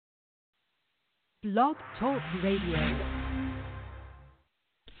Blog Talk Radio.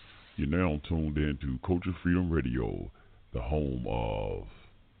 You're now tuned in to Culture Freedom Radio, the home of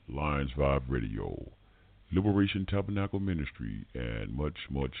Lions Vibe Radio, Liberation Tabernacle Ministry, and much,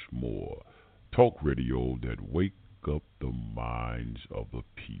 much more. Talk radio that wake up the minds of the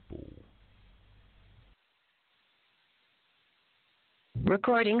people.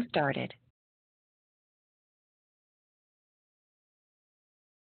 Recording started.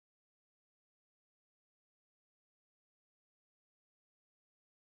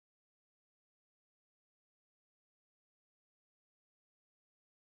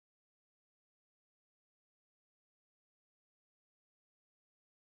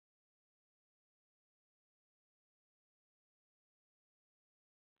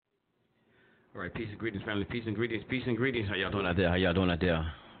 All right, peace and greetings, family. Peace and greetings, peace and greetings. How y'all doing out there? How y'all doing out there?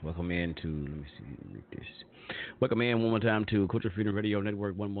 Welcome in to, let me see, read this. Welcome in one more time to Culture Freedom Radio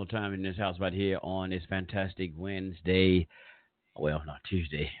Network, one more time in this house right here on this fantastic Wednesday. Well, not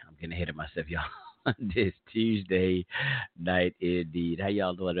Tuesday. I'm getting ahead of myself, y'all. This Tuesday night indeed. How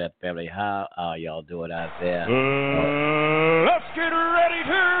y'all doing out there, family? How are y'all doing out there? Let's get ready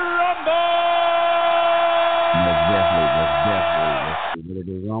to rumble! Most definitely. Let's get ready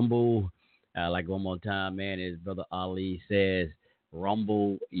to rumble. Like one more time, man, as Brother Ali says,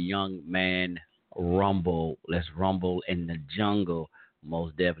 rumble, young man, rumble. Let's rumble in the jungle.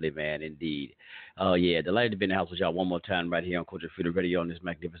 Most definitely, man, indeed. Yeah, delighted to be in the house with y'all one more time right here on Culture Freedom Radio on this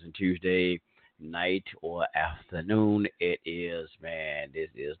magnificent Tuesday night or afternoon. It is, man, this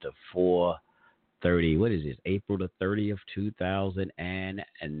is the 4:30. What is this? April the 30th,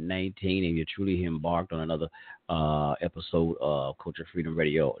 2019, and you're truly embarked on another episode of Culture Freedom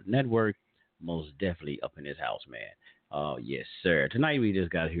Radio Network. Most definitely up in this house, man. Yes, sir. Tonight we just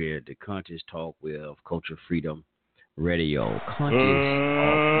got here the Conscious Talk with Culture Freedom Radio. Let's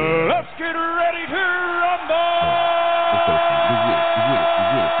get ready to rumble!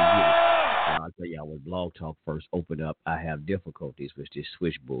 I'll tell y'all, when Blog Talk first opened up, I have difficulties with this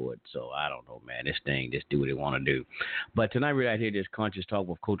switchboard. So I don't know, man. This thing just do what it want to do. But tonight we're out here, this Conscious Talk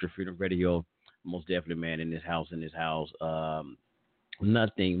with Culture Freedom Radio. Most definitely, man, in this house.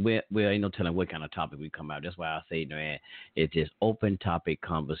 Nothing. Well, ain't no telling what kind of topic we come out. That's why I say, man, it's just open topic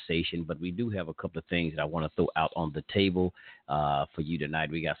conversation. But we do have a couple of things that I want to throw out on the table for you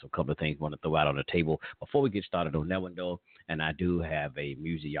tonight. We got some couple of things we want to throw out on the table before we get started on that one, though. And I do have a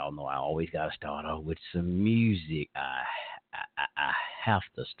music. Y'all know I always got to start off with some music. I have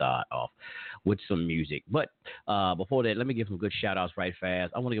to start off with some music. But before that, let me give some good shout outs right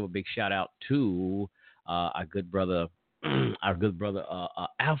fast. I want to give a big shout out to our good brother.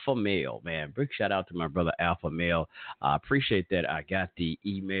 Alpha Male, man. Big shout out to my brother Alpha Male. I appreciate that. I got the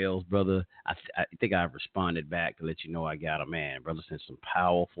emails, brother. I think I responded back to let you know I got a man. Brother sent some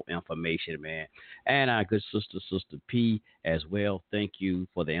powerful information, man. And our good sister P as well. Thank you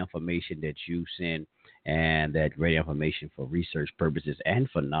for the information that you sent and that great information for research purposes and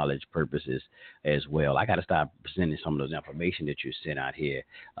for knowledge purposes as well. I got to start presenting some of those information that you sent out here.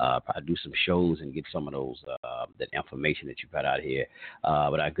 Probably do some shows and get some of those that information that you put out here.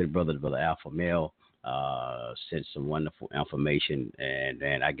 But our good brother Alpha Male sent some wonderful information,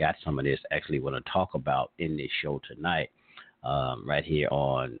 and I got some of this actually want to talk about in this show tonight. Right here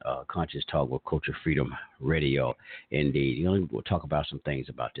on Conscious Talk with Culture Freedom Radio. Indeed, we'll talk about some things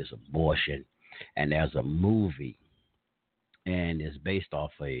about this abortion. And there's a movie, and it's based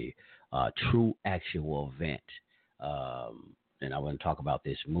off a true actual event. And I want to talk about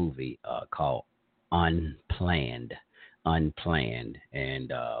this movie called Unplanned. And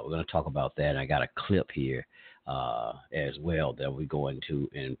we're going to talk about that. I got a clip here as well that we're going to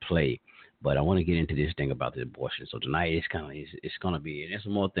and play. But I want to get into this thing about the abortion. So tonight it's going to be, and there's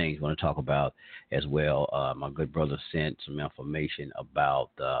some more things I want to talk about as well. My good brother sent some information about,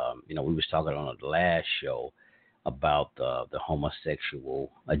 we was talking on the last show about the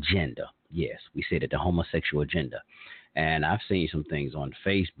homosexual agenda. Yes, we said that the homosexual agenda. And I've seen some things on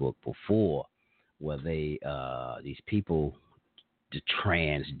Facebook before where these people, the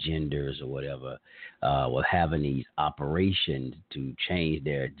transgenders or whatever, were having these operations to change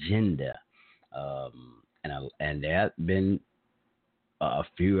their agenda. And there have been a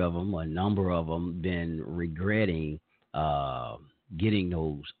few of them, a number of them, been regretting getting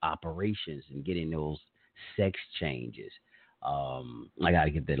those operations and getting those sex changes. I got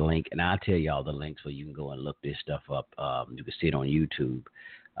to get that link, and I'll tell y'all the link so you can go and look this stuff up. You can see it on YouTube.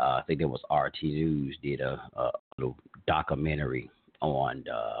 I think it was RT News did a little documentary on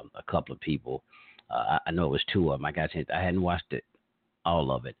a couple of people. I know it was two of them. I hadn't watched it,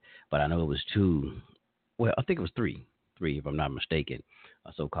 all of it, but I know it was two. Well, I think it was three if I'm not mistaken.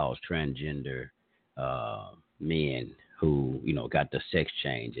 So-called transgender men who, got the sex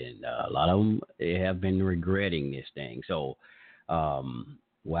change, and a lot of them have been regretting this thing. So,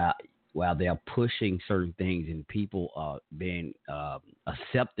 while they're pushing certain things and people are being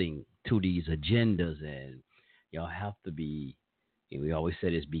accepting to these agendas, and y'all have to be, we always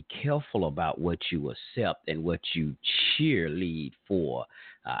say this, be careful about what you accept and what you cheerlead for.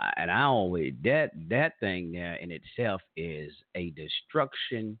 And I always, that thing there in itself is a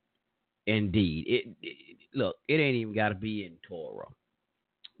destruction indeed. Look, it ain't even got to be in Torah,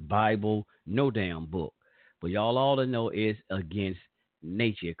 Bible, no damn book. But y'all ought to know it's against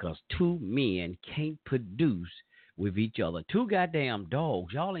nature, because two men can't produce with each other. Two goddamn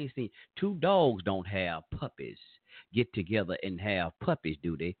dogs. Y'all ain't seen, two dogs don't have puppies get together and have puppies,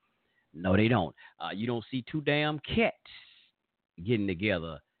 do they? No, they don't. You don't see two damn cats getting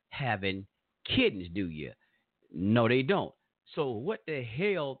together having kittens, do you? No, they don't. So what the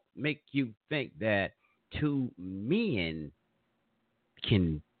hell make you think that two men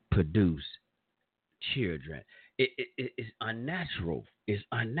can produce children? It's unnatural. It's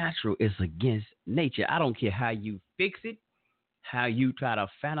unnatural. It's against nature. I don't care how you fix it, how you try to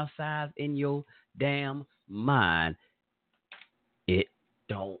fantasize in your damn mind. It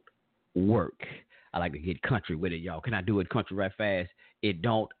don't work. I like to get country with it, y'all. Can I do it country right fast? It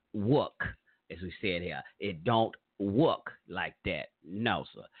don't work, as we said here. It don't work like that. No,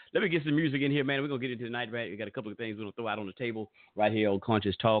 sir. Let me get some music in here, man. We're going to get into tonight, right? We got a couple of things we're going to throw out on the table right here on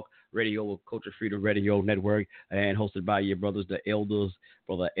Conscious Talk Radio, Culture Freedom Radio Network, and hosted by your brothers, the elders,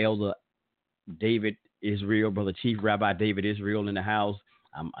 Brother Elder David Israel, Brother Chief Rabbi David Israel in the house.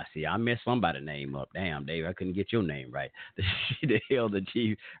 I messed somebody's name up. Damn, Dave, I couldn't get your name right. The Elder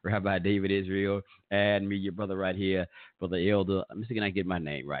Chief Rabbi David Israel, and me, your brother right here, Brother Elder. I'm see, can I get my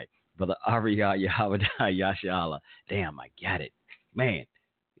name right? Brother Ariyah Yahweh Yashala. Damn, I got it, man.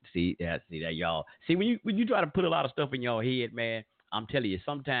 See that, y'all. See, when you try to put a lot of stuff in your head, man, I'm telling you,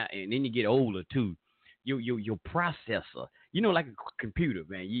 sometimes, and then you get older too. Your processor, like a computer,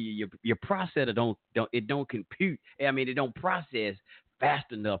 man. Your processor don't compute. I mean, it don't process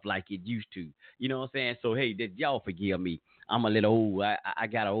fast enough like it used to. You know what I'm saying? So hey, y'all forgive me. I'm a little old. I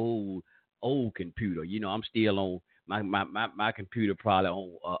got an old computer. I'm still on. My computer probably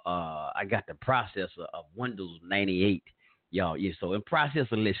on, I got the processor of Windows 98, y'all. Yeah, so the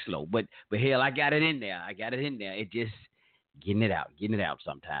processor a little slow, but hell, I got it in there. It just getting it out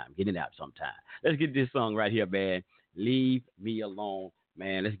sometime. Let's get this song right here, man. Leave Me Alone,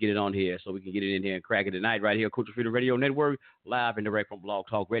 man. Let's get it on here so we can get it in here and crack it tonight right here, Culture Freedom Radio Network, live and direct from Blog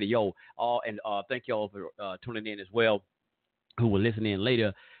Talk Radio. And thank y'all for tuning in as well, who will listen in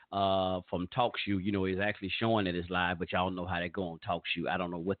later. From TalkShoe, is actually showing that it's live, but y'all know how they go on TalkShoe. I don't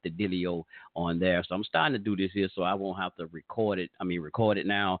know what the dealio on there. So I'm starting to do this here so I won't have to record it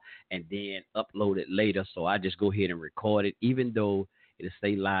now and then upload it later. So I just go ahead and record it, even though it'll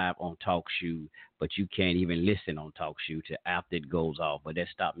stay live on TalkShoe, but you can't even listen on TalkShoe till after it goes off. But that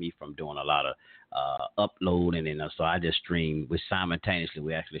stopped me from doing a lot of uploading, and so I just stream. We're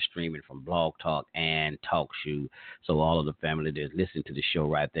actually streaming from Blog Talk and TalkShoe. So all of the family that listen to the show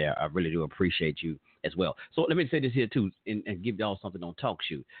right there, I really do appreciate you as well. So let me say this here too, and give y'all something on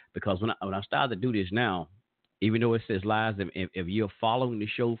TalkShoe, because when I started to do this now, even though it says live, if you're following the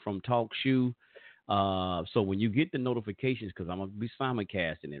show from TalkShoe. So when you get the notifications, because I'm going to be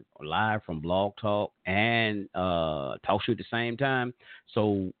simulcasting it live from Blog Talk and TalkShoe at the same time.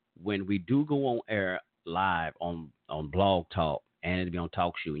 So when we do go on air live on Blog Talk and it'll be on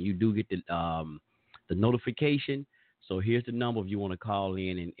TalkShoe, and you do get the notification. So here's the number if you want to call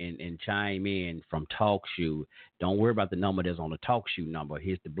in and chime in from TalkShoe. Don't worry about the number that's on the TalkShoe number.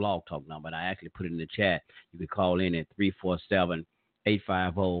 Here's the Blog Talk number, and I actually put it in the chat. You can call in at 347-850-8030.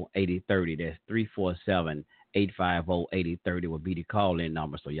 That's 347-850-8030 will be the call-in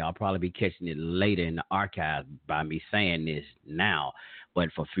number. So y'all probably be catching it later in the archive by me saying this now. But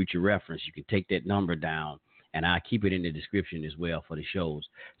for future reference, you can take that number down, and I keep it in the description as well for the shows.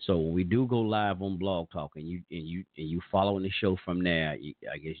 So when we do go live on Blog Talk, and you following the show from there,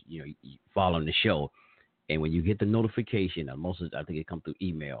 I guess you following the show, and when you get the notification, I think it comes through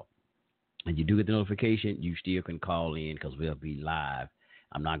email. And you do get the notification, you still can call in because we'll be live.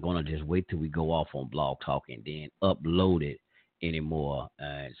 I'm not going to just wait till we go off on Blog Talk and then upload it anymore.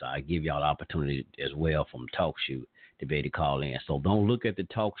 So I give y'all the opportunity as well from TalkShoe to be able to call in. So don't look at the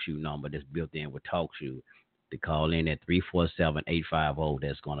TalkShoe number that's built in with TalkShoe to call in at 347-850.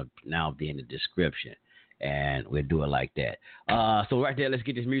 That's going to now be in the description. And we'll do it like that. So right there, let's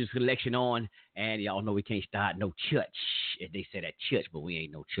get this music selection on. And y'all know we can't start no church. They said at church, but we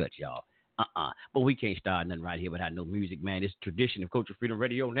ain't no church, y'all. But we can't start nothing right here without no music, man. It's tradition of Culture Freedom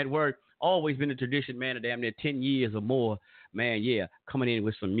Radio Network. Always been a tradition, man, of damn near 10 years or more. Man, yeah, coming in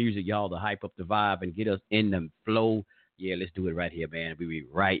with some music, y'all, to hype up the vibe and get us in the flow. Yeah, let's do it right here, man. We'll be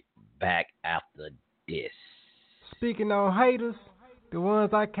right back after this. Speaking on haters, the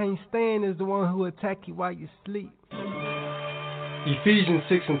ones I can't stand is the one who attack you while you sleep. Ephesians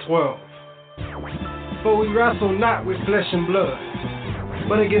 6:12. For we wrestle not with flesh and blood,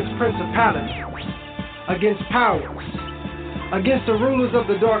 but against principalities, against powers, against the rulers of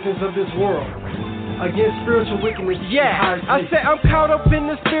the darkness of this world, against spiritual wickedness. Yeah, I said I'm caught up in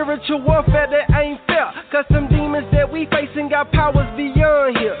the spiritual warfare that ain't fair, cause some demons that we facing got powers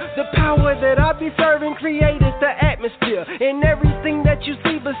beyond here. The power that I be serving created the atmosphere and everything that you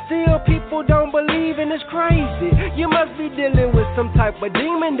see, but still people don't believe, and it's crazy. You must be dealing with some type of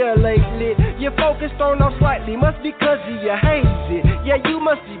demon there lately. You're focused on off slightly, must be cause you're hazy. Yeah, you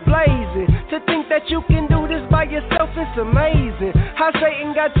must be blazing to think that you can do this by yourself. It's amazing how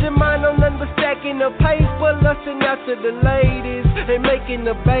Satan got your mind on nothing but stacking the paper, lusting after the ladies and making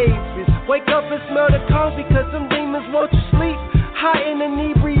the babies. Wake up and smell the coffee, cause them demons want you sleep. High and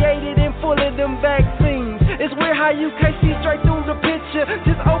inebriated and full of them vaccines. It's weird how you can't see straight through the picture.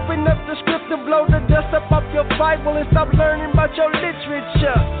 Just open up the script and blow the dust up off your Bible and stop learning about your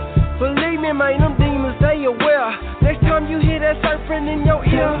literature. Believe me, man, them demons, they aware. Next time you hear that serpent in your ear,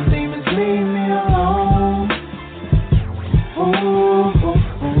 tell them demons, leave me alone. Ooh, ooh,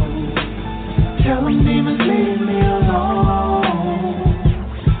 ooh. Tell them demons, leave me alone.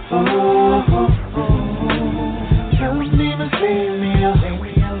 Ooh, ooh, ooh. Tell them demons, leave me alone.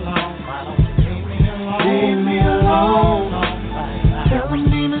 Leave me alone. Tell them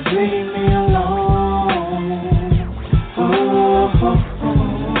demons, leave me alone. Ooh, ooh,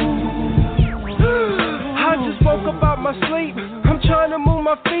 ooh. I just woke up out my sleep. I'm trying to move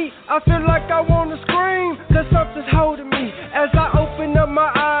my feet. I feel like I wanna scream, cause something's holding me. As I open up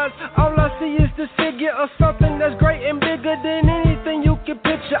my eyes, all I see is this figure of something that's great and bigger than anything you can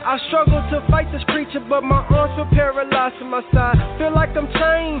picture. I struggle to fight this creature, but my arms feel paralyzed to my side. Feel like I'm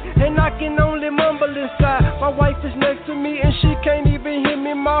chained, and I can only mumble inside. My wife is next to me, and she can't even hear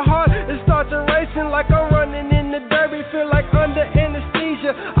me. My heart is starting racing like I'm running in the derby. Feel like under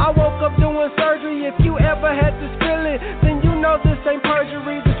anesthesia. I woke up doing surgery. If you ever had this feeling, then you know this ain't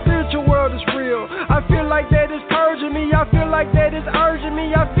perjury. The spiritual world is real. I feel like that is purging me. I feel like that is urging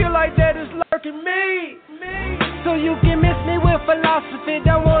me. I feel like that is lurking me. So you can miss me with philosophy.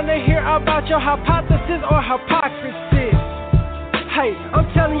 Don't wanna hear about your hypothesis or hypocrisy. Hey, I'm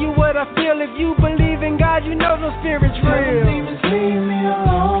telling you what I feel. If you believe in God, you know the spirit's real. Tell them demons, leave me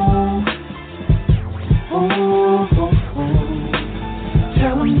alone. Ooh, ooh, ooh.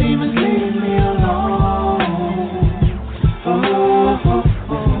 Tell them demons, leave me alone. Ooh,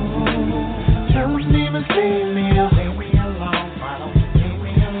 ooh, ooh. Tell them demons, leave me alone.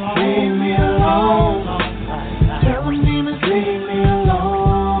 Leave me alone. Tell them demons, leave me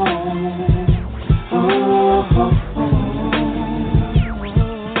alone. Ooh, ooh, ooh.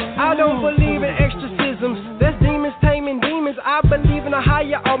 I don't believe in exorcisms. That's demons taming demons. I believe in a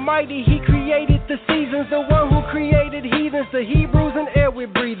higher almighty. He created the seasons, the one who created heathens, the Hebrews and air we're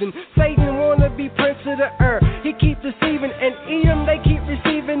breathing. Satan wanna be prince of the earth. He keep deceiving, and Edom, they keep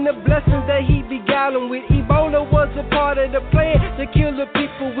receiving the blessings that he beguiling with. Ebola was a part of the plan to kill the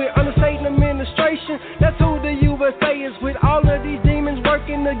people with. Under Satan administration, that's who the USA is with. All of these demons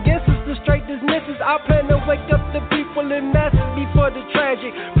working against us, the straight dismisses. I plan to wake up the people in masses before the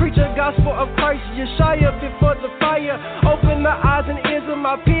tragic. Preach a gospel of Christ, Yeshua before the fire. Open the eyes and ears of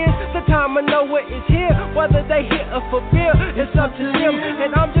my peers. The time I know what is here, whether they hit or fulfill, it's up to them.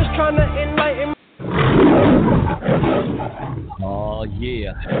 And I'm just trying to enlighten. Oh,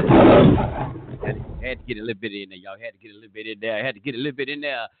 yeah. Had to get a little bit in there, y'all. Had to get a little bit in there. Had to get a little bit in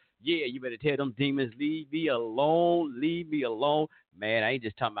there. Yeah, you better tell them demons, leave me alone. Leave me alone. Man, I ain't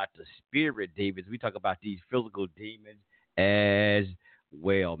just talking about the spirit demons. We talk about these physical demons as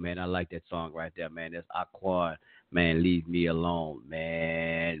well, man. I like that song right there, man. That's Aquan. Man, leave me alone,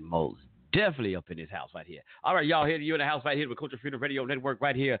 man. Most definitely up in this house right here. All right, y'all, you in the house right here with Culture Freedom Radio Network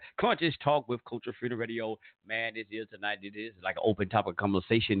right here. Conscious Talk with Culture Freedom Radio. Man, this is tonight. It is like an open topic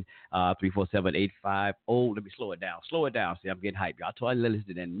conversation. 347-850. Let me slow it down. Slow it down. See, I'm getting hyped. Y'all told I listen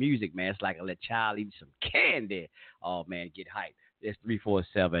to that music, man. It's like a little child eating some candy. Oh, man, get hyped. It's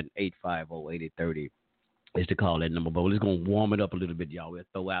 347-850-8030. is to call that number. But we're just going to warm it up a little bit, y'all. We'll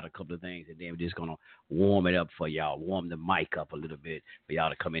throw out a couple of things, and then we're just going to warm it up for y'all, warm the mic up a little bit for y'all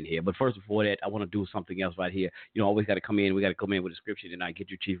to come in here. But first, before that, I want to do something else right here. You know, always got to come in. We got to come in with a scripture, and I get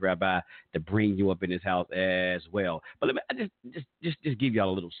you, Chief Rabbi, to bring you up in this house as well. But let me just give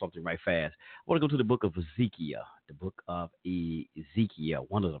y'all a little something right fast. I want to go to the book of Ezekiel,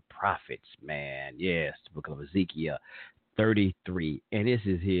 one of the prophets, man. Yes, the book of Ezekiel 33. And this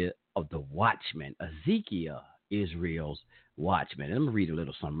is here of the watchman, Ezekiel, Israel's watchman. And I'm going to read a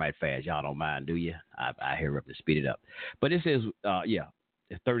little something right fast. Y'all don't mind, do you? I hear up to speed it up. But it says,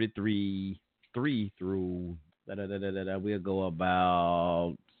 33, 3 through, we'll go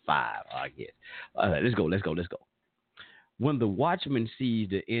about 5, I guess. Let's go. When the watchman sees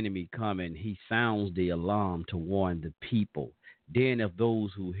the enemy coming, he sounds the alarm to warn the people. Then if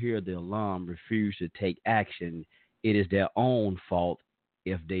those who hear the alarm refuse to take action, it is their own fault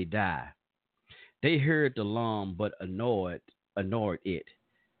if they die. They heard the alarm but ignored it.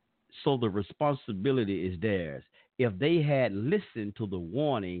 So the responsibility is theirs. If they had listened to the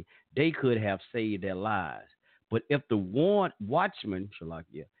warning, they could have saved their lives. But if the watchman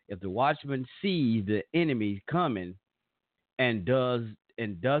sees the enemy coming and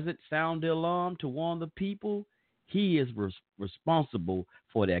doesn't sound the alarm to warn the people, he is responsible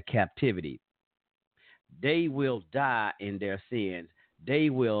for their captivity. They will die in their sins. But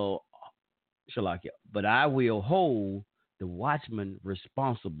I will hold the watchman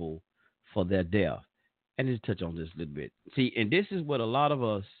responsible for their death. And just touch on this a little bit. See, and this is what a lot of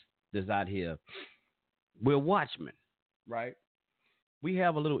us that's out here, we're watchmen, right? We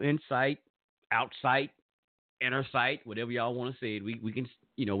have a little insight, outsight, inner sight, whatever y'all want to say it. We can,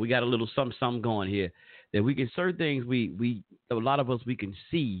 we got a little something going here that we can, certain things a lot of us, we can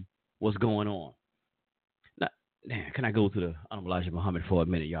see what's going on. Can I go to the Honorable Elijah Muhammad for a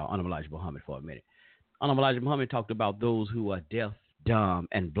minute, y'all? Honorable Elijah Muhammad talked about those who are deaf, dumb,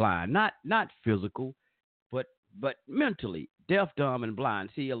 and blind. Not physical, but mentally deaf, dumb, and blind.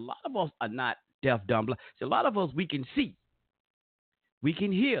 See, a lot of us are not deaf, dumb, blind. See, a lot of us, we can see. We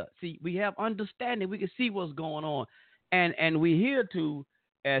can hear. See, we have understanding. We can see what's going on. And we hear too,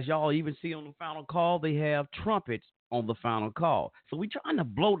 as y'all even see on the final call, they have trumpets on the final call. So we're trying to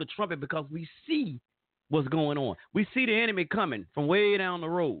blow the trumpet because we see what's going on. We see the enemy coming from way down the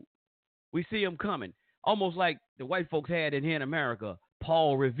road. We see him coming, almost like the white folks had in here in America,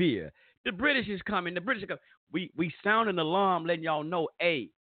 Paul Revere. The British is coming. We sound an alarm letting y'all know, hey,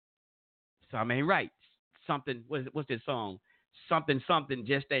 something ain't right. Something, what's this song? Something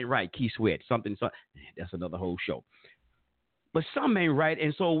just ain't right. Keith Sweat. Something. That's another whole show. But something ain't right.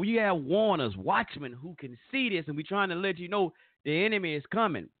 And so we have warners, watchmen who can see this, and we're trying to let you know the enemy is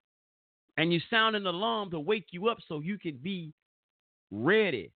coming. And you sound an alarm to wake you up so you can be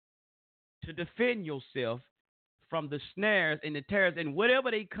ready to defend yourself from the snares and the terrors and whatever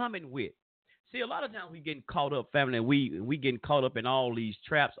they coming with. See, a lot of times we getting caught up, family, and we getting caught up in all these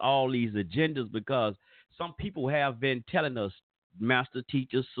traps, all these agendas, because some people have been telling us, master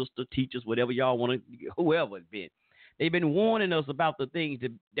teachers, sister teachers, whatever y'all want to, whoever it's been, they've been warning us about the things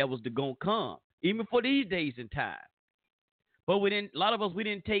that was going to come, even for these days and time. But a lot of us, we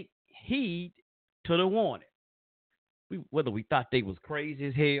didn't take heed to the warning. Whether we thought they was crazy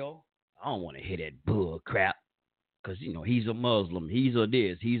as hell, I don't want to hear that bull crap, because he's a Muslim, he's a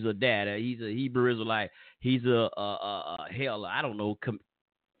this, he's a that, he's a Hebrew Israelite, he's a hell, I don't know,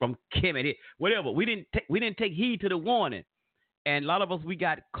 from Kemet, whatever. We didn't take heed to the warning, and a lot of us, we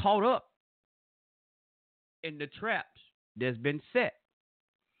got caught up in the traps that's been set.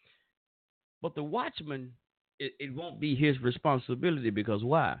 But the watchman, it won't be his responsibility, because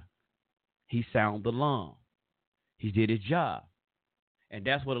why? He sounded the alarm. He did his job. And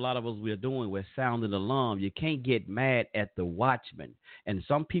that's what a lot of us we're doing. We're sounding the alarm. You can't get mad at the watchman. And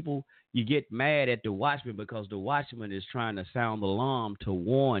some people, you get mad at the watchman because the watchman is trying to sound the alarm to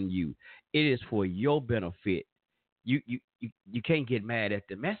warn you. It is for your benefit. You can't get mad at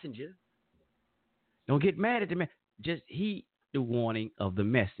the messenger. Don't get mad at the messenger. Just heed the warning of the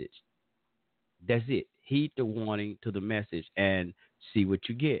message. That's it. Heed the warning to the message and see what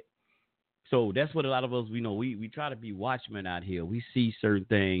you get. So that's what a lot of us, we try to be watchmen out here. We see certain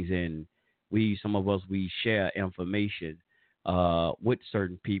things, and some of us, we share information with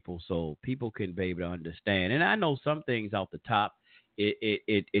certain people so people can be able to understand. And I know some things off the top,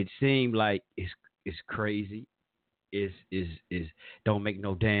 it seemed like it's crazy. Is don't make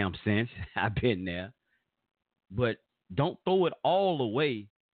no damn sense. I've been there. But don't throw it all away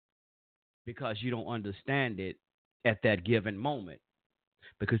because you don't understand it at that given moment.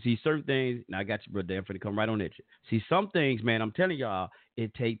 Because see, certain things, and I got you, brother, I'm finna come right on at you. See, some things, man, I'm telling y'all,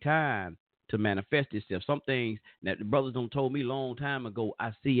 it take time to manifest itself. Some things that the brothers don't told me a long time ago,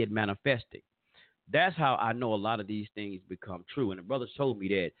 I see it manifesting. That's how I know a lot of these things become true. And the brothers told me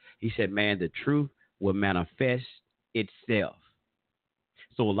that. He said, man, the truth will manifest itself.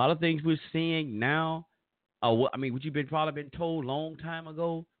 So a lot of things we're seeing now, what you've probably been told a long time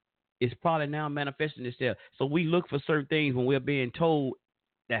ago, is probably now manifesting itself. So we look for certain things when we're being told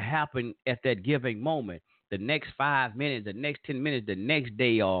that happen at that giving moment. The next 5 minutes, the next 10 minutes, the next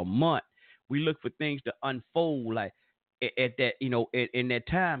day or month, we look for things to unfold like at that, in that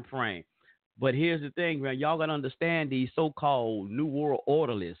time frame. But here's the thing, man. Y'all got to understand these so-called New World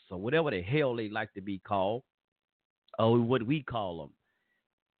Orderlists or whatever the hell they like to be called, or what we call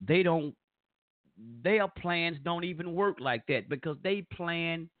them. Their plans don't even work like that because they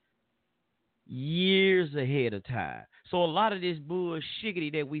plan years ahead of time. So a lot of this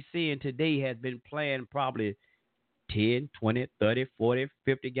bullshiggity that we seeing today has been planned probably 10, 20, 30, 40,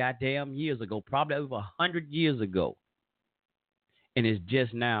 50 goddamn years ago, probably over 100 years ago. And it's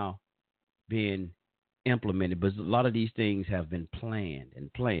just now being implemented. But a lot of these things have been planned.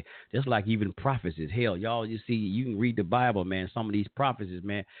 Just like even prophecies. Hell, y'all, you can read the Bible, man. Some of these prophecies,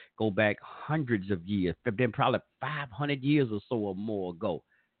 man, go back hundreds of years, then probably 500 years or so or more ago.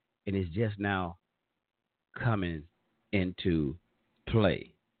 And it's just now coming into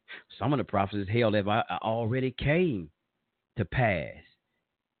play. Some of the prophecies, hell, have already came to pass.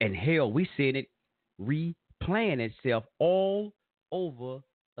 And hell, we seeing it replan itself all over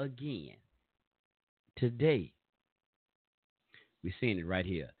again. Today, we're seeing it right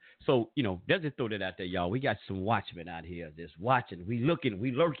here. So, let's just throw that out there, y'all. We got some watchmen out here just watching. We looking,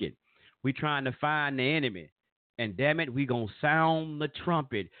 we lurking. We trying to find the enemy. And damn it, we going to sound the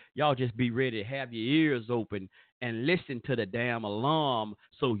trumpet. Y'all just be ready to have your ears open and listen to the damn alarm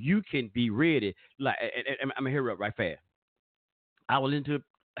so you can be ready. Like, and I'm going to hurry up right fast. I was into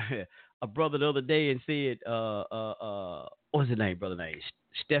a brother the other day and said, what's his name, brother name?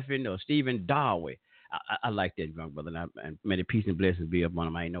 Stephen Darwin. I like that young brother. And may the peace and blessings be upon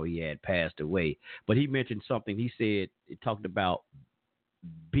him. I know he had passed away. But he mentioned something. He said, he talked about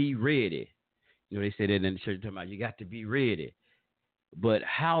be ready. They said that in the church, talking about you got to be ready. But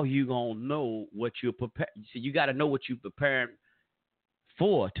how you going to know what you're prepared? You got to know what you're preparing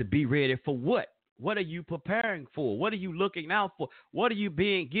for, to be ready for what? What are you preparing for? What are you looking out for? What are you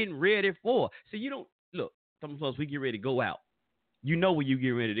getting ready for? So you don't, look, sometimes we get ready to go out. You know when you get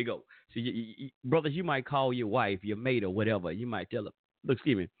ready to go. So, brothers, you might call your wife, your mate, or whatever. You might tell her, look,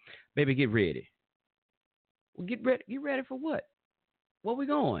 excuse me, baby, get ready. Well, get ready. Get ready for what? Where we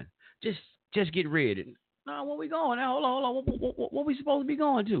going? Just get ready. No, where we going? Now, hold on. What we supposed to be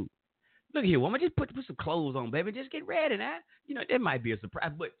going to? Look here, woman, just put some clothes on, baby. Just get ready now. That might be a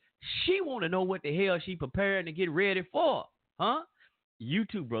surprise, but she want to know what the hell she preparing to get ready for, huh? You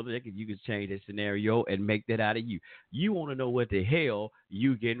too, brother. You can change that scenario and make that out of you. You want to know what the hell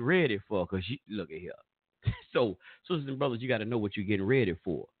you getting ready for, because look at here. So, sisters and brothers, you got to know what you're getting ready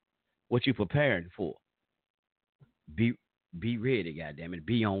for, what you're preparing for. Be ready, goddammit.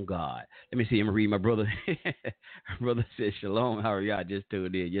 Be on God. Let me see. I'm going to read my brother. Brother said, Shalom. How are y'all? Just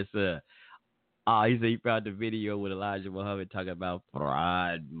tuned in. Yes, sir. He said he found the video with Elijah Muhammad talking about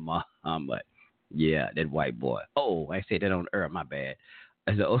Pride Muhammad. Yeah, that white boy. Oh, I said that on air. My bad.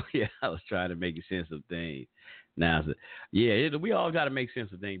 I said, yeah, I was trying to make sense of things. Now, we all got to make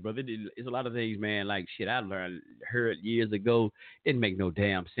sense of things, brother. It's a lot of things, man, like shit I heard years ago. Didn't make no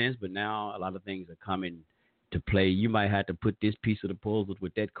damn sense, but now a lot of things are coming to play. You might have to put this piece of the puzzle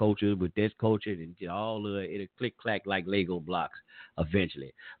with that culture, and all of it. It'll click clack like Lego blocks eventually.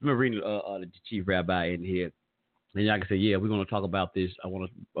 I remember reading the chief rabbi in here, and y'all can say, yeah, we're going to talk about this. I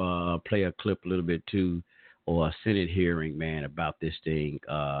want to play a clip a little bit too, or a Senate hearing, man, about this thing,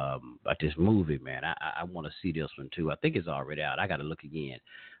 about this movie, man. I want to see this one too. I think it's already out. I got to look again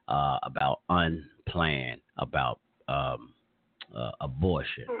about unplanned, about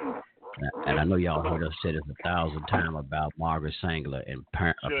abortion. And I know y'all heard us say this 1,000 times about Margaret Sanger and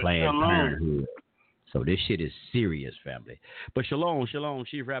Planned Parenthood. So this shit is serious, family. But shalom,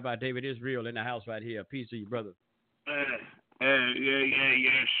 Chief Rabbi David Israel in the house right here. Peace to you, brother. Yeah,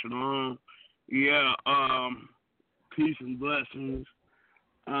 shalom. Yeah, peace and blessings.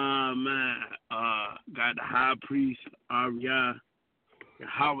 Man, got the high priest, Arya,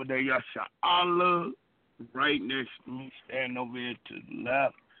 Holiday Yasha'Allah, right next to me, standing over here to the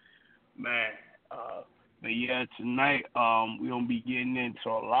left. Man, but yeah, tonight, we're going to be getting into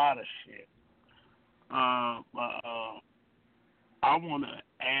a lot of shit. But I want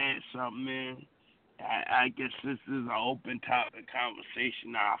to add something in. I guess this is an open topic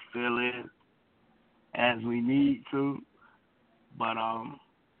conversation I feel in as we need to. But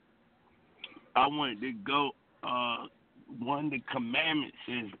I wanted to go. One of the commandments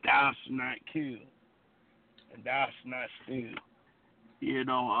says, "Thou shalt not kill, and thou shalt not steal." You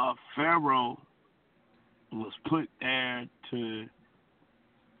know, Pharaoh was put there to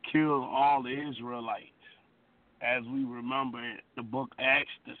kill all the Israelites. As we remember in the book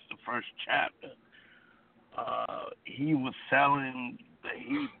Exodus, the first chapter, he was selling the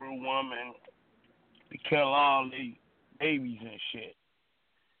Hebrew woman to kill all the babies and shit.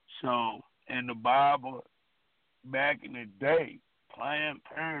 So, in the Bible, back in the day, Planned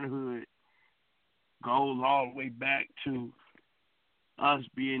Parenthood goes all the way back to us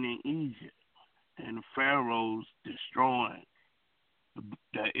being in Egypt and the pharaohs destroying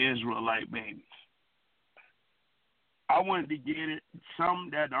the Israelite babies. I wanted to get it, something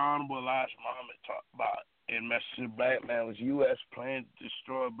that the Honorable Elijah Muhammad talked about in Message of Black Man was U.S. plan to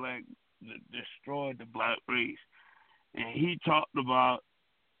destroy the black race. And he talked about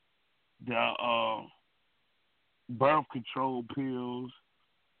the birth control pills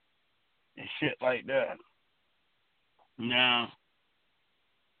and shit like that. Now,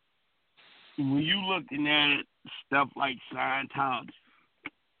 when you looking at stuff like Scientology,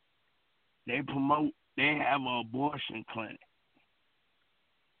 they have an abortion clinic.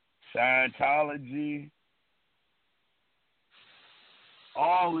 Scientology,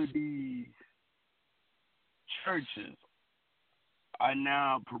 all of these churches are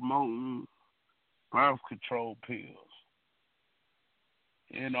now promoting birth control pills.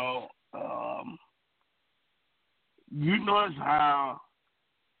 You know, you notice how,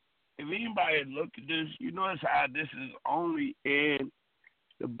 if anybody looked at this, you notice how this is only in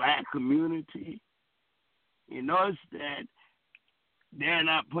the black community. You notice that they're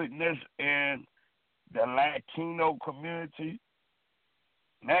not putting this in the Latino community.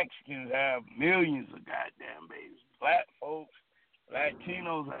 Mexicans have millions of goddamn babies. Black folks,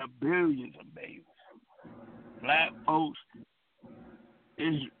 Latinos have billions of babies. Black folks,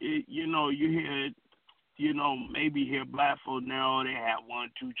 maybe hear black folks now, they have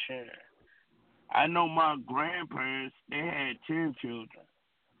 1, 2 children. I know my grandparents, they had 10 children.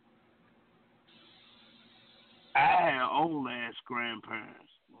 I had old-ass grandparents.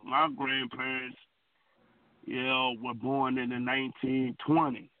 My grandparents, were born in the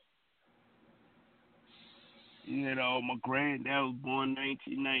 1920s. My granddad was born in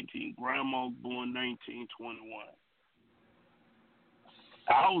 1919. Grandma was born in 1921.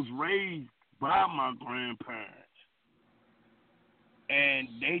 I was raised by my grandparents. And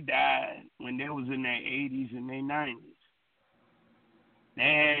they died when they was in their 80s and their 90s.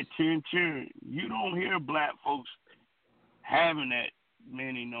 They had 10 children. You don't hear black folks having that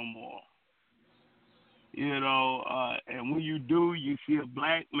many no more. And when you do, you see a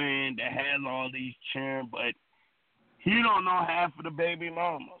black man that has all these children, but he don't know half of the baby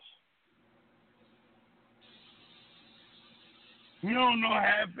mamas. He don't know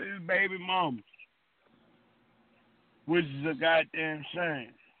half of his baby mamas, which is a goddamn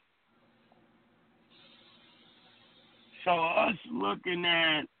shame. So us looking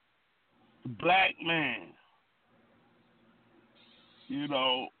at the black man,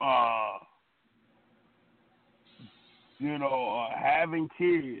 having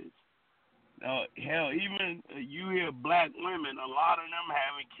kids. Hell, even you hear black women, a lot of them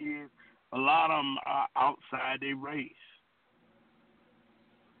having kids, a lot of them are outside their race.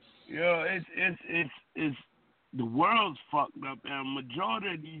 It's the world's fucked up, and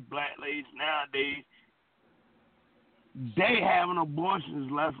majority of these black ladies nowadays, they having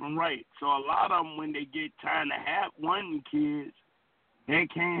abortions left and right. So a lot of them, when they get time to have one kids, they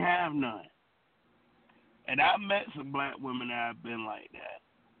can't have none. And I've met some black women that have been like that.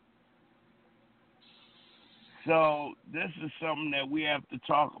 So this is something that we have to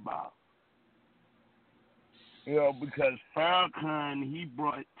talk about. Because Farrakhan, he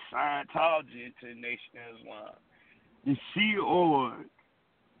brought Scientology into the Nation of Islam. The Sea Org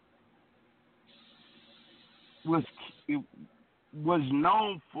was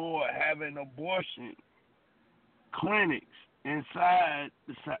known for having abortion clinics inside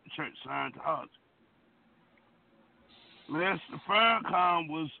the Church Scientology. Mr. Farrakhan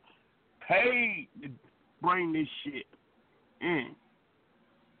was paid to bring this shit in.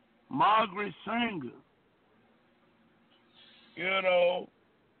 Margaret Sanger,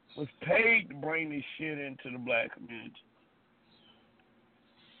 was paid to bring this shit into the black community.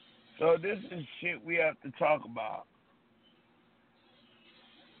 So this is shit we have to talk about.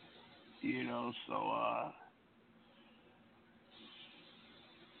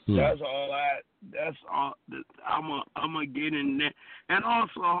 That's all I'm gonna get in there. And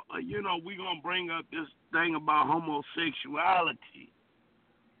also, we're gonna bring up this thing about homosexuality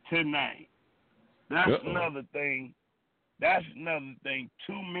tonight. That's another thing. That's another thing.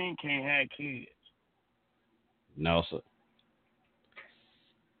 2 men can't have kids. No, sir.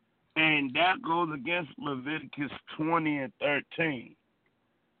 And that goes against Leviticus 20 and 13.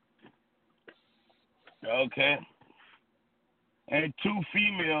 Okay? And 2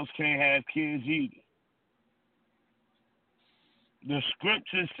 females can't have kids either. The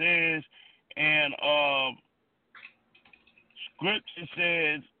scripture says, and scripture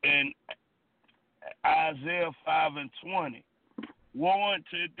says in Isaiah 5 and 20, woe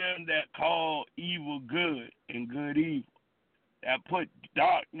unto them that call evil good and good evil, that put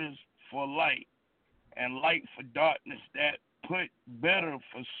darkness for light and light for darkness, that put better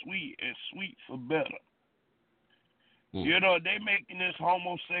for sweet and sweet for better. You know, they making this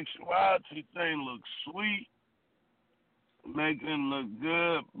homosexuality thing look sweet, making it look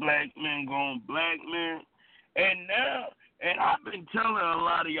good, black men going black men. And now, and I've been telling a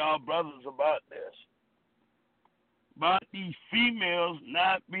lot of y'all brothers about this, about these females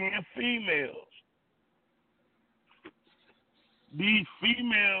not being females. These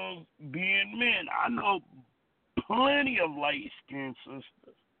females being men. I know plenty of light-skinned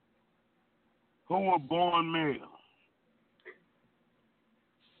sisters who were born male.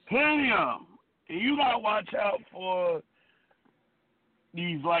 Plenty of them. And you got to watch out for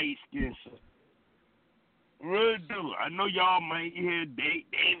these light-skinned sisters. Really do. I know y'all might hear David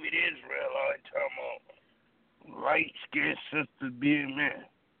Israel all the time on light-skinned sisters being men.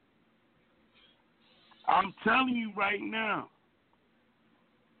 I'm telling you right now,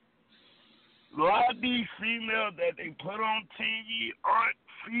 a lot of these females that they put on TV aren't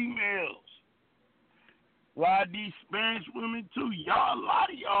females. A lot of these Spanish women too. Y'all, a lot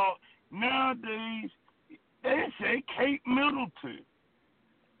of y'all nowadays, they say Kate Middleton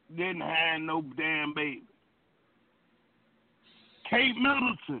didn't have no damn baby. Kate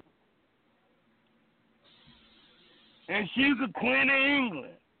Middleton. And she's the Queen of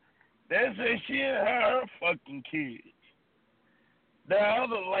England. They say she had her fucking kids. The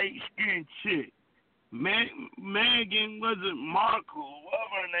other light-skinned chick, Meghan, was it Markle,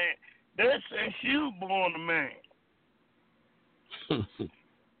 whatever her name, they say she was born a man.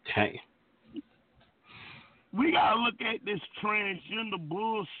 Dang. We got to look at this transgender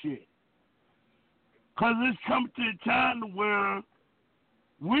bullshit. Because it's coming to a time where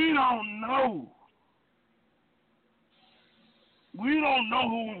we don't know. We don't know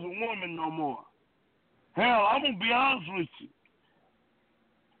who's a woman no more. Hell, I'm going to be honest with you.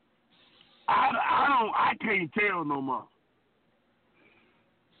 I can't tell no more.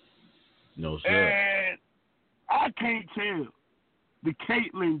 No, sir. And I can't tell. The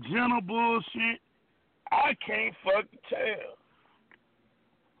Caitlyn Jenner bullshit, I can't fucking tell.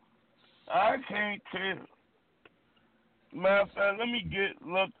 I can't tell. Matter of fact, let me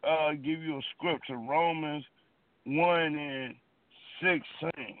give you a scripture, Romans 1 and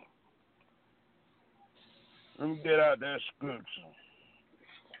 16. Let me get out that scripture.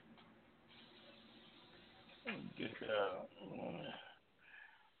 Get out.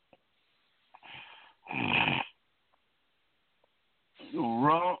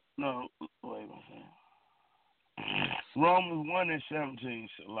 No, wait a second. Romans 1 and 17,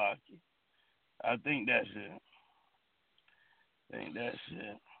 Salaki. I think that's it.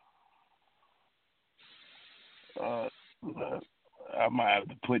 I might have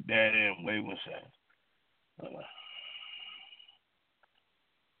to put that in. Wait one second.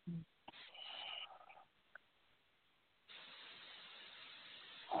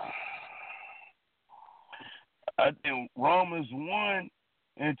 I think Romans 1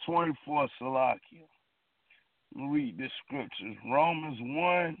 and 24, Salakia. Read the scriptures. Romans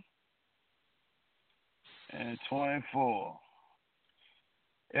 1 and 24.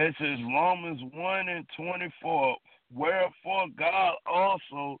 It says Romans 1 and 24, wherefore God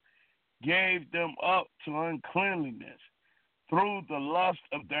also gave them up to uncleanliness through the lust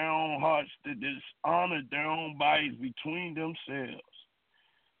of their own hearts to dishonor their own bodies between themselves.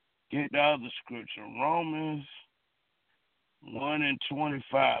 Get the other scripture. Romans 1 and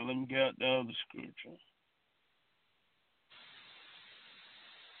 25. Let me get out the other scripture.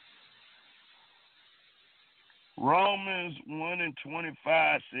 Romans 1 and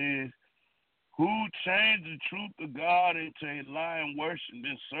 25 says, who changed the truth of God into a lying worship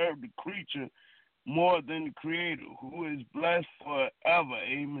and serve the creature more than the Creator, who is blessed forever.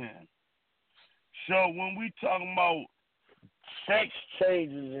 Amen. So when we talking about sex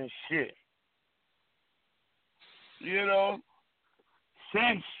changes and shit, you know,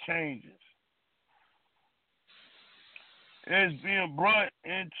 sex changes is being brought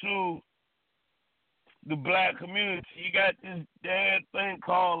into the black community. You got this damn thing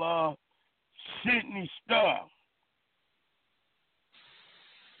called Sydney Star.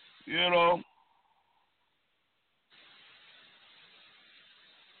 You know,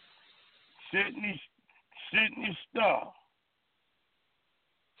 Sydney Star.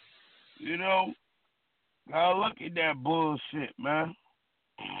 You know, gotta look at that bullshit, man.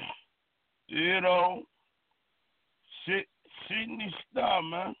 You know, Sydney Star,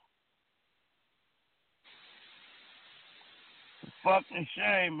 man. Fucking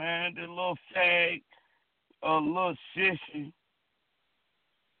shame, man. The little fag, little sissy.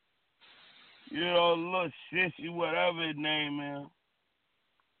 You know, little sissy, whatever his name is.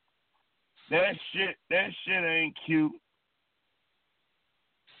 That shit ain't cute.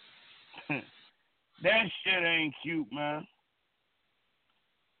 That shit ain't cute, man.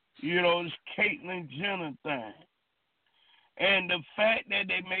 You know, this Caitlyn Jenner thing. And the fact that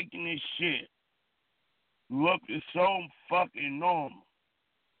they making this shit look is so fucking normal.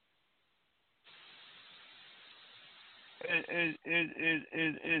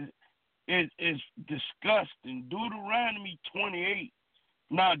 It's disgusting. Deuteronomy 28,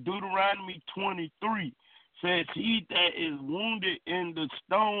 not Deuteronomy 23, says he that is wounded in the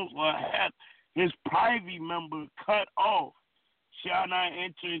stones or hath his privy member cut off shall not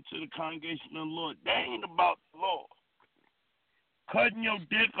enter into the congregation of the Lord. That ain't about the Lord. Cutting your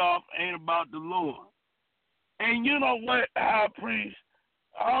dick off ain't about the Lord. And you know what, high priest?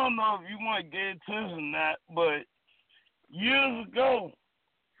 I don't know if you want to get into this or not, but years ago,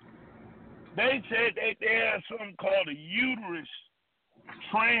 they said that they had something called a uterus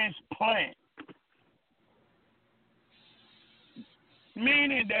transplant.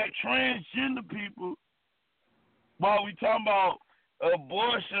 Meaning that transgender people, while we talking about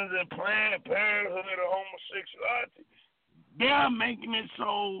abortions and Planned Parenthood and homosexuality, they're making it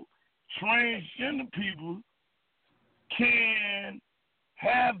so transgender people can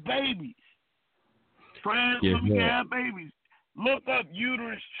have babies. Trans women can have babies. Look up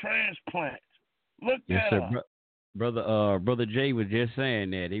uterus transplant. Look that up. Brother Jay was just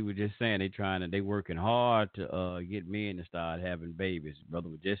saying that. He was just saying they working hard to get men to start having babies. Brother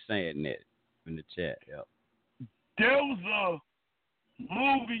was just saying that in the chat. Yep. There was a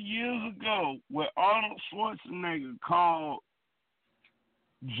movie years ago with Arnold Schwarzenegger called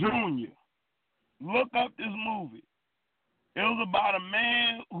Junior. Look up this movie. It was about a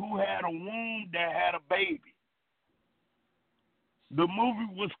man who had a womb that had a baby. The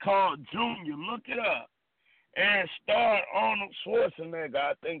movie was called Junior. Look it up. And starred Arnold Schwarzenegger,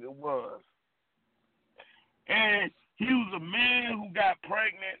 I think it was. And he was a man who got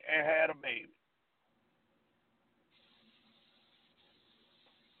pregnant and had a baby.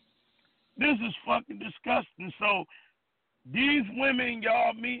 This is fucking disgusting. So these women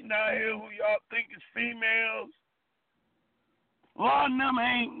y'all meeting out here who y'all think is females, a lot of them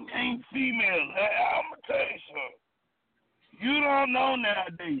ain't females. I'm going to tell you something. You don't know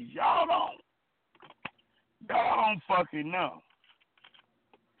nowadays. Y'all don't fucking know.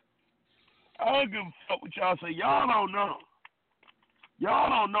 I don't give a fuck what y'all say. Y'all don't know. Y'all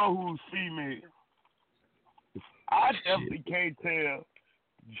don't know who's female. I definitely can't tell.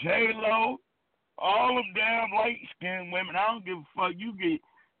 J-Lo, all them damn light-skinned women, I don't give a fuck. You get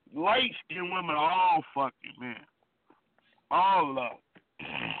light-skinned women all fucking, man. All of them.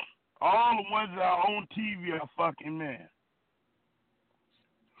 All the ones that are on TV are fucking men.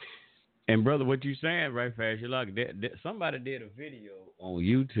 And brother, what you saying right fast? You like somebody did a video on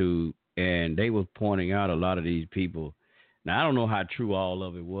YouTube, and they was pointing out a lot of these people. Now I don't know how true all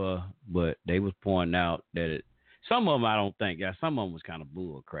of it was, but they was pointing out that some of them I don't think. Yeah, some of them was kind of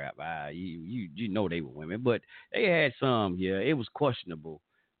bull crap. You know they were women, but they had some. Yeah, it was questionable.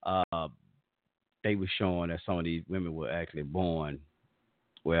 They were showing that some of these women were actually born.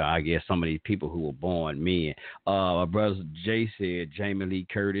 Well, I guess some of these people who were born men. My brother Jay said Jamie Lee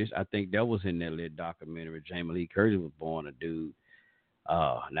Curtis. I think that was in that little documentary. Jamie Lee Curtis was born a dude.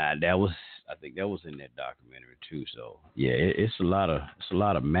 I think that was in that documentary too. So yeah, it's a lot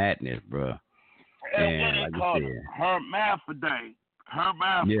of madness, bro. And like called hermaphrodite.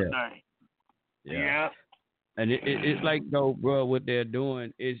 Hermaphrodite. Yeah. And it's like though, bro, what they're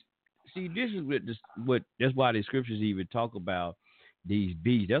doing is, see, this is what that's why the scriptures even talk about these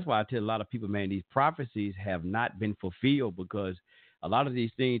beasts. That's why I tell a lot of people, man, these prophecies have not been fulfilled because a lot of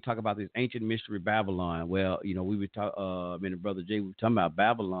these things talk about this ancient mystery Babylon. Well, you know, we were talking, Brother Jay, we were talking about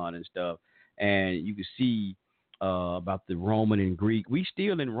Babylon and stuff, and you can see about the Roman and Greek. We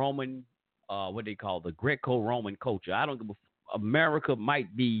still in Roman, what they call the Greco-Roman culture. I don't give America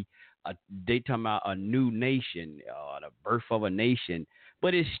might be they talking about a new nation, the birth of a nation,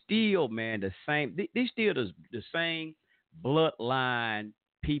 but it's still, man, the same. They still the same bloodline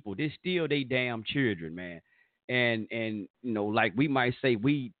people. They're still they damn children, man. And like we might say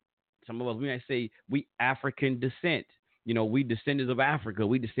some of us, we might say we African descent. We descendants of Africa.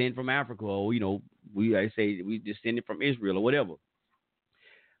 We descend from Africa, or I say we descended from Israel or whatever.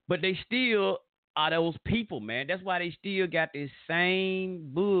 But they still are those people, man. That's why they still got this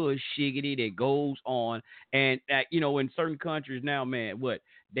same bullshiggity that goes on. And in certain countries now, man, what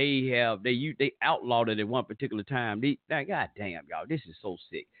they outlawed it at one particular time. Goddamn, y'all, this is so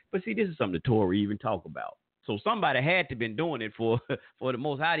sick. But see, this is something the Torah even talk about. So somebody had to been doing it for the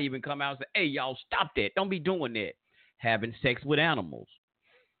Most High to even come out and say, "Hey, y'all, stop that! Don't be doing that. Having sex with animals."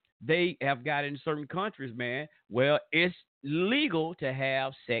 They have got in certain countries, man, where it's legal to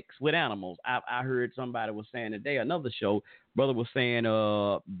have sex with animals. I heard somebody was saying today, another show, brother was saying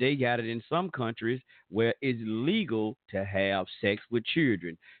they got it in some countries where it's legal to have sex with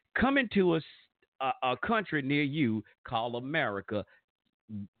children. Coming to a country near you called America.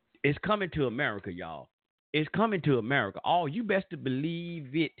 It's coming to America, y'all. It's coming to America. Oh, you best to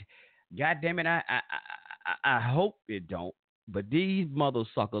believe it. God damn it, I hope it don't. But these mother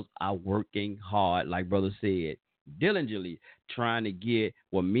suckers are working hard, like brother said, diligently trying to get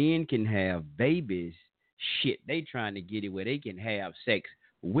where men can have babies. Shit, they trying to get it where they can have sex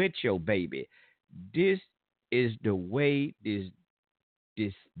with your baby. This is the way this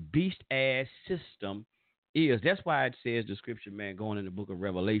beast ass system is. That's why it says the scripture, man, going in the book of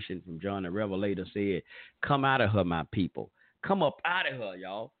Revelation from John the Revelator said, "Come out of her, my people. Come up out of her,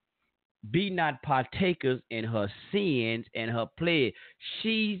 y'all. Be not partakers in her sins and her plague."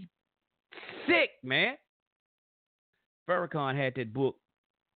 She's sick, man. Farrakhan had that book.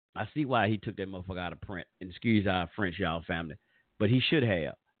 I see why he took that motherfucker out of print. And excuse our French, y'all, family. But he should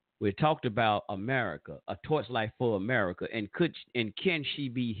have. We talked about America, a torchlight for America, and can she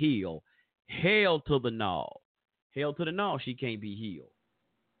be healed? Hell to the no. Hell to the no, she can't be healed.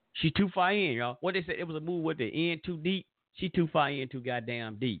 She too far in, y'all. What they said, it was a move with the in too deep. She too far in, too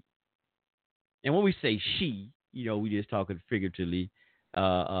goddamn deep. And when we say she, we just talking figuratively.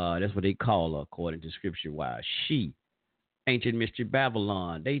 That's what they call her, according to scripture-wise. She, ancient mystery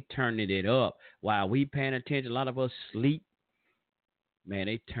Babylon, they turning it up. While we paying attention, a lot of us sleep. Man,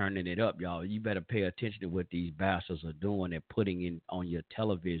 they turning it up, y'all. You better pay attention to what these bastards are doing and putting in on your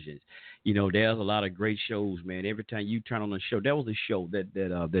televisions. There's a lot of great shows, man. Every time you turn on a show, there was a show that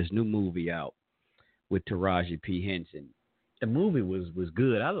there's new movie out with Taraji P. Henson. The movie was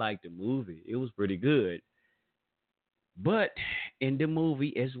good. I liked the movie. It was pretty good. But in the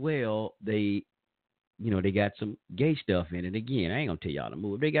movie as well, they got some gay stuff in it. Again, I ain't gonna tell y'all the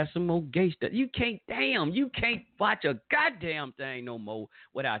movie. They got some more gay stuff. You can't watch a goddamn thing no more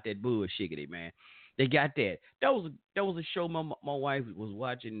without that bullshit, man. They got that. That was a show my wife was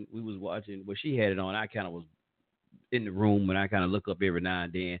watching. We was watching. Well, she had it on. I kind of was in the room and I kind of look up every now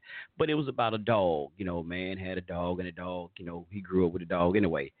and then. But it was about a dog. Man had a dog, and the dog, he grew up with a dog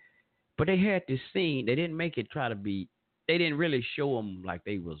anyway. But they had this scene. They didn't make it try to be. They didn't really show them like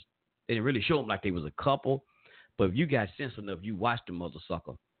they was. They didn't really show them like they was a couple. But if you got sense enough, you watch the mother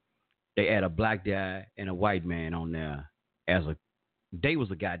sucker. They had a black guy and a white man on there they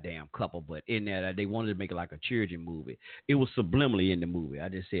was a goddamn couple, but in there they wanted to make it like a children movie. It was subliminally in the movie. I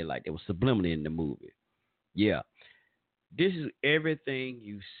just said like it was subliminally in the movie. Yeah. This is everything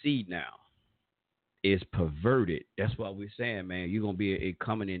you see now is perverted. That's why we're saying, man, you're going to be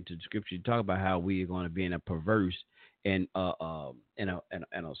coming into the scripture to talk about how we are going to be in a perverse and a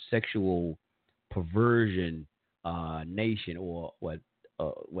sexual perversion nation, or what?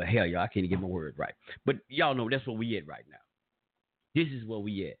 Well, hell, y'all, I can't even get my word right. But y'all know that's where we at right now. This is where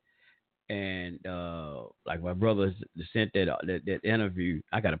we at. And like my brother sent that interview,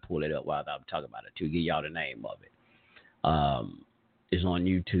 I got to pull it up while I'm talking about it to give y'all the name of it. It's on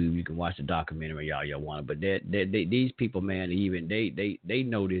YouTube. You can watch the documentary, y'all want it. But these people, man, even they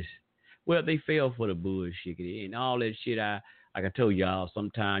know this. Well, they fell for the bullshit and all that shit. Like I told y'all,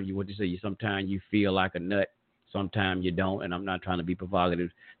 sometimes sometimes you feel like a nut, sometimes you don't. And I'm not trying to be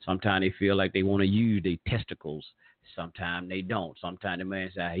provocative. Sometimes they feel like they want to use their testicles. Sometimes they don't. Sometimes the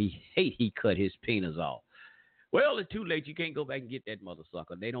man says he cut his penis off. Well, it's too late. You can't go back and get that mother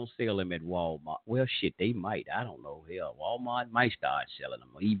sucker. They don't sell them at Walmart. Well, shit, they might. I don't know. Hell, Walmart might start selling them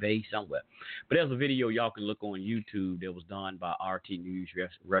on eBay somewhere. But there's a video y'all can look on YouTube that was done by RT News,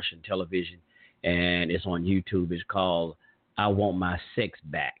 Russian television, and it's on YouTube. It's called "I Want My Sex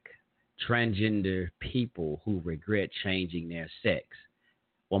Back: Transgender People Who Regret Changing Their Sex."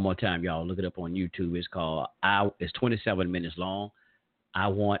 One more time, y'all. Look it up on YouTube. It's called It's 27 minutes long. "I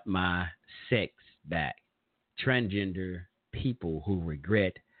Want My Sex Back: Transgender People Who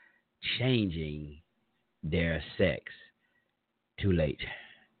Regret Changing Their Sex." Too late.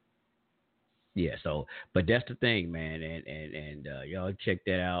 Yeah, so but that's the thing, man, and y'all check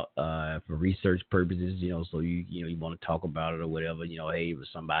that out for research purposes, so you want to talk about it or whatever, hey, it was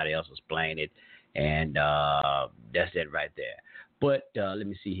somebody else explain it, and that's it right there. But let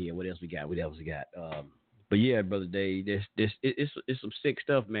me see here, what else we got? But yeah, brother Dave, it's some sick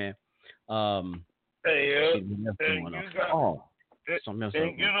stuff, man. Hey, Shit, what else hey, going on? you got, Oh, something else.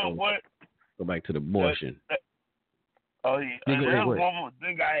 and you know what? Go back to the abortion. Oh yeah, and there's one more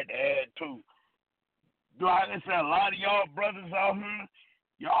thing I had to add too. Like I said, a lot of y'all brothers out here,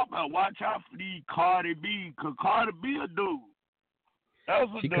 y'all better watch out for these Cardi B, because Cardi B a dude. That's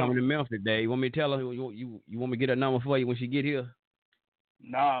a she dude. coming to Memphis today. You want me to tell her? You want me to get her number for you when she get here?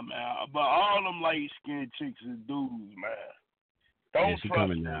 Nah, man. But all them light skinned chicks is dudes, man. Don't she trust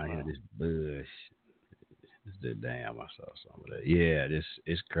coming them, down man. here. This bush. This the damn. I saw some of that. Yeah, this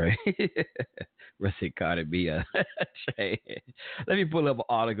is crazy. Rusty Cardi B. Let me pull up an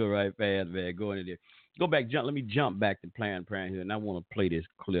article right fast, man. Go in there. Go back. Let me jump back to Planned Parenthood, and I want to play this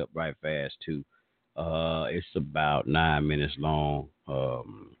clip right fast too. It's about 9 minutes long.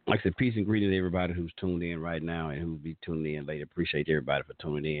 Like I said, peace and greetings to everybody who's tuned in right now and who'll be tuning in later. Appreciate everybody for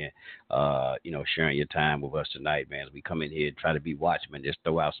tuning in. Sharing your time with us tonight, man. As we come in here and try to be watchmen, just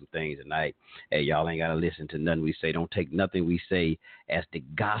throw out some things tonight. Hey, y'all ain't gotta listen to nothing we say. Don't take nothing we say as the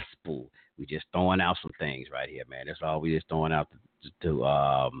gospel. We just throwing out some things right here, man. That's all we just throwing out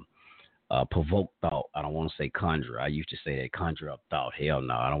to provoke thought. I don't want to say conjure. I used to say that, conjure up thought. Hell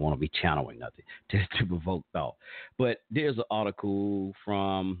no, I don't want to be channeling nothing. Just to provoke thought. But there's an article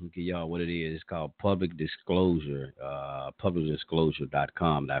from, I'll give y'all what it is. It's called Public Disclosure,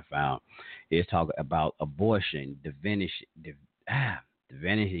 publicdisclosure.com that I found. It's talking about abortion, diminishing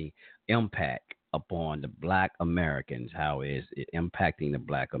impact upon the Black Americans. How is it impacting the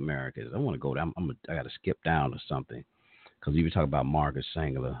Black Americans? I want to go down. I got to skip down to something. Because we were talking about Margaret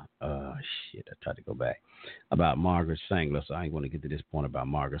Sanger. I tried to go back. About Margaret Sanger, so I ain't want to get to this point about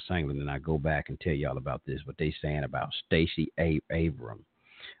Margaret Sanger, and then I go back and tell y'all about this, what they saying about Stacey Abrams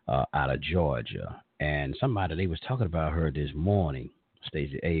out of Georgia. And somebody, they was talking about her this morning,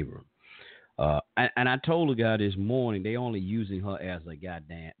 Stacey Abrams. And I told the guy this morning, they only using her as a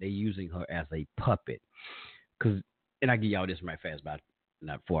they using her as a puppet. And I give y'all this right fast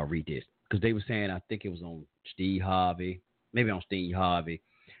before I read this. Because they were saying, I think it was on Steve Harvey, maybe on Steve Harvey,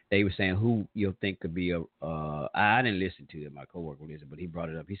 they were saying who you think could be I didn't listen to it, my coworker listened, but he brought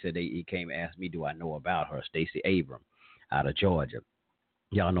it up. He said he came and asked me, do I know about her, Stacey Abrams, out of Georgia.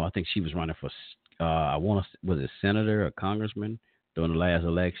 Y'all know, I think she was running for, was it senator or congressman during the last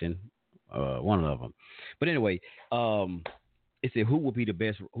election? One of them. But anyway, it said who would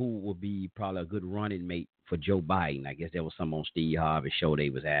be probably a good running mate for Joe Biden. I guess there was some on Steve Harvey's show they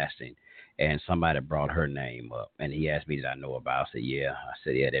was asking, and somebody brought her name up, and he asked me, did I know about? I said, yeah. I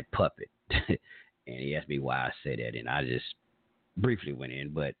said, yeah, that puppet. And he asked me why I said that, and I just briefly went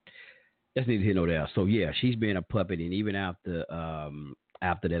in, but that's neither here nor there. So yeah, she's been a puppet, and even after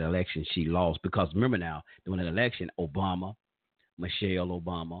that election, she lost, because remember now, during that election, Michelle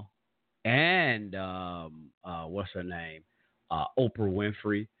Obama, and what's her name, Oprah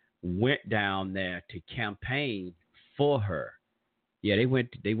Winfrey, went down there to campaign for her. Yeah, they went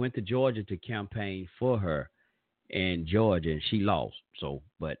to Georgia to campaign for her in Georgia, and she lost. So,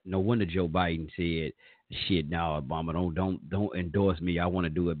 but no wonder Joe Biden said, "Shit, now Obama, don't endorse me. I want to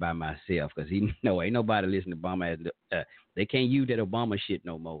do it by myself," because he ain't nobody listening to Obama. They can't use that Obama shit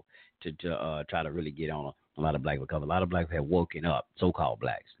no more to try to really get on a lot of blacks, because a lot of blacks have woken up, so-called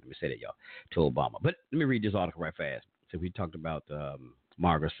blacks. Let me say that, y'all, to Obama. But let me read this article right fast. So we talked about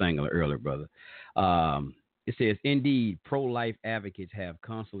Margaret Sanger earlier, brother. It says, indeed, pro-life advocates have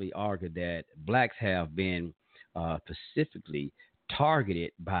constantly argued that blacks have been specifically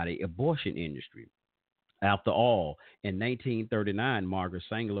targeted by the abortion industry. After all, in 1939, Margaret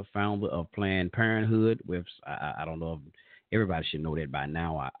Sanger, founder of Planned Parenthood, with I don't know if everybody should know that by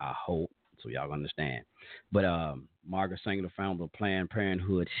now, I hope, so y'all understand. But Margaret Sanger, founder of Planned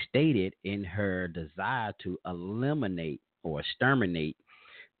Parenthood, stated in her desire to eliminate or exterminate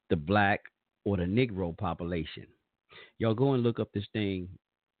the black or the Negro population. Y'all go and look up this thing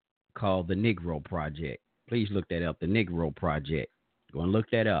called the Negro Project. Please look that up, the Negro Project. Go and look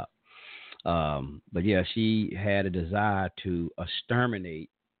that up. But yeah, she had a desire to exterminate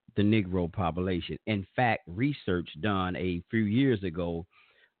the Negro population. In fact, research done a few years ago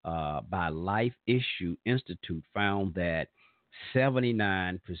by Life Issue Institute found that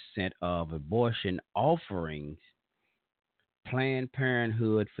 79% of abortion offerings Planned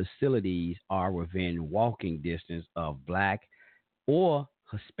Parenthood facilities are within walking distance of black or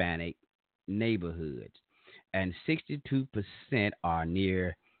Hispanic neighborhoods, and 62% are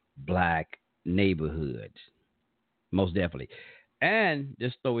near black neighborhoods. Most definitely. And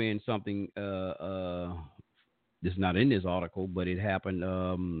just throw in something this is not in this article, but it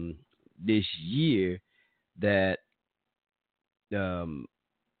happened this year that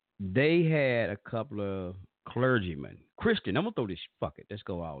they had a couple of clergymen, Christian. I'm gonna throw this. Fuck it, let's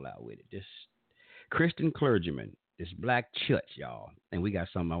go all out with it. This Christian clergyman, this black church, y'all, and we got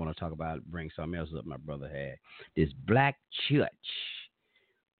something I want to talk about. Bring something else up. My brother had this black church.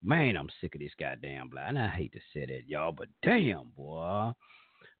 Man, I'm sick of this goddamn black. And I hate to say that, y'all, but damn, boy.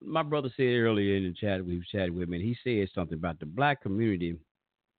 My brother said earlier in the chat, we chatted with me, and he said something about the black community.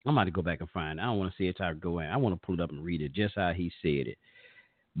 I'm about to go back and find it. I don't want to say it how it go in. I want to pull it up and read it just how he said it.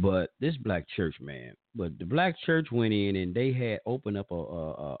 But this black church, man, but the black church went in and they had opened up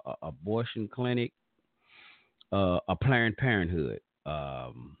a abortion clinic, a Planned Parenthood,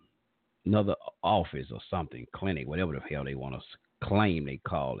 another office or something, clinic, whatever the hell they want to claim they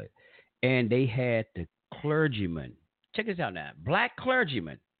call it. And they had the clergyman, check this out now, black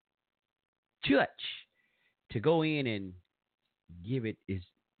clergyman, church, to go in and give it its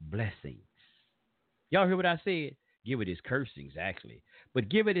blessings. Y'all hear what I said? Give it its cursings, actually. But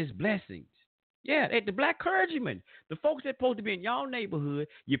give it its blessings. Yeah, the black clergymen, the folks that supposed to be in y'all neighborhood,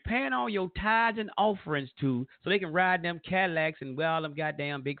 you're paying all your tithes and offerings to so they can ride them Cadillacs and wear all them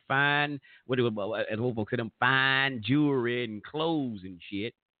goddamn big fine, them fine jewelry and clothes and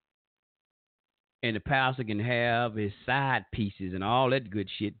shit. And the pastor can have his side pieces and all that good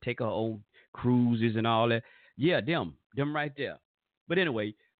shit, take her own cruises and all that. Yeah, them right there. But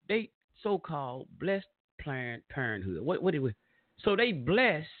anyway, they so-called blessed Planned Parenthood. What it was? So they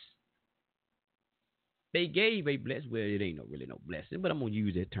bless. They gave a blessing. Well, it ain't really no blessing, but I'm going to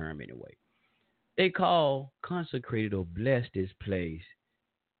use that term anyway. They call consecrated or blessed this place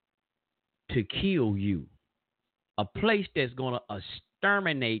to kill you. A place that's going to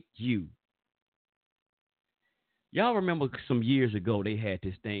exterminate you. Y'all remember some years ago they had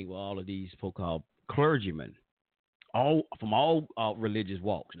this thing with all of these so-called clergymen, all from all religious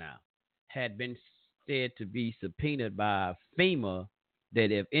walks now, had been said to be subpoenaed by FEMA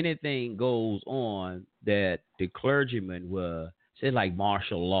that if anything goes on, that the clergymen were, said like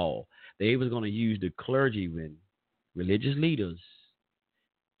martial law, they was going to use the clergymen, religious leaders,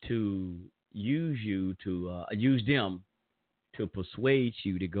 to use them to persuade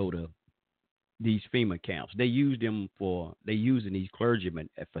you to go to these FEMA camps. They use them they using these clergymen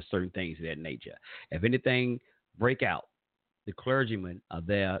for certain things of that nature. If anything break out, the clergymen are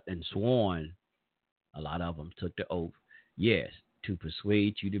there and sworn. A lot of them took the oath, yes, to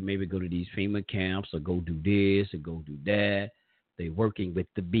persuade you to maybe go to these FEMA camps or go do this or go do that. They working with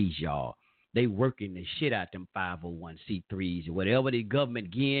the beast, y'all. They working the shit out them 501c3s or whatever the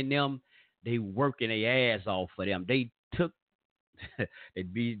government getting them. They working their ass off for them. They took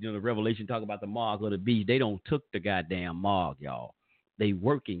that beast, the Revelation talk about the mark of the beast. They don't took the goddamn mark, y'all. They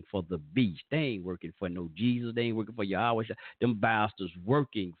working for the beast. They ain't working for no Jesus. They ain't working for Yahweh. Them bastards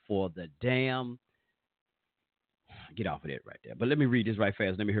working for the damn. Get off of that right there. But let me read this right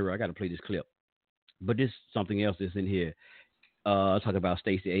fast. Let me hear it. I got to play this clip. But this something else that's in here. Talk about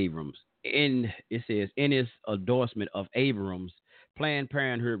Stacey Abrams. It says, in its endorsement of Abrams, Planned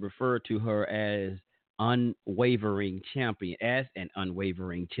Parenthood referred to her as an unwavering champion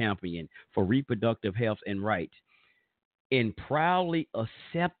for reproductive health and rights. In proudly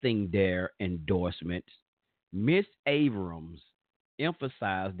accepting their endorsements, Miss Abrams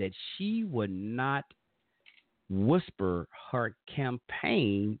emphasized that she would not whisper her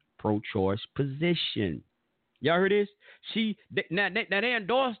campaign pro-choice position. Y'all heard this? Now they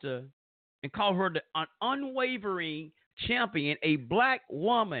endorsed her and called her an unwavering champion, a black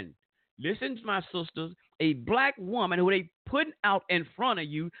woman. Listen to my sisters, a black woman who they putting out in front of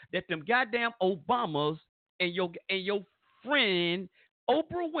you that them goddamn Obamas and your friend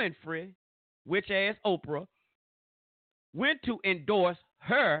Oprah Winfrey, witch ass Oprah, went to endorse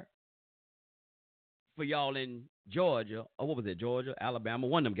her for y'all in Georgia, or what was it, Georgia, Alabama,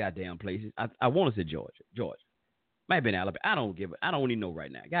 one of them goddamn places. I want to say Georgia. Might have been Alabama. I don't even know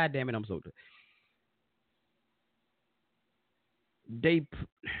right now. God damn it, I'm so.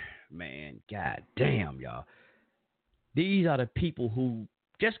 Man, god damn, y'all. These are the people who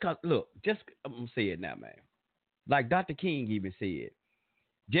I'm gonna say it now, man. Like Dr. King even said,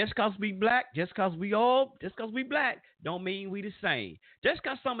 just cause we black, just cause we black, don't mean we the same. Just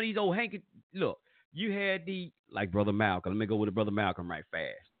cause some of these old look, you had like Brother Malcolm. Let me go with Brother Malcolm right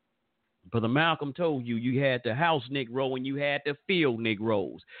fast. Brother Malcolm told you you had the house Negro and you had the field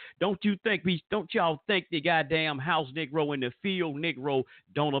Negroes. Don't y'all think the goddamn house Negro and the field Negro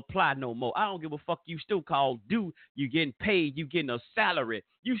don't apply no more? I don't give a fuck. You still called due. You getting paid. You getting a salary.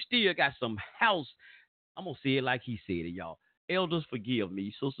 You still got some house. I'm gonna say it like he said it, y'all. Elders, forgive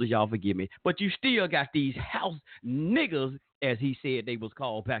me. Sisters, y'all forgive me. But you still got these house niggas, as he said they was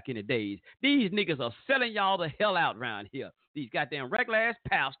called back in the days. These niggas are selling y'all the hell out around here. These goddamn regular ass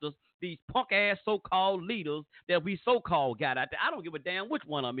pastors, these punk ass so-called leaders that we so-called got out there. I don't give a damn which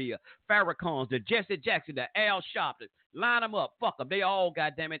one of them here. Farrakhan's, the Jesse Jackson, the Al Sharpton. Line them up. Fuck them. They all,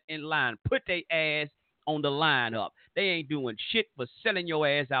 goddamn it, in line. Put their ass on the line up. They ain't doing shit for selling your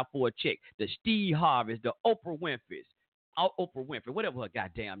ass out for a check. The Steve Harveys, the Oprah Winfrey, whatever her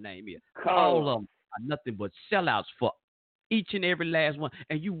goddamn name is. All of them are nothing but sellouts for each and every last one.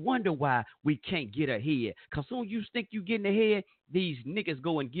 And you wonder why we can't get ahead. Because soon you think you getting ahead, these niggas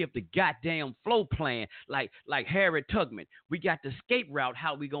go and give the goddamn flow plan like Harry Tubman. We got the escape route,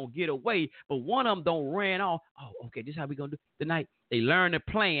 how we going to get away. But one of them don't run off. Oh, okay, this is how we going to do tonight. They learn the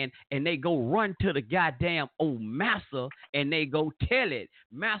plan, and they go run to the goddamn old Massa, and they go tell it.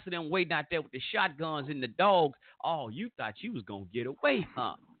 Massa them waiting out there with the shotguns and the dogs. Oh, you thought you was going to get away,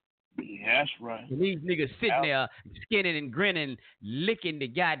 huh? Yeah, that's right. And these niggas sitting there skinning and grinning, licking their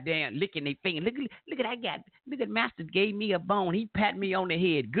finger. Look at that guy. Look at Master gave me a bone. He pat me on the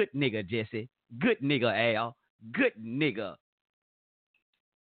head. Good nigga, Jesse. Good nigga, Al. Good nigga.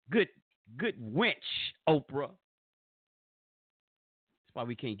 Good wench, Oprah. That's why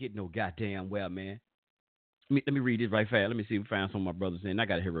we can't get no goddamn well, man. Let me read this right fast. Let me see if we find some of my brothers in. I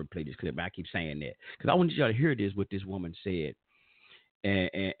got to hear her play this clip. I keep saying that because I want y'all to hear this, what this woman said.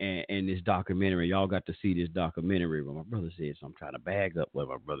 And this documentary, y'all got to see this documentary. What my brother said, so I'm trying to bag up what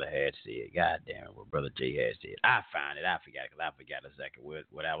my brother had said. God damn it, what Brother Jay had said. I found it. I forgot exactly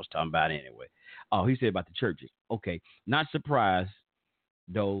what I was talking about anyway. Oh, he said about the churches. Okay, not surprised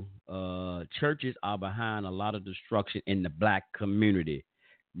though. Churches are behind a lot of destruction in the black community.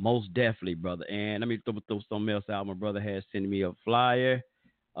 Most definitely, brother. And let me throw something else out. My brother had sent me a flyer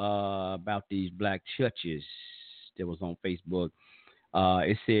about these black churches that was on Facebook.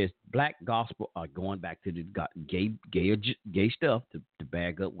 It says black gospel are going back to the gay stuff to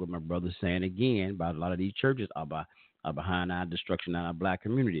bag up what my brother's saying again about a lot of these churches are behind our destruction in our black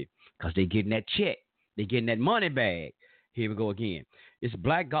community because they getting that check. They getting that money bag. Here we go again. It's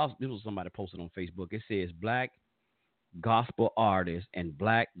black gospel. This was somebody posted on Facebook. It says black gospel artists and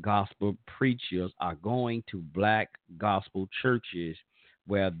black gospel preachers are going to black gospel churches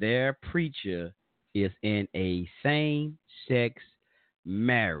where their preacher is in a same-sex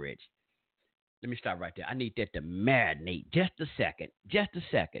marriage. Let me stop right there. I need that to marinate just a second.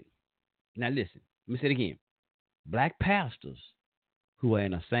 Now listen, let me say it again. Black pastors who are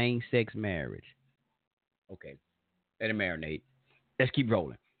in a same-sex marriage. Okay, let it marinate. Let's keep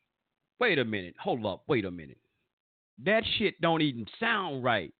rolling. Wait a minute. Hold up. Wait a minute. That shit don't even sound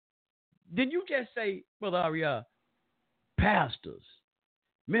right. Didn't you just say, Brother Aria, pastors,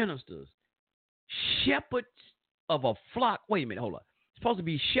 ministers, shepherds of a flock? Wait a minute. Hold up. Supposed to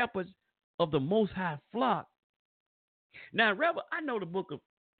be shepherds of the Most High flock. Now, Rebel, I know the book of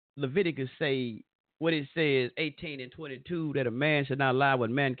Leviticus say what it says, 18 and 22, that a man should not lie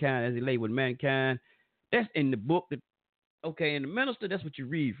with mankind as he lay with mankind. That's in the book. Okay, and the minister, that's what you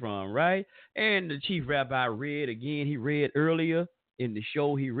read from, right? And the chief rabbi read again. He read earlier in the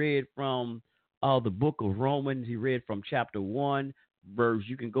show. He read from the book of Romans. He read from chapter 1, verse.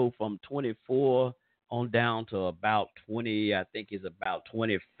 You can go from 24 on down to about 20, I think it's about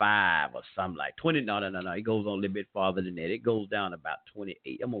 25 or something like 20. No. It goes on a little bit farther than that. It goes down about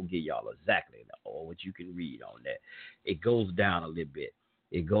 28. I'm going to give y'all exactly what you can read on that. It goes down a little bit.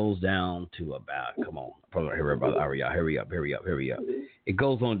 It goes down to about, come on, hurry up. It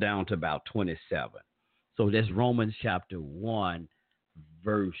goes on down to about 27. So that's Romans chapter 1,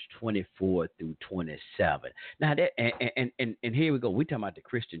 verse 24 through 27. Now that and here we go. We're talking about the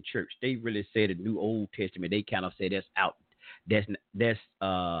Christian church. They really say the New Old Testament. They kind of say that's out. That's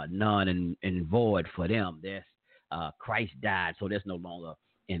none and void for them. That's Christ died, so that's no longer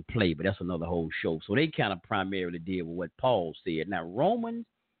in play. But that's another whole show. So they kind of primarily deal with what Paul said. Now Romans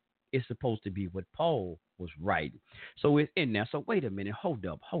is supposed to be what Paul was writing. So it's in there. So wait a minute. Hold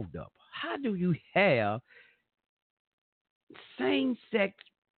up. How do you have same-sex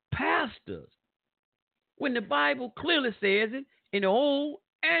pastors when the Bible clearly says it in the Old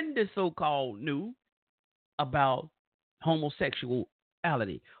and the so-called New about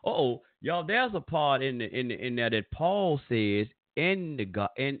homosexuality? Y'all, there's a part in there that Paul says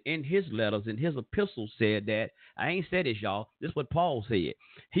in his letters, in his epistles, said that I ain't said this, y'all. This is what Paul said.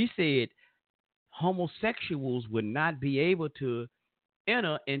 He said homosexuals would not be able to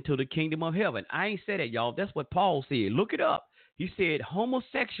enter into the kingdom of heaven. I ain't said that, y'all. That's what Paul said. Look it up. He said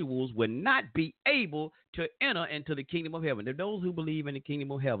homosexuals would not be able to enter into the kingdom of heaven. They're those who believe in the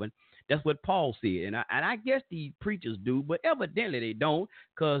kingdom of heaven. That's what Paul said. And I guess these preachers do, but evidently they don't,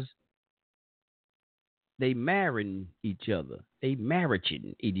 because they marrying each other. They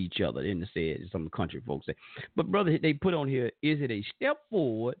marrying each other, in the said some country folks say. But brother, they put on here, is it a step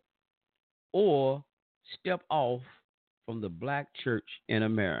forward or step off from the black church in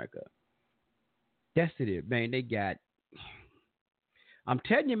America? That's it, man. They got, I'm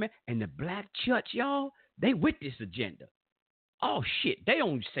telling you, man, and the black church, y'all, they with this agenda. Oh, shit. They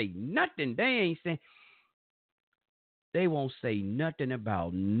don't say nothing. They won't say nothing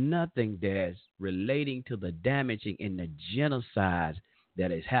about nothing that's relating to the damaging and the genocide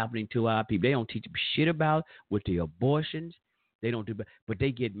that is happening to our people. They don't teach them shit about with the abortions. They don't do, but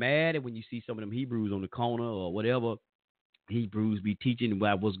they get mad and when you see some of them Hebrews on the corner or whatever, Hebrews be teaching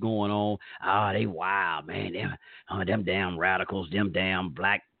about what's going on. Ah, they wild, man. Them damn radicals, them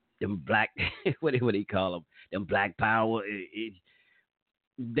black, what do they call them? Them black power.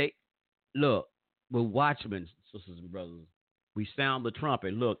 They look, we're watchmen, sisters and brothers. We sound the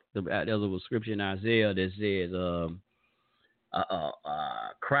trumpet. Look, there's a scripture in Isaiah that says,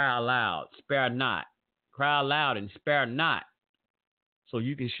 cry aloud, spare not. Cry aloud and spare not. So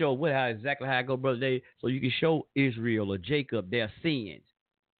you can show exactly how I go, brother Dave. So you can show Israel or Jacob their sins.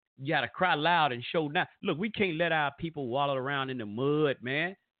 You got to cry loud and show now. Look, we can't let our people wallow around in the mud,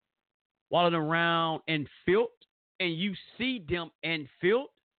 man. Wallowing around in filth, and you see them in filth.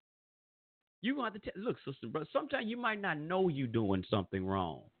 You're going to have to look, sister, brother, sometimes you might not know you doing something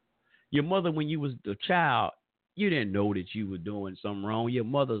wrong. Your mother, when you was a child, you didn't know that you were doing something wrong. Your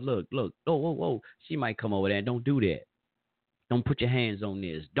mother, look, whoa, she might come over there and don't do that. Don't put your hands on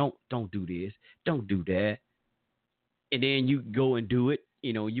this. Don't do this. Don't do that. And then you go and do it.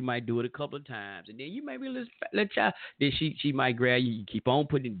 You know, you might do it a couple of times. And then you maybe let child. Then she might grab you. You keep on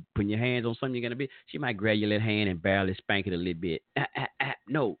putting your hands on something you're going to be. She might grab your little hand and barely spank it a little bit.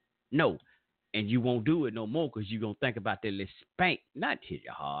 No. And you won't do it no more because you're going to think about that little spank. Not hit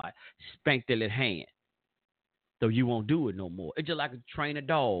you hard. Spank that little hand. So you won't do it no more. It's just like train a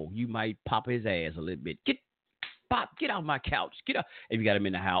dog. You might pop his ass a little bit. Get off my couch. Get up. If you got him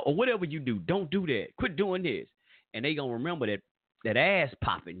in the house or whatever you do, don't do that. Quit doing this. And they going to remember that ass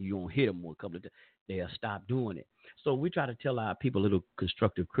popping. You going to hit them a couple of times. They'll stop doing it. So we try to tell our people a little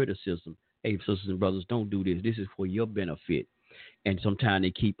constructive criticism. Hey, sisters and brothers, don't do this. This is for your benefit. And sometimes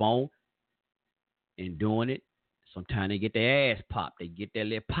they keep on and doing it. Sometimes they get their ass popped. They get their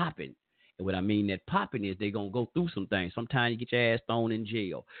lip popping. And what I mean that popping is they're going to go through some things. Sometimes you get your ass thrown in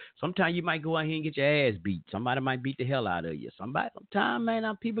jail. Sometimes you might go out here and get your ass beat. Somebody might beat the hell out of you. Sometimes,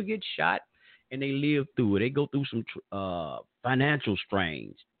 man, people get shot and they live through it. They go through some financial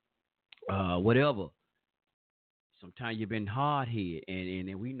strains, whatever. Sometimes you've been hard-headed.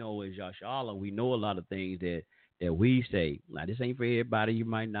 And we know as Yashala, we know a lot of things that we say. Now, this ain't for everybody. You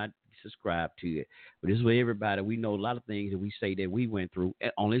might not subscribe to it, but this is for everybody. We know a lot of things that we say that we went through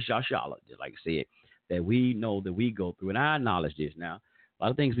on this Yashala, just like I said, that we know that we go through. And I acknowledge this now. A lot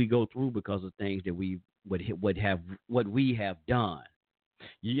of things we go through because of things that we what we have done.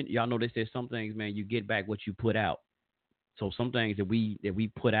 Y'all know they said some things, man, you get back what you put out. So some things that we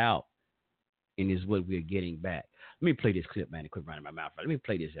put out, and is what we're getting back. Let me play this clip, man, and quit running my mouth. Let me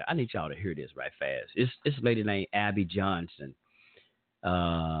play this. I need y'all to hear this right fast. It's a lady named Abby Johnson.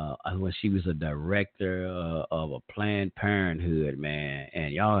 When she was a director of a Planned Parenthood, man,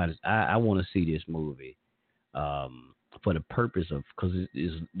 and y'all, I want to see this movie for the purpose of because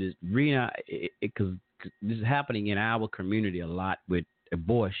this is happening in our community a lot with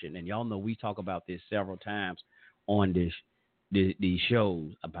abortion, and y'all know we talk about this several times on these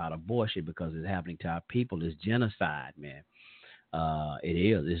shows about abortion because it's happening to our people. It's genocide, man. It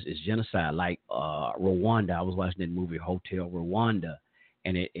is. It's genocide. Like Rwanda. I was watching that movie Hotel Rwanda.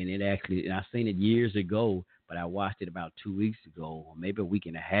 And it actually, and I seen it years ago, but I watched it about 2 weeks ago, or maybe a week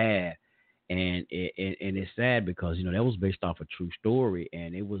and a half. And it's sad because, you know, that was based off a true story.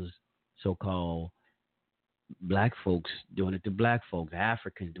 And it was so-called black folks doing it to black folks,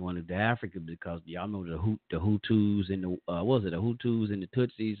 Africans doing it to Africans, because y'all know the Hutus and the Hutus and the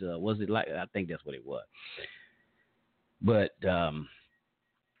Tutsis? Was it like, I think that's what it was. But,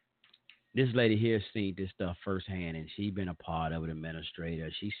 this lady here seen this stuff firsthand, and she been a part of it,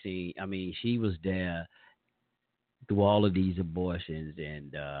 administrator. She was there through all of these abortions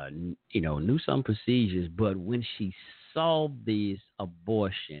and, knew some procedures. But when she saw this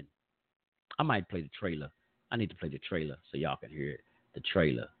abortion, I might play the trailer. I need to play the trailer so y'all can hear the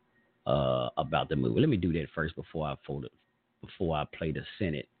trailer about the movie. Let me do that first before I play the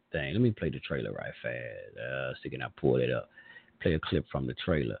Senate thing. Let me play the trailer right fast. So can I pull it up? Play a clip from the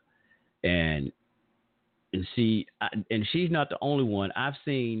trailer. And see, and she's not the only one.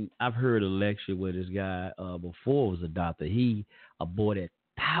 I've heard a lecture with this guy before was a doctor. He aborted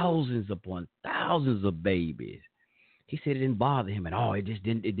thousands upon thousands of babies. He said it didn't bother him at all. It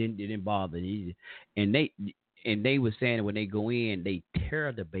didn't bother him. And they were saying that when they go in, they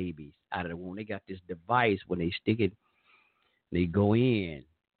tear the babies out of the womb. They got this device when they stick it, they go in,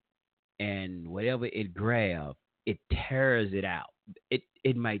 and whatever it grabs, it tears it out.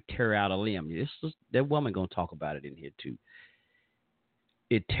 It might tear out a limb. That woman gonna talk about it in here too.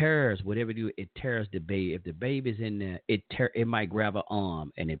 It tears whatever it do. It tears the baby. If the baby's in there, it might grab an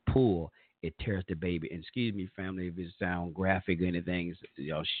arm and it pull. It tears the baby. And excuse me, family, if it sound graphic or anything,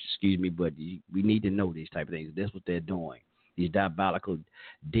 y'all excuse me, but we need to know these type of things. That's what they're doing. These diabolical,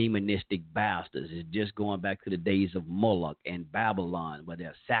 demonistic bastards is just going back to the days of Moloch and Babylon, where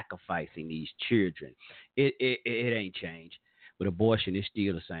they're sacrificing these children. It ain't changed. With abortion, it's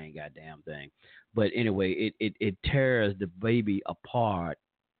still the same goddamn thing. But anyway, it tears the baby apart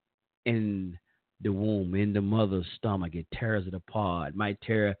in the womb, in the mother's stomach. It tears it apart. It might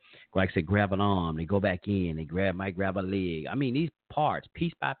tear, like I said, grab an arm. They go back in. They might grab a leg. I mean, these parts,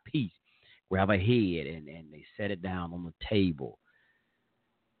 piece by piece, grab a head and they set it down on the table.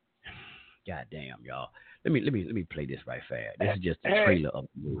 Goddamn, y'all. Let me play this right fast. This is just a trailer of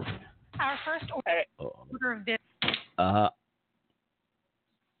the movie. Our first order of business.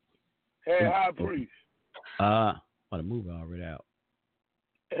 Hey, High Priest. The movie already out.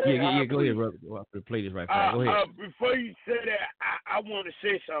 Yeah, go ahead, brother. I'll play this right fast. Go ahead. Before you say that, I want to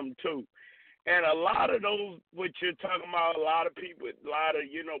say something too. And a lot of those, what you're talking about, a lot of people, with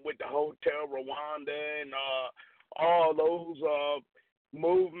the Hotel Rwanda and all those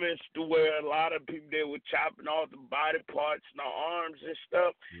movements to where a lot of people, they were chopping off the body parts and the arms and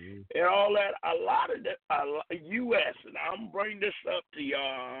stuff and all that. A lot of the U.S., and I'm bringing this up to y'all.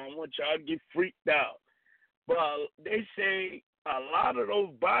 I don't want y'all to get freaked out. But they say a lot of those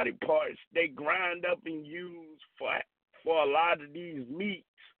body parts, they grind up and use for a lot of these meats.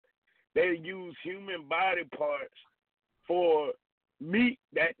 They use human body parts for meat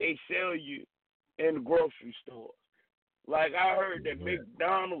that they sell you in the grocery stores. Like I heard that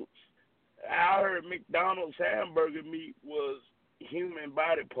McDonald's hamburger meat was human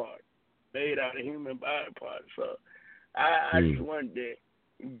body part, made out of human body parts. So I just wanted to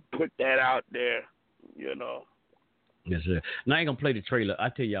put that out there, Yes, sir. Now I ain't gonna play the trailer. I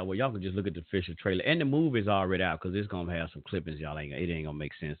tell y'all, y'all can just look at the official trailer, and the movie's already out because it's gonna have some clippings. Y'all it ain't gonna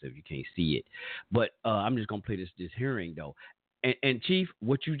make sense if you can't see it. But I'm just gonna play this hearing though. And Chief,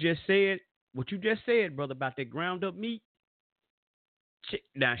 what you just said, brother, about that ground up meat.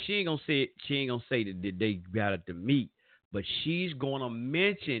 Now she ain't gonna say it. She ain't gonna say that they got it the meat, but she's gonna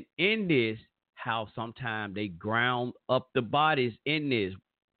mention in this how sometimes they ground up the bodies in this.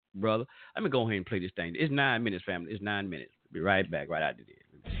 Brother, let me go ahead and play this thing. It's 9 minutes, family. It's 9 minutes. Be right back, right after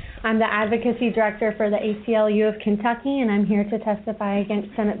this. I'm the Advocacy Director for the ACLU of Kentucky, and I'm here to testify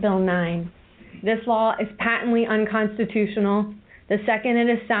against Senate Bill 9. This law is patently unconstitutional. The second it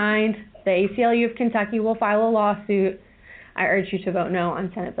is signed, the ACLU of Kentucky will file a lawsuit. I urge you to vote no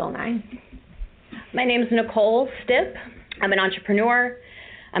on Senate Bill 9. My name is Nicole Stipp. I'm an entrepreneur.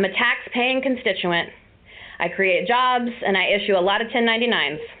 I'm a tax-paying constituent. I create jobs, and I issue a lot of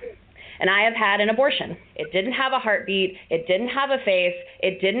 1099s. And I have had an abortion. It didn't have a heartbeat. It didn't have a face.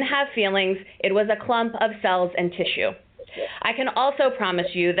 It didn't have feelings. It was a clump of cells and tissue. I can also promise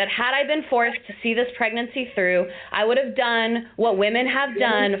you that had I been forced to see this pregnancy through, I would have done what women have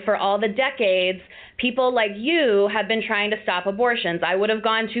done for all the decades people like you have been trying to stop abortions. I would have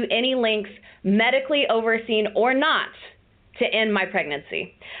gone to any lengths, medically overseen or not, to end my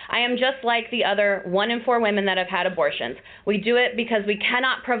pregnancy. I am just like the other 1 in 4 women that have had abortions. We do it because we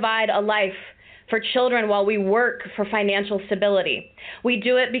cannot provide a life for children while we work for financial stability. We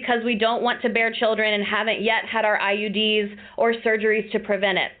do it because we don't want to bear children and haven't yet had our IUDs or surgeries to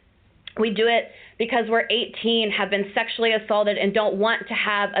prevent it. We do it because we're 18, have been sexually assaulted, and don't want to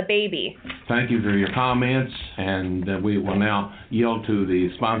have a baby. Thank you for your comments, and we will now yield to the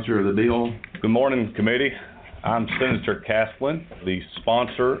sponsor of the bill. Good morning, committee. I'm Senator Castlin, the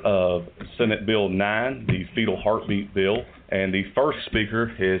sponsor of Senate Bill 9, the fetal heartbeat bill. And the first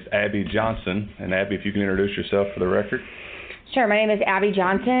speaker is Abby Johnson. And Abby, if you can introduce yourself for the record. Sure. My name is Abby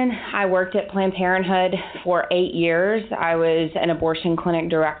Johnson. I worked at Planned Parenthood for 8 years. I was an abortion clinic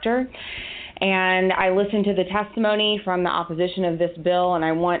director. And I listened to the testimony from the opposition of this bill, and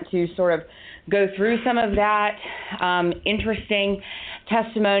I want to sort of go through some of that interesting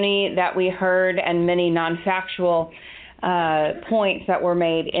testimony that we heard and many non-factual points that were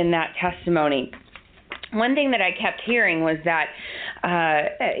made in that testimony. One thing that I kept hearing was that,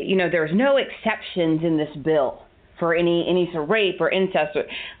 there's no exceptions in this bill for any sort of rape or incest.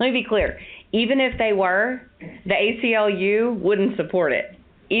 Let me be clear. Even if they were, the ACLU wouldn't support it.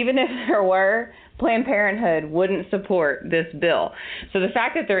 Even if there were, Planned Parenthood wouldn't support this bill. So the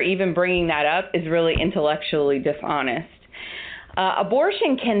fact that they're even bringing that up is really intellectually dishonest.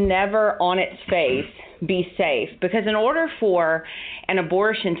 Abortion can never, on its face, be safe, because in order for an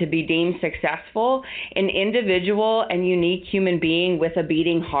abortion to be deemed successful, an individual and unique human being with a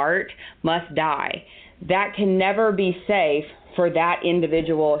beating heart must die. That can never be safe for that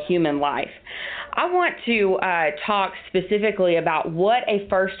individual human life. I want to talk specifically about what a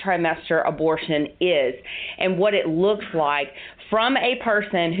first trimester abortion is and what it looks like from a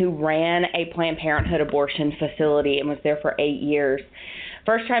person who ran a Planned Parenthood abortion facility and was there for 8 years.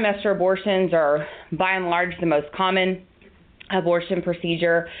 First trimester abortions are by and large the most common abortion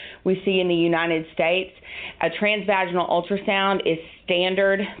procedure we see in the United States. A transvaginal ultrasound is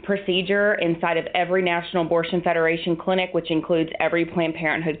standard procedure inside of every National Abortion Federation clinic, which includes every Planned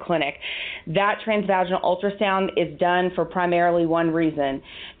Parenthood clinic. That transvaginal ultrasound is done for primarily one reason: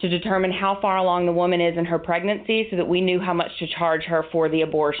 to determine how far along the woman is in her pregnancy so that we knew how much to charge her for the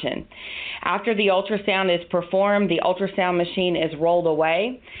abortion. After the ultrasound is performed, the ultrasound machine is rolled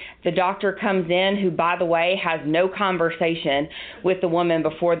away. The doctor comes in, who, by the way, has no conversation with the woman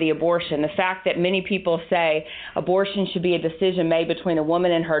before the abortion. The fact that many people say abortion should be a decision made between a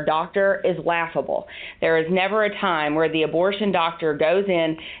woman and her doctor is laughable. There is never a time where the abortion doctor goes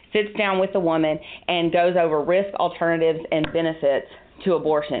in, sits down with the woman, and goes over risk, alternatives, and benefits to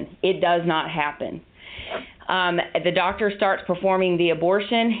abortion. It does not happen. The doctor starts performing the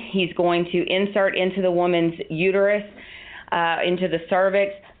abortion. He's going to insert into the woman's uterus, into the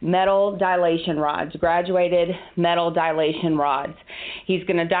cervix, metal dilation rods, graduated metal dilation rods. He's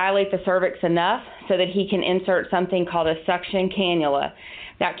going to dilate the cervix enough so that he can insert something called a suction cannula.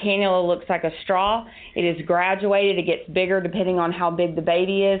 That cannula looks like a straw. It is graduated. It gets bigger depending on how big the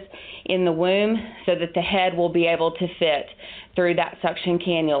baby is in the womb so that the head will be able to fit through that suction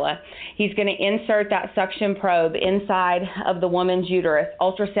cannula. He's going to insert that suction probe inside of the woman's uterus.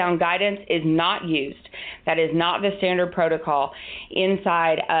 Ultrasound guidance is not used. That is not the standard protocol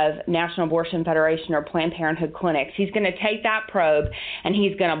inside of National Abortion Federation or Planned Parenthood clinics. He's going to take that probe and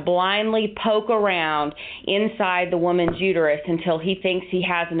he's going to blindly poke around inside the woman's uterus until he thinks he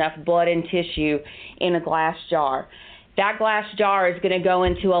has enough blood and tissue in a glass jar. That glass jar is going to go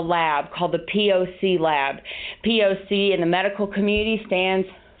into a lab called the POC lab. POC in the medical community stands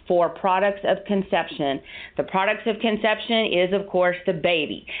for products of conception. The products of conception is, of course, the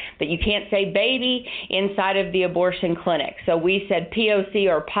baby. But you can't say baby inside of the abortion clinic. So we said POC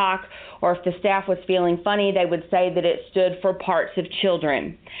or POC, or if the staff was feeling funny, they would say that it stood for parts of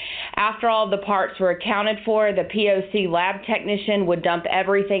children. After all the parts were accounted for, the POC lab technician would dump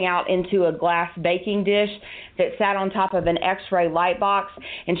everything out into a glass baking dish that sat on top of an X-ray light box,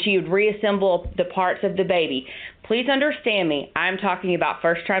 and she would reassemble the parts of the baby. Please understand me, I'm talking about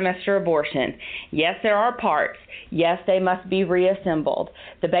first trimester abortion. Yes, there are parts. Yes, they must be reassembled.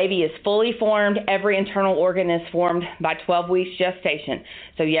 The baby is fully formed. Every internal organ is formed by 12 weeks gestation.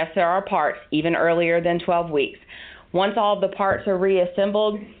 So yes, there are parts, even earlier than 12 weeks. Once all the parts are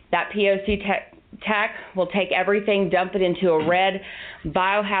reassembled, that POC tech will take everything, dump it into a red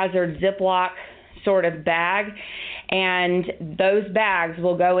biohazard Ziploc sort of bag, and those bags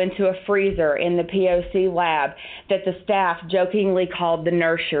will go into a freezer in the POC lab that the staff jokingly called the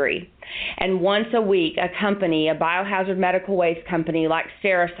nursery. And once a week, a company, a biohazard medical waste company like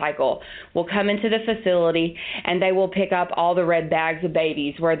Stericycle, will come into the facility and they will pick up all the red bags of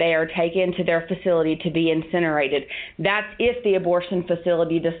babies where they are taken to their facility to be incinerated. That's if the abortion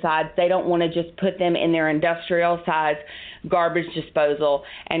facility decides they don't want to just put them in their industrial size garbage disposal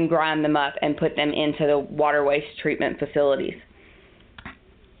and grind them up and put them into the water waste treatment facilities.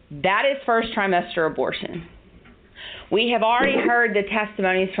 That is first trimester abortion. We have already heard the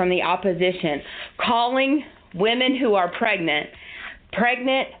testimonies from the opposition calling women who are pregnant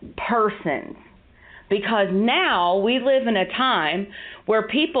persons, because now we live in a time where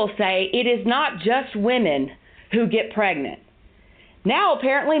people say it is not just women who get pregnant. Now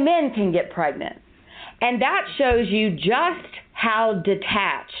apparently men can get pregnant. And that shows you just how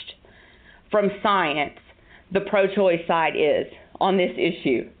detached from science the pro-choice side is on this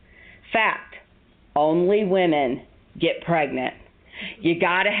issue. Fact, only women get pregnant. You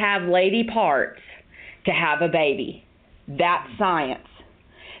got to have lady parts to have a baby. That's science.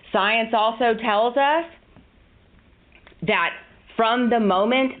 Science also tells us that from the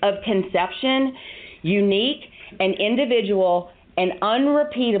moment of conception, unique and individual and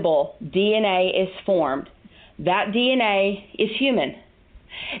unrepeatable DNA is formed. That DNA is human.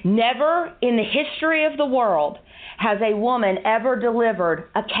 Never in the history of the world has a woman ever delivered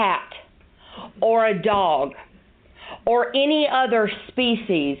a cat or a dog or any other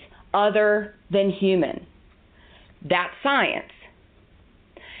species other than human. That's science.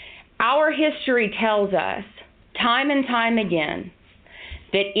 Our history tells us time and time again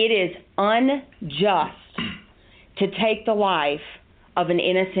that it is unjust to take the life of an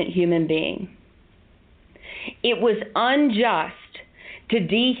innocent human being. It was unjust to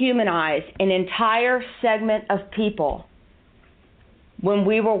dehumanize an entire segment of people when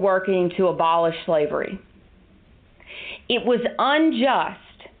we were working to abolish slavery. It was unjust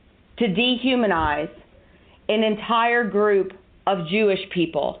to dehumanize an entire group of Jewish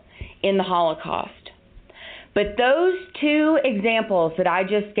people in the Holocaust. But those two examples that I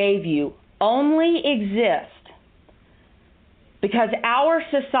just gave you only exist because our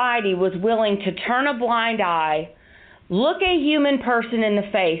society was willing to turn a blind eye, look a human person in the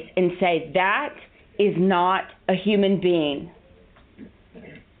face, and say, that is not a human being.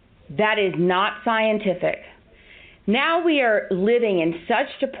 That is not scientific. Now we are living in such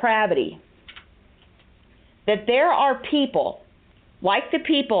depravity that there are people, like the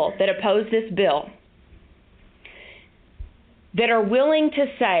people that oppose this bill, that are willing to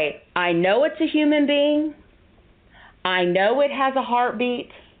say, I know it's a human being, I know it has a heartbeat,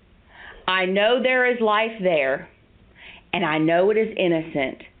 I know there is life there, and I know it is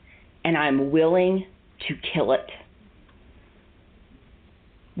innocent, and I'm willing to kill it.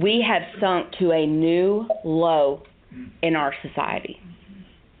 We have sunk to a new low in our society.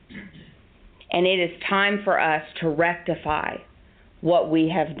 And it is time for us to rectify what we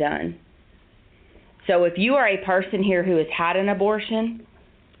have done. So if you are a person here who has had an abortion,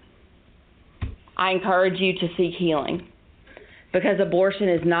 I encourage you to seek healing, because abortion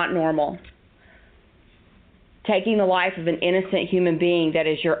is not normal. Taking the life of an innocent human being that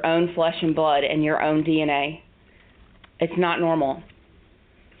is your own flesh and blood and your own DNA, it's not normal.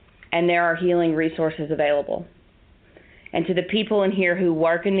 And there are healing resources available. And to the people in here who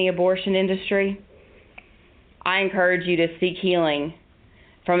work in the abortion industry, I encourage you to seek healing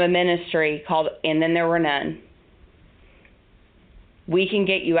from a ministry called And Then There Were None. We can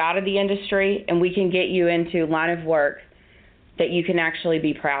get you out of the industry, and we can get you into a line of work that you can actually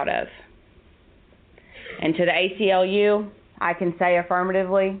be proud of. And to the ACLU, I can say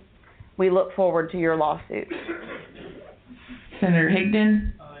affirmatively, we look forward to your lawsuit. Senator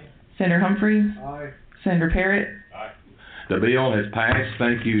Higdon? Aye. Senator Humphrey? Aye. Senator Parrott? Aye. The bill has passed.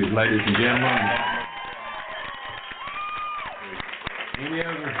 Thank you, ladies and gentlemen. Any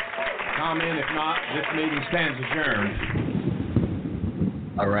other comment? If not, this meeting stands adjourned.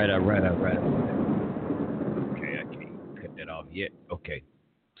 All right. Okay, I can't cut that off yet. Okay.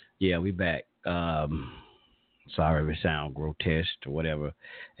 Yeah, we back. Sorry if it sounds grotesque or whatever.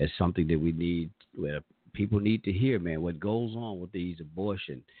 It's something that we need, where people need to hear, man, what goes on with these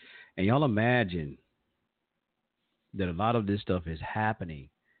abortions. And y'all imagine that a lot of this stuff is happening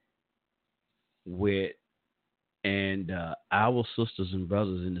with, and our sisters and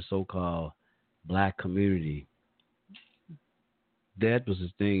brothers in the so-called black community. That was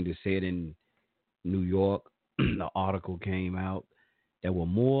the thing that said in New York, the article came out, there were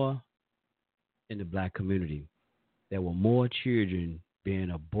more in the black community. There were more children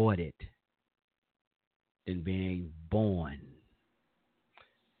being aborted than being born.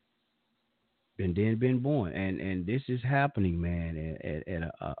 And then being born. And this is happening, man, at an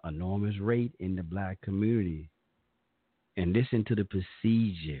enormous rate in the black community. And listen to the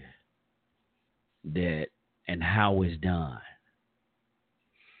procedure that and how it's done.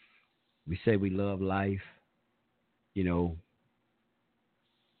 We say we love life, you know,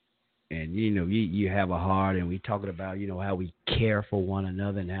 and, you know, you have a heart, and we talking about, you know, how we care for one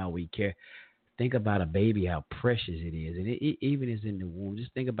another and how we care. Think about a baby, how precious it is. And it even is in the womb.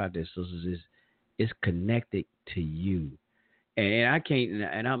 Just think about this, sisters. It's connected to you. And I can't,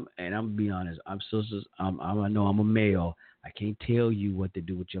 and I'm be honest, I know I'm a male. I can't tell you what to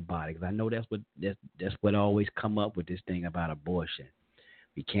do with your body, because I know that's what always come up with this thing about abortion.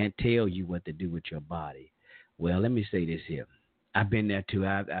 We can't tell you what to do with your body. Well, let me say this here. I've been there too.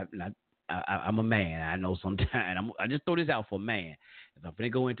 I'm a man. I know sometimes. I just throw this out for a man. If I'm going to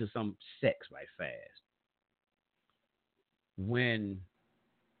go into some sex right fast,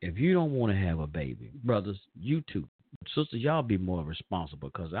 if you don't want to have a baby, brothers, you too, sisters, y'all be more responsible.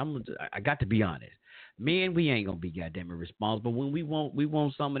 Because I got to be honest, men, we ain't gonna be goddamn irresponsible. When we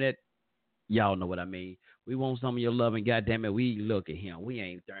want some of that. Y'all know what I mean. We want some of your love, and goddamn it, we look at him. We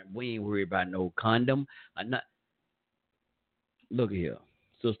ain't worried about no condom. Look here,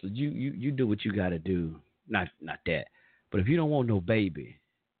 sister. You do what you got to do. Not that. But if you don't want no baby,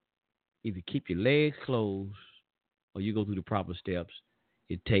 either keep your legs closed or you go through the proper steps.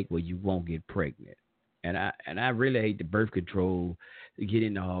 It take where you won't get pregnant. And I really hate the birth control to get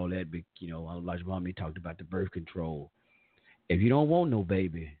into all that. But like Mommy talked about the birth control. If you don't want no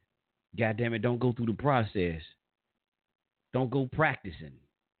baby, goddamn it, don't go through the process. Don't go practicing.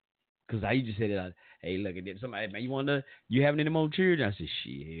 Because I used to say that, hey, look at this. Somebody, man, you having any more children? I said,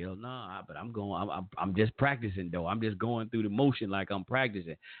 shit, hell nah. But I'm just practicing, though. I'm just going through the motion like I'm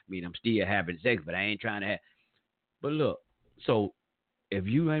practicing. I mean, I'm still having sex, but I ain't trying to have. But look, so if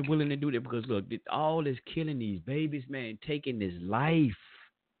you ain't willing to do that, because look, all this killing these babies, man, taking this life.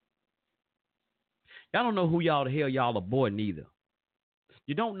 Y'all don't know who the hell y'all aborting either.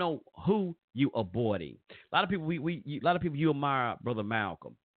 You don't know who you aborting. A lot of people, you admire Brother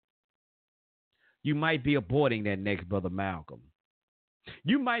Malcolm. You might be aborting that next Brother Malcolm.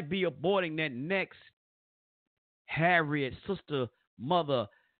 You might be aborting that next Harriet, Sister, Mother,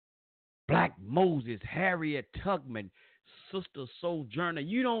 Black Moses, Harriet Tubman, Sister Sojourner.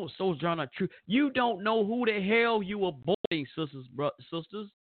 Sojourner Truth. You don't know who the hell you aborting, sisters.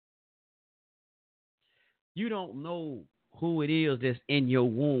 You don't know who it is that's in your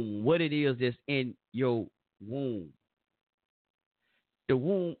womb, what it is that's in your womb. The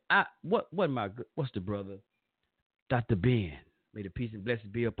womb, what's the brother? Dr. Ben, may the peace and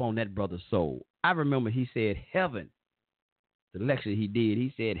blessings be upon that brother's soul. I remember he said heaven, the lecture he did,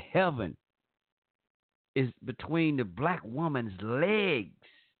 he said heaven is between the black woman's legs.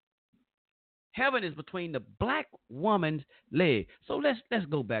 Heaven is between the black woman's legs. So let's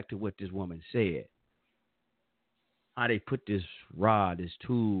go back to what this woman said. How they put this rod, this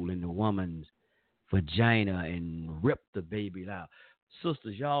tool in the woman's vagina and rip the baby out.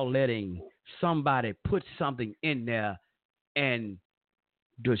 Sisters, y'all letting somebody put something in there and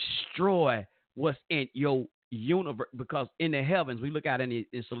destroy what's in your universe. Because in the heavens, we look out in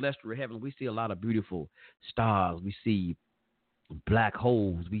celestial heavens, we see a lot of beautiful stars. We see black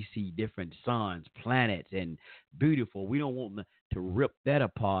holes. We see different suns, planets, and beautiful. We don't want to rip that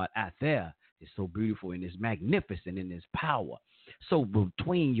apart out there. It's so beautiful and it's magnificent in its power. So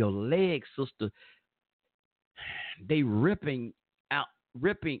between your legs, sister, they ripping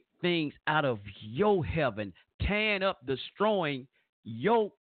things out of your heaven, tearing up, destroying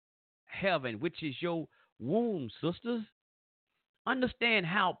your heaven, which is your womb, sisters. Understand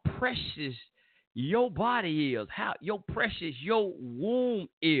how precious your body is, how precious your womb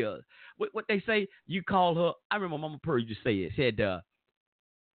is. What they say, you call her, I remember Mama Purr used to say it, said,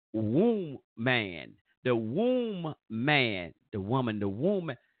 womb man, the womb man, the woman, the womb.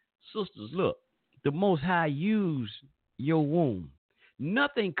 Sisters, look, the Most High used your womb.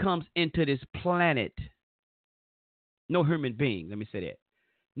 Nothing comes into this planet. No human being, let me say that.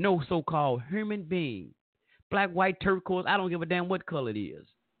 No so-called human being. Black, white, turquoise, I don't give a damn what color it is.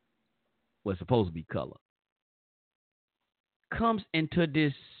 Well, it's supposed to be color. Comes into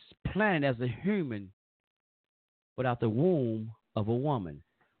this planet as a human without the womb of a woman.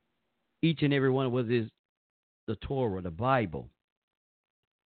 Each and every one, whether it's the Torah, the Bible,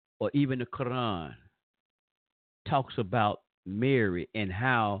 or even the Quran, talks about Mary and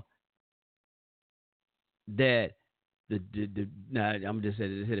how that I'm just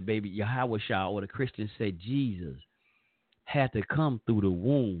saying the baby Yahweh Shah, or the Christians say Jesus had to come through the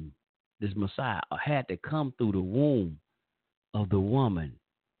womb. This Messiah had to come through the womb of the woman,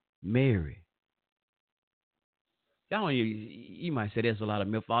 Mary. You might say there's a lot of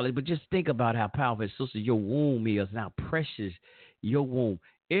mythology, but just think about how powerful, sister, your womb is and how precious your womb.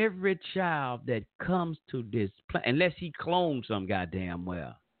 Every child that comes to this planet, unless he clones some goddamn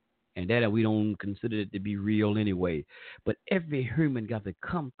well, and that we don't consider it to be real anyway, but every human got to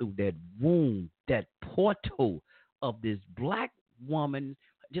come through that womb, that portal of this black woman,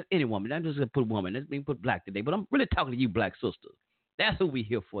 just any woman. I'm just going to put woman. Let's put black today, but I'm really talking to you black sisters. That's who we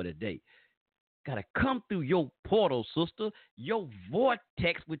here for today. Got to come through your portal, sister, your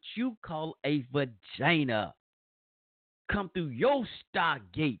vortex, which you call a vagina. Come through your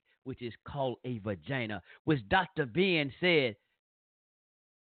stargate, which is called a vagina, which Dr. Ben said,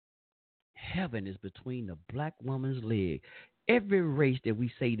 heaven is between the black woman's leg. Every race that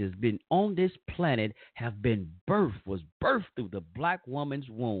we say that's been on this planet was birthed through the black woman's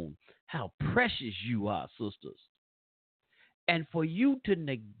womb. How precious you are, sisters. And for you to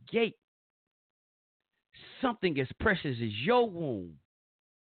negate something as precious as your womb,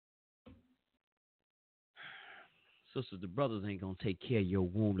 sisters, the brothers ain't going to take care of your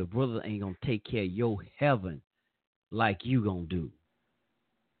womb. The brothers ain't going to take care of your heaven like you going to do.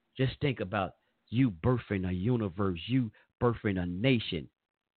 Just think about you birthing a universe, you birthing a nation.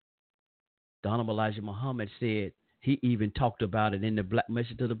 The Honorable Elijah Muhammad said, he even talked about it in the black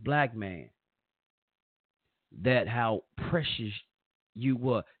message to the black man, that how precious you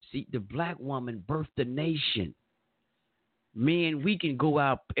were. See, the black woman birthed the nation. Men, we can go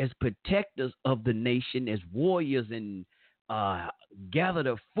out as protectors of the nation, as warriors, and gather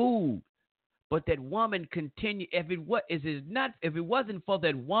the food. But that woman continued. If it wasn't for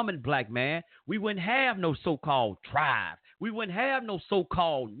that woman, black man, we wouldn't have no so-called tribe. We wouldn't have no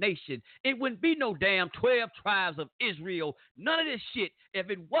so-called nation. It wouldn't be no damn 12 tribes of Israel. None of this shit. If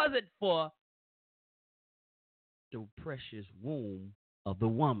it wasn't for the precious womb of the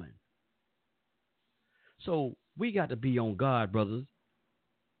woman. So we got to be on guard, brothers,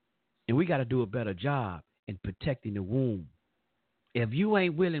 and we got to do a better job in protecting the womb. If you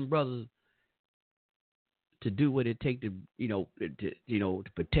ain't willing, brothers, to do what it takes to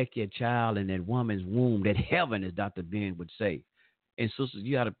protect your child and that woman's womb, that heaven, as Dr. Ben would say. And sisters,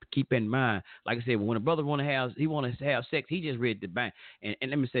 you got to keep in mind, like I said, when a brother want to have sex, he just read the bank. And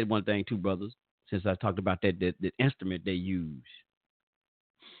let me say one thing too, brothers, since I talked about that instrument they use.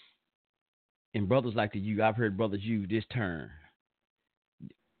 And brothers like to use, I've heard brothers use this term.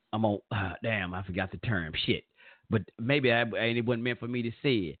 I forgot the term, shit. But maybe it wasn't meant for me to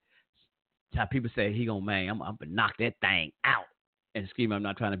say it. How people say I'm gonna knock that thing out. And excuse me, I'm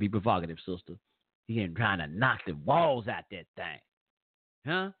not trying to be provocative, sister. He ain't trying to knock the walls out that thing,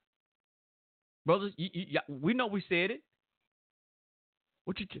 huh? Brothers, we know we said it.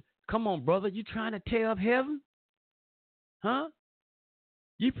 Come on, brother, you trying to tear up heaven, huh?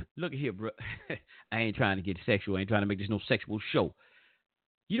 Look at here, bro. I ain't trying to get sexual. I ain't trying to make this no sexual show.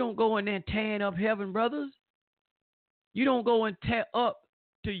 You don't go in there and tearing up heaven, brothers. You don't go and tear up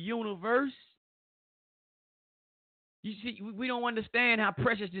to universe. You see, we don't understand how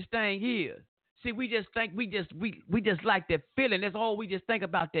precious this thing is. See, we just think we just like that feeling. That's all we just think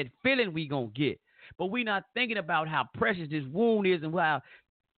about, that feeling we gonna get. But we not thinking about how precious this wound is and how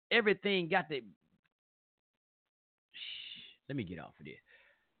everything got the. Let me get off of this.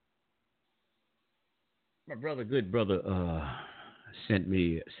 My brother, good brother, sent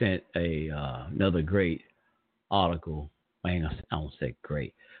another great article. I don't say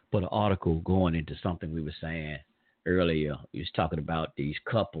great, but an article going into something we were saying earlier. He was talking about these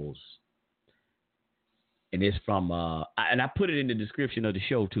couples, and it's from and I put it in the description of the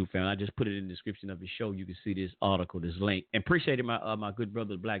show too, fam. I just put it in the description of the show. You can see this article, this link. And appreciate it, my good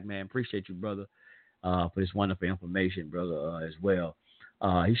brother, the black man. Appreciate you, brother, for this wonderful information, brother, as well.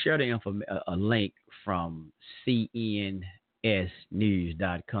 He shared a link from cnsnews.com.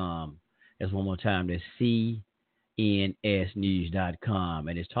 That's one more time. That's cnsnews.com,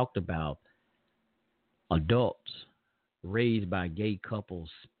 and it's talked about adults raised by gay couples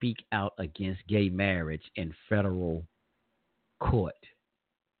speak out against gay marriage in federal court.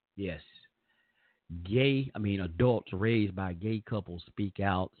 Yes, adults raised by gay couples speak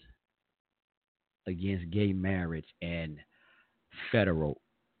out against gay marriage in federal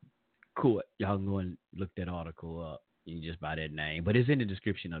court. Y'all can go and look that article up. You can just buy that name, but it's in the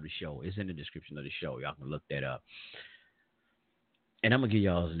description of the show. Y'all can look that up. And I'm gonna give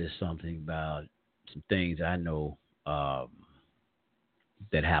y'all a little something about some things I know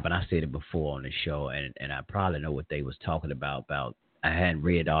that happened. I said it before on the show, and I probably know what they was talking about. I hadn't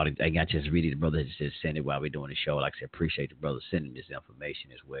read all the. I got just read it. The brother just sent it while we're doing the show. Like I said, appreciate the brother sending this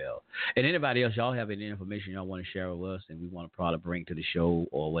information as well. And anybody else, y'all have any information y'all want to share with us, and we want to probably bring to the show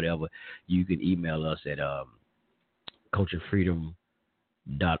or whatever, you can email us at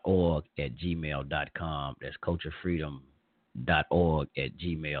culturefreedom.org@gmail.com. That's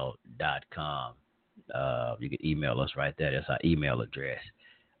culturefreedom.org@gmail.com. You can email us right there. That's our email address.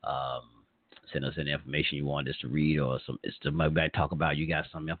 Send us any information you want us to read or maybe talk about. You got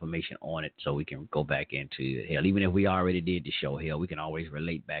some information on it so we can go back into it. Hell, even if we already did the show, hell, we can always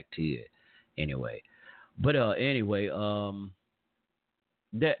relate back to it anyway. But anyway,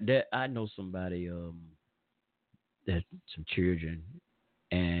 that I know somebody that some children,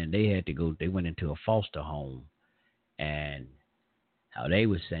 and they went into a foster home, and how they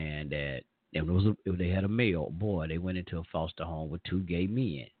were saying that if they had a male boy, they went into a foster home with two gay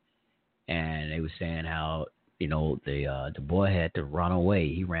men. And they were saying how, the boy had to run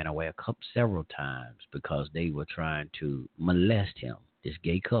away. He ran away several times because they were trying to molest him. This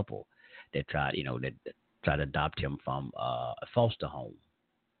gay couple that tried, tried to adopt him from a foster home,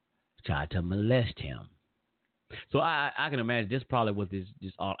 tried to molest him. So I can imagine this probably what this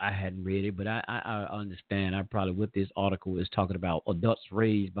I hadn't read it, but I understand. I probably what this article is talking about: adults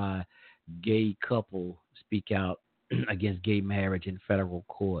raised by gay couple speak out against gay marriage in federal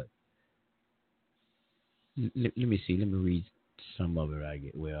court. Let me see. Let me read some of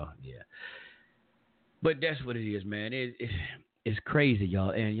it. Yeah. But that's what it is, man. It's crazy,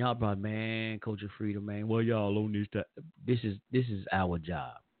 y'all. And y'all brought, man, Culture Freedom, man. Well, y'all on this time. This is our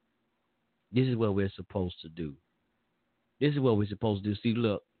job. This is what we're supposed to do. This is what we're supposed to do. See,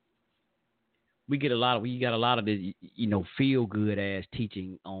 look, we got a lot of this, feel good ass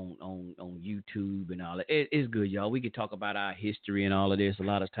teaching on YouTube and all that. It's good, y'all. We can talk about our history and all of this a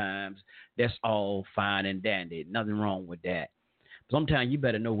lot of times. That's all fine and dandy. Nothing wrong with that. Sometimes you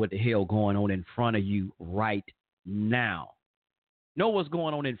better know what the hell going on in front of you right now. Know what's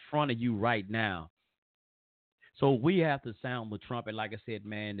going on in front of you right now. So we have to sound the trumpet, like I said,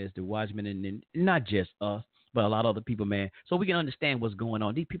 man. There's the watchmen, and not just us, but a lot of other people, man. So we can understand what's going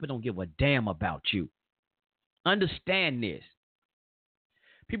on. These people don't give a damn about you. Understand this.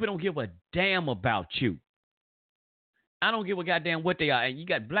 People don't give a damn about you. I don't give a goddamn what they are. And you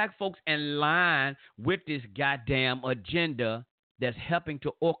got black folks in line with this goddamn agenda that's helping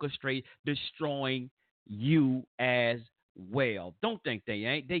to orchestrate destroying you as well. Don't think they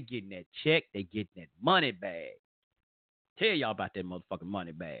ain't. They getting that check. They getting that money bag. Tell y'all about that motherfucking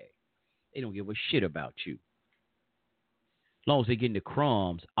money bag. They don't give a shit about you. As long as they getting the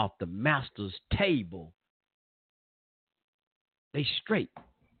crumbs off the master's table, they straight.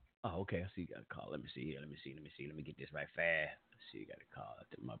 Oh, okay. I see you got a call. Let me see here. Let me get this right fast. Let's see, you got a call.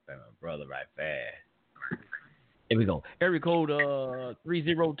 My brother right fast. Here we go. Area code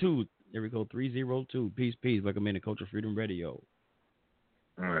 302. Area code 302. Peace. Welcome in to Culture Freedom Radio.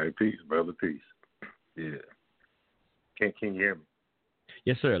 All right, peace, brother. Peace. Yeah. Can you hear me?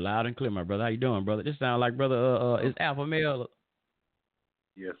 Yes, sir. Loud and clear, my brother. How you doing, brother? This sound like brother. Is Alpha Male?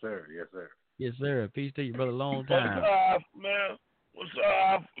 Yes, sir. Yes, sir. Peace to you, brother. Long time. What's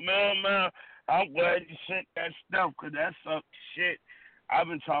up, man? I'm glad you sent that stuff, because that's some shit I've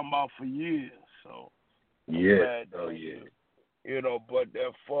been talking about for years. So yeah. But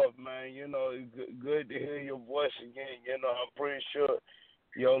that fuck, man. It's good to hear your voice again. I'm pretty sure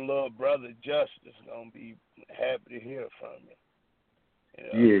your little brother Justice gonna be happy to hear from you.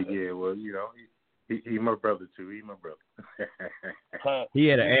 Yeah. Well, he my brother too. He my brother. He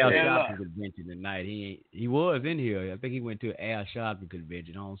had an Al Sharpton convention tonight. He was in here. I think he went to an Al Sharpton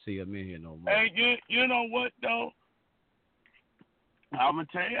convention. I don't see him in here no more. Hey, you know what though? I'm gonna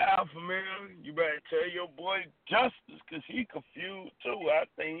tell you, Alpha Man, you better tell your boy Justice, because he confused too. I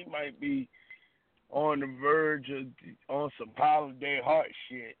think he might be on the verge of on some holiday heart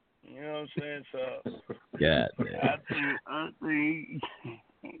shit. You know what I'm saying? So yeah, I think.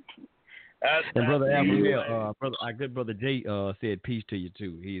 And brother Alpha, our good brother Jay said peace to you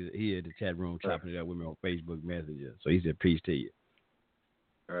too. He in the chat room chopping it up with me on Facebook Messenger. So he said peace to you.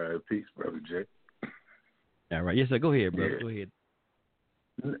 All right, peace, brother Jay. All right, yes sir. Go ahead, brother. Yeah. Go ahead.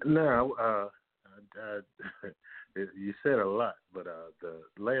 No, you said a lot, but the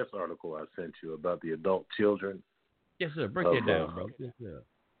last article I sent you about the adult children. Yes, sir. Break that down, bro. Yes, sir.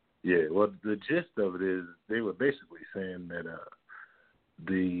 Yeah, well, the gist of it is they were basically saying that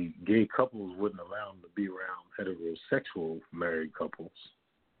the gay couples wouldn't allow them to be around heterosexual married couples,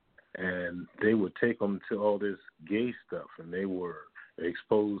 and they would take them to all this gay stuff, and they were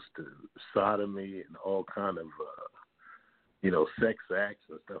exposed to sodomy and all kind of sex acts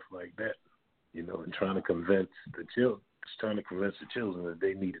and stuff like that, and trying to convince the children that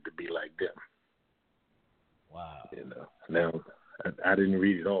they needed to be like them. Wow. Now I didn't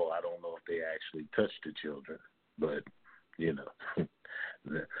read it all. I don't know if they actually touched the children, but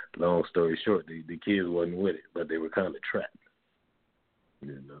long story short, the kids wasn't with it, but they were kind of trapped.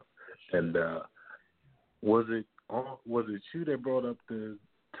 And was it you that brought up the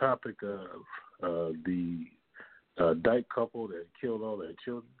topic of the dyke couple that killed all their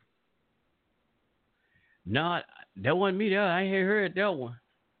children? No, that wasn't me. I ain't heard that one.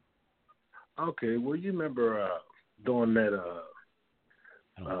 Okay, well, you remember doing that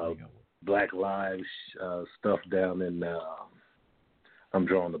Black Lives stuff down in I'm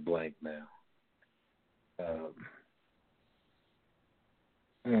drawing a blank now.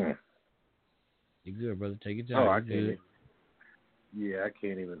 You good, brother? Take your time. I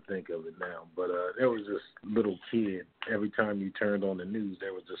can't even think of it now. But there was this little kid. Every time you turned on the news,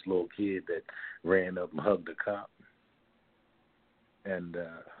 there was this little kid that ran up and hugged a cop. And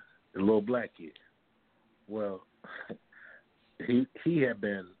the little black kid. Well, he had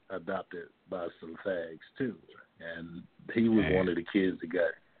been adopted by some fags too, and he was one of the kids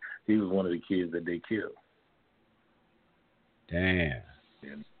that they killed. Damn.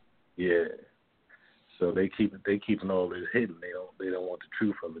 Yeah. So they keeping all this hidden. They don't want the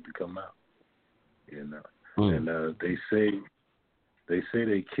truth of it to come out. And they say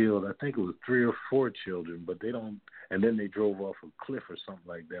they killed, I think it was 3 or 4 children, but they don't. And then they drove off a cliff or something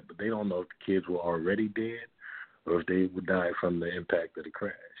like that. But they don't know if the kids were already dead or if they would die from the impact of the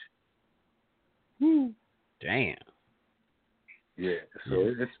crash. Damn. Yeah.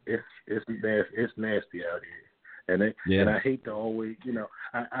 So it's nasty out here. And I hate to always,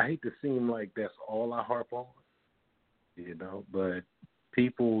 I hate to seem like that's all I harp on, but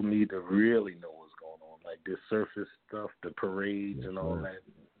people need to really know what's going on. Like this surface stuff, the parades and all that,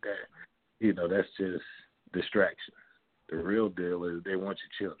 that's just distraction. The real deal is they want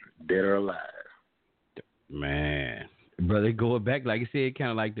your children, dead or alive. Man. Brother, going back, like I said,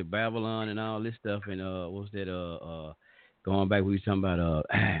 kind of like the Babylon and all this stuff, and what's that, going back, we were talking about,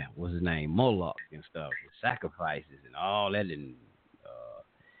 what's his name, Moloch and stuff, and sacrifices and all that, and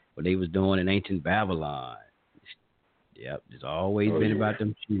what they was doing in ancient Babylon. Yep, it's always been about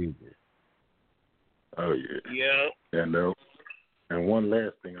them children. Oh, yeah. Yeah. And one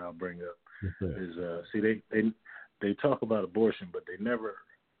last thing I'll bring up is, they talk about abortion, but they never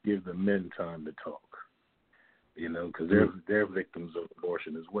give the men time to talk. Because they're victims of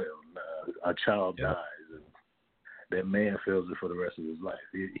abortion as well. A child dies, and that man feels it for the rest of his life.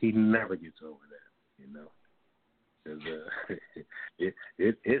 He never gets over that, because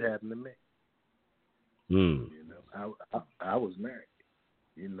it happened to me. I was married.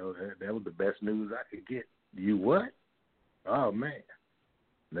 That was the best news I could get. You what? Oh man!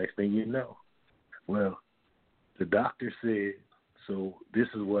 Next thing you know, well, the doctor said, so this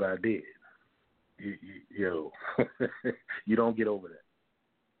is what I did. You don't get over that.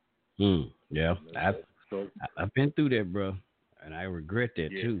 Yeah, I've been through that, bro, and I regret that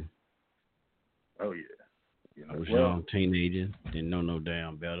too. Oh yeah. I was a young teenager, didn't know no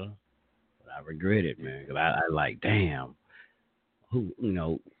damn better, but I regret it, man. Cause I like, damn, who,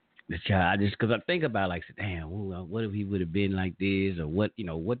 the child. Because I think about like, damn, what if he would have been like this, or what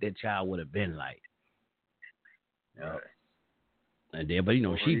that child would have been like. Right. And then, but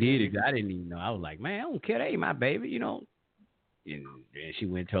she did it. I didn't even know. I was like, man, I don't care. That ain't my baby, And then she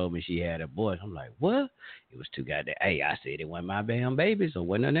went and told me she had a boy. I'm like, what? It was too goddamn. Hey, I said it wasn't my damn baby, so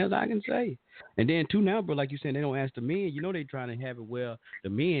wasn't nothing else I can say. And then too now, bro, like you said, they don't ask the men. They trying to have it where the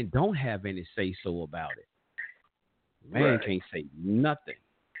men don't have any say so about it. Man can't say nothing.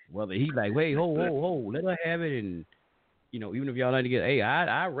 Whether he like, wait, ho, let her have it, and even if y'all like to get, hey,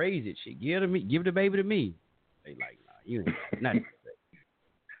 I raise it. She give the baby to me. They like, nah, you ain't got nothing.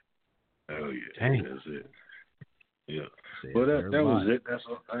 Oh yeah, dang. That's it. Yeah. Well, that was it. That's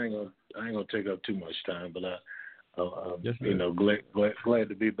all. I ain't gonna take up too much time, but glad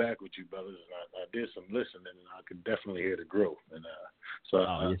to be back with you, brothers. And I did some listening, and I could definitely hear the growth. And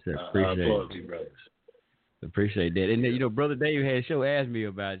I applaud you, brothers. Appreciate that. And then, Brother Dave had asked me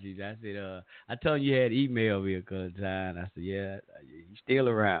about you. I said, I told you had emailed me a couple of times. I said, yeah, you still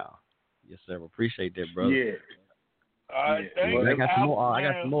around. Yes, sir. Appreciate that, brother. Yeah. I got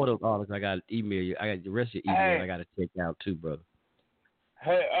some more of those articles. I got to email you. I got the rest of your email. I got to check out too, brother.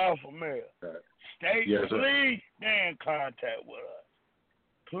 Hey, Alpha Male. Please stay in contact with us.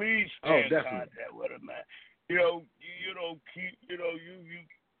 Please stay in contact with us, man. Keep, you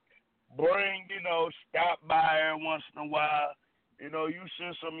bring, stop by every once in a while. You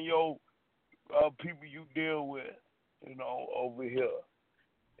send some of your people you deal with, over here.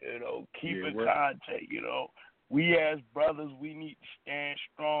 Keep in contact, We as brothers, we need to stand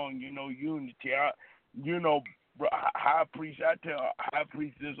strong, unity. High priest, I tell High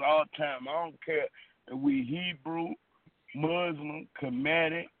priest this all the time. I don't care if we Hebrew, Muslim,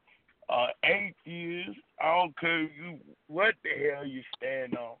 Kemetic, atheist. I don't care what the hell you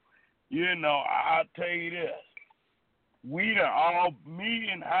stand on. I'll tell you this. Me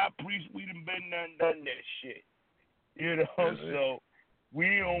and High priest, we done been done that shit. So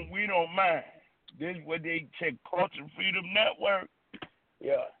we don't mind. This is what they say, Culture Freedom Network.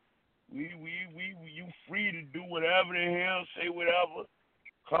 Yeah. You free to do whatever the hell, say whatever.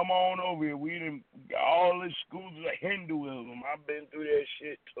 Come on over here. We done all the schools of Hinduism. I've been through that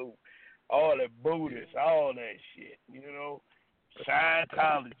shit too. All that Buddhist, all that shit.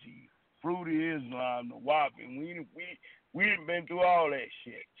 Scientology, Fruit of Islam, the Wapi. We done been through all that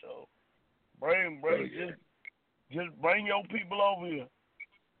shit. So just bring your people over here.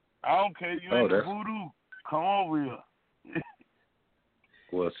 I don't care. You ain't voodoo. Come over here.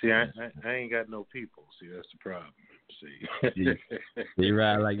 Well, see, I ain't got no people. See, that's the problem. See. They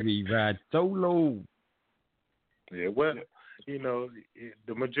ride like me, ride solo. Yeah, well, you know,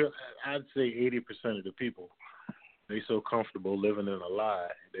 the majority, I'd say 80% of the people, they so comfortable living in a lie,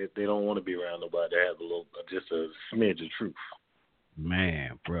 they don't want to be around nobody that has just a smidge of truth.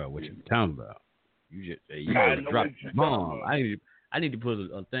 Man, bro, what you talking about? You just drop a bomb. I need to put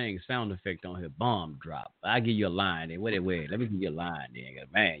a sound effect on here. Bomb drop. I'll give you a line. Then wait. Let me give you a line. Then,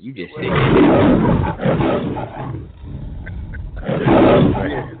 man, you just sick.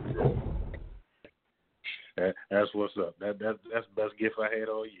 That's what's up. That's the best gift I had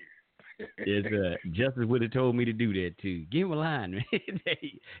all year. Justice would have told me to do that too. Give him a line, man.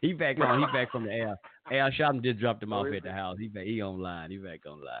 He back on. He back from the air. Al Sharpton just dropped him off at the house. He online. He back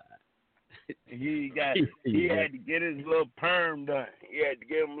online. He had to get his little perm done. He had to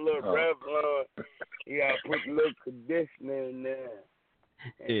give him a little Revlon. He had to put a little conditioner in there.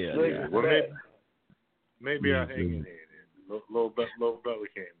 Yeah. Well, maybe I'll hang in there. Low brother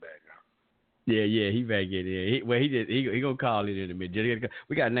came back. Yeah, he back in there. He gonna call it in a minute.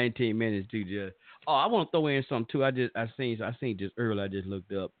 We got 19 minutes too, just. Oh, I want to throw in something too. I seen just earlier. I just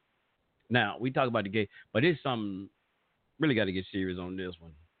looked up. Now we talk about the gay, but it's something really got to get serious on this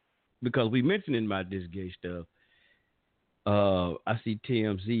one. Because we mentioned about this gay stuff. I see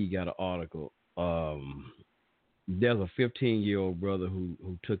TMZ got an article. There's a 15-year-old brother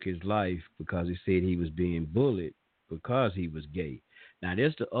who took his life because he said he was being bullied because he was gay. Now,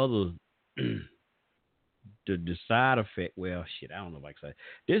 there's the other, the side effect. Well, shit, I don't know if I can say.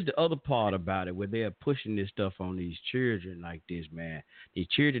 There's the other part about it where they're pushing this stuff on these children like this, man. These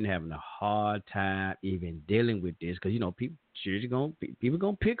children having a hard time even dealing with this because, you know, people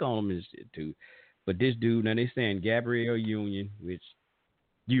gonna pick on them and shit too. But this dude, now they saying Gabrielle Union, which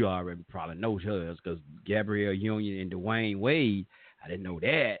you already probably know her because Gabrielle Union and Dwayne Wade, I didn't know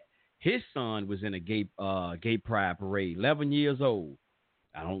that. His son was in a gay pride parade, 11 years old.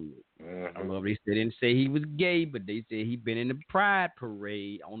 I don't know if they didn't say he was gay, but they said he'd been in the pride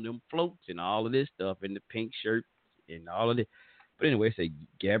parade on them floats and all of this stuff in the pink shirt and all of this. But anyway, say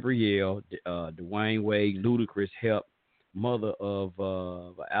Gabrielle, Dwayne Wade, Ludacris helped mother of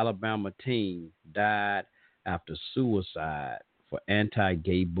an Alabama teen died after suicide for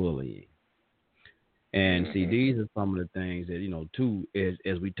anti-gay bullying. And see, these are some of the things that, you know, too,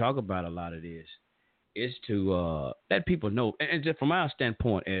 as we talk about a lot of this, is to let people know. And just from our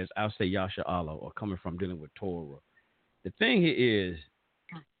standpoint, as I'll say Yasha Allah, or coming from dealing with Torah, the thing here is,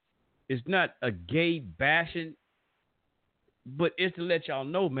 it's not a gay bashing, but it's to let y'all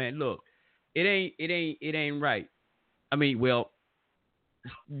know, man, look, it ain't right. I mean, well,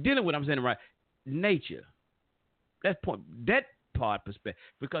 dealing with, I'm saying right, nature. That part perspective,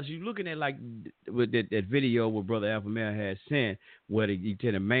 because you're looking at like with that video where Brother Alpha Male had sent, where you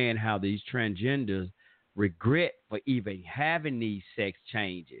tell a man how these transgenders regret for even having these sex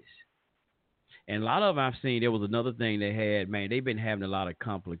changes. And a lot of them I've seen, there was another thing they had, man, they've been having a lot of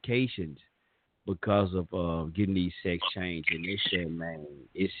complications because of getting these sex changes. And they said, man,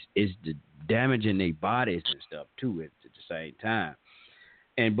 it's damaging their bodies and stuff too at the same time.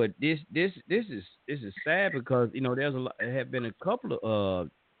 And but this is sad because, you know, there have been a couple of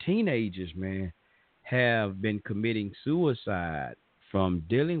teenagers, man, have been committing suicide from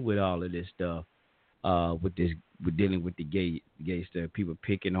dealing with all of this stuff, with dealing with the gay stuff, people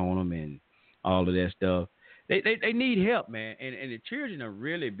picking on them and all of that stuff. They need help, man, and the children are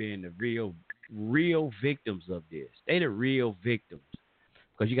really being the real victims of this. They the real victims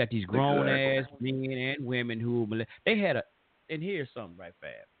because you got these grown ass men and women who they had and here's something right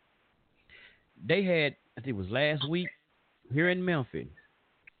fast. They had, I think it was last week here in Memphis.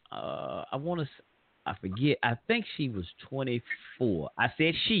 I forget. I think she was 24. I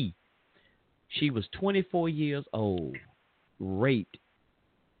said she. She was 24 years old, raped.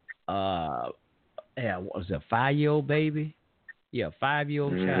 Was it a 5-year-old baby? Yeah,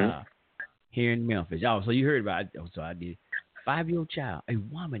 5-year-old child here in Memphis. Oh, so you heard about it. Oh, so I did. 5-year-old child, a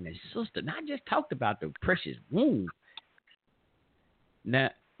woman, a sister. Now I just talked about the precious womb.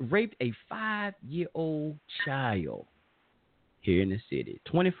 Now, raped a 5-year-old child here in the city,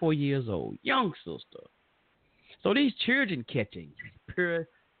 24 years old, young sister. So these children catching pure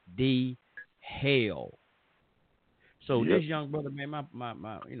the hell. So this young brother, man,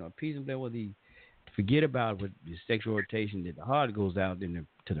 my you know, peace and blessings with the forget about with the sexual orientation, that the heart goes out to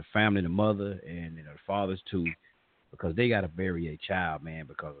the family, the mother, and the fathers too, because they got to bury a child, man,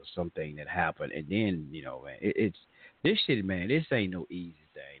 because of something that happened. And then, you know, man, it's this shit, man, this ain't no easy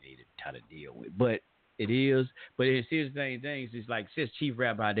thing to try to deal with. But it is. But it's the same things. It's like, since Chief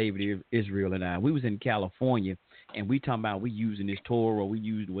Rabbi David Israel and I, we was in California, and we talking about we using this Torah or we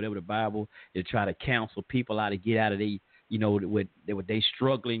using whatever the Bible to try to counsel people how to get out of what they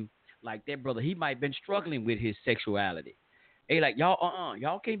struggling. Like that brother, he might have been struggling with his sexuality. They like,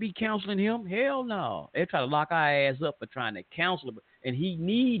 y'all can't be counseling him. Hell no. They try to lock our ass up for trying to counsel him, and he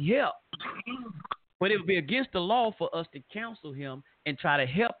need help. But it would be against the law for us to counsel him and try to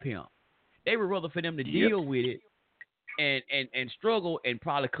help him. They would rather for them to deal with it and struggle and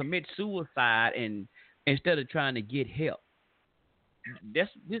probably commit suicide and instead of trying to get help. This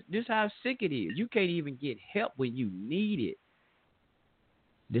how sick it is. You can't even get help when you need it.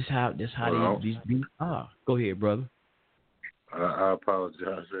 This how these are. Go ahead, brother. I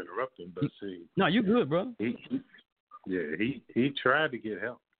apologize for interrupting, but see. No, you good, brother. He tried to get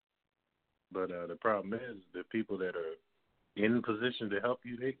help, but the problem is the people that are in position to help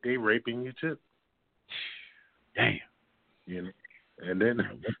you, they raping you too. Damn. You know, and then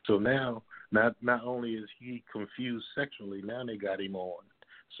so now not only is he confused sexually, now they got him on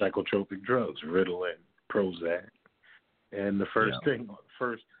psychotropic drugs, Ritalin, Prozac, and the first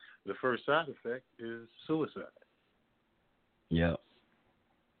side effect is suicide. Yeah.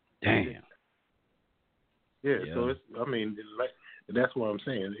 Damn. Yeah. So that's what I'm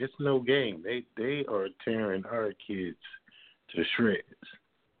saying. It's no game. They are tearing our kids to shreds.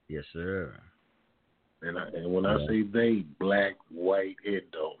 Yes, sir. And when I say they, black, white,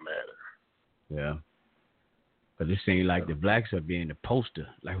 it don't matter. Yeah. But it seems like the blacks are being the poster,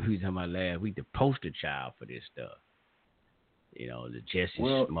 like we was talking about last week, the poster child for this stuff. You know, the Jesse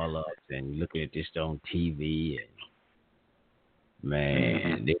Smollett and looking at this on TV and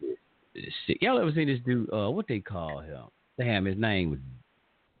man, y'all ever seen this dude? What they call him? Damn, his name was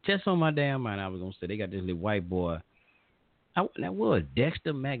just on my damn mind. I was gonna say they got this little white boy. That was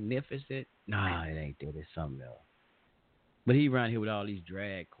Dexter Magnificent. Nah, it ain't that. It's something else. But he around here with all these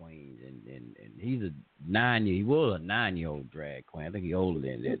drag queens, and he's he was a 9-year-old drag queen. I think he's older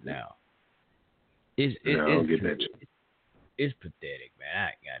than that now. It's pathetic,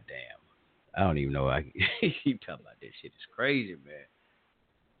 man. Goddamn. I don't even know. I keep talking about this shit. It's crazy, man.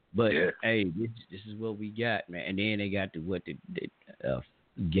 But hey, this is what we got, man. And then they got the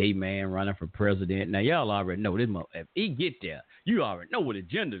gay man running for president. Now y'all already know this. If he get there, you already know what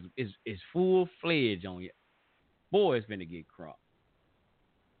agenda is full fledged on you. Boy, it's finna get crunk.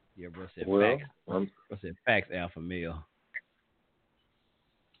 Yeah, bro said facts. Bro said facts, Alpha Male.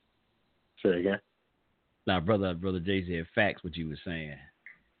 Say again. Now, brother Jay said facts. What you was saying.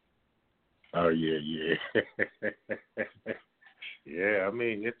 Oh yeah. Yeah, I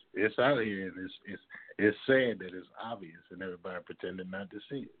mean it's out here, and it's sad that it's obvious, and everybody pretending not to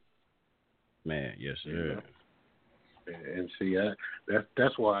see it. Man, yes sir. You know? And see,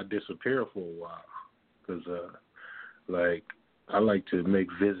 that's why I disappear for a while, because like I like to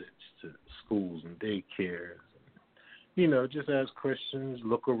make visits to schools and daycares, you know, just ask questions,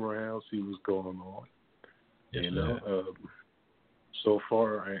 look around, see what's going on. Yes, you know, so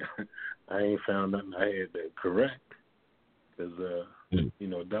far I ain't found nothing I had to correct. Because, you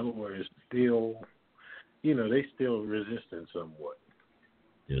know, Delaware is still, you know, they still resistant somewhat.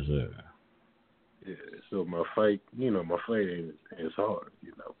 Yes, sir. Yeah, so my fight is hard,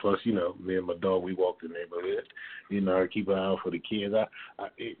 you know. Plus, you know, me and my dog, we walk the neighborhood. You know, I keep an eye out for the kids.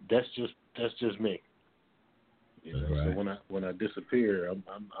 That's just me. You know, right. So when I disappear,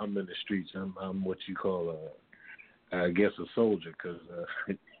 I'm in the streets. I'm what you call I guess a soldier, because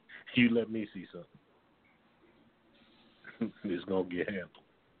you let me see something. It's gonna get handled.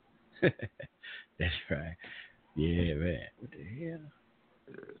 That's right. Yeah, man. What the hell?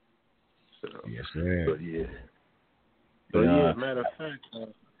 So, yes, sir. But yeah, matter of fact.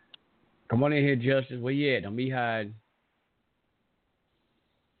 Come on in here, Justice. Where you at? Don't be hiding.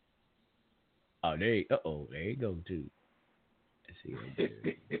 Oh, there you go, too. Let's see.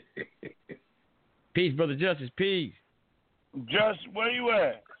 Peace, brother Justice. Peace. Just where you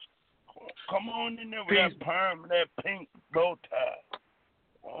at? Come on in there with that perm and that pink bow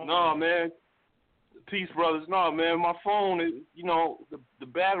tie. No, man. Peace, brothers. No, man. My phone is, you know, the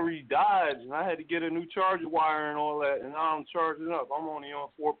battery died, and I had to get a new charger wire and all that, and now I'm charging up. I'm only on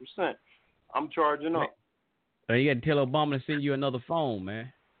 4%. I'm charging up. So you got to tell Obama to send you another phone,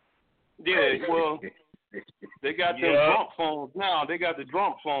 man. Yeah, well, they got them Trump phones now. They got the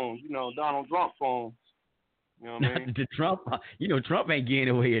Trump phones, you know, Donald Trump phones. You know what I mean? The Trump, you know, Trump ain't getting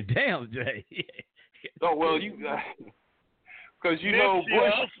away a damn day. Oh, well, because you know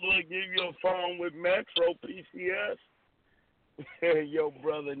Bush also give you a phone with Metro PCS. Your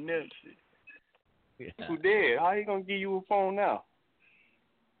brother Nipsey. Who did? How he gonna give you a phone now?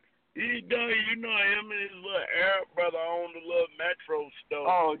 He done, you know him and his little Arab brother own the little Metro store.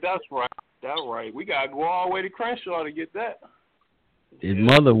 Oh, that's right. That right. We gotta go all the way to Crenshaw to get that. His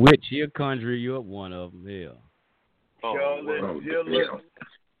mother witch, she'll conjure you up one of them. Yeah.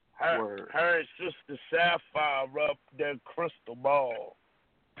 Her and Sister Sapphire up their crystal ball.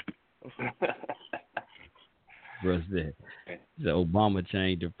 Bruh said, Obama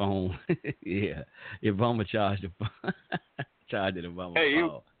changed the phone. Yeah. Obama charged the phone. Charged the Obama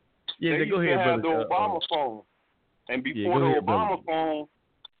phone. Yeah, they go used ahead, to have brother. the Obama phone. And before the Obama phone,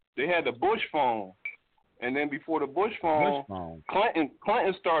 they had the Bush phone. And then before the Bush phone,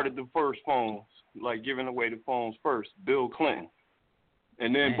 Clinton started the first phones, like giving away the phones first, Bill Clinton.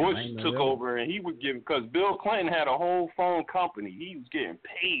 And then Bush took over, and he would give, because Bill Clinton had a whole phone company. He was getting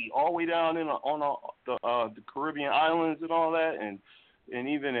paid all the way down on the Caribbean islands and all that, and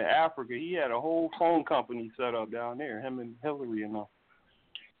even in Africa. He had a whole phone company set up down there, him and Hillary and all.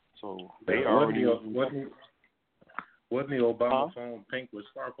 So they already... Wasn't the Obama phone pink with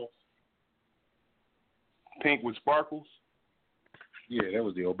sparkles? Pink with sparkles? Yeah, that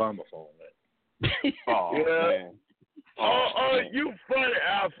was the Obama phone. Man. You funny,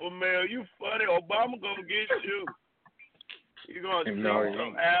 Alpha Male. You funny. Obama gonna get you. You gonna see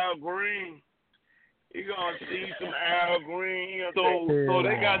some Al Green. You gonna see some Al Green. So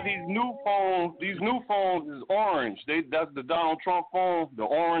they got these new phones. These new phones is orange. That's the Donald Trump phone, the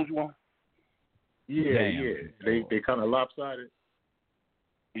orange one. Yeah. They kind of lopsided.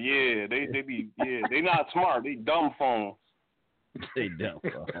 Yeah, they not smart. They dumb phones. They dumb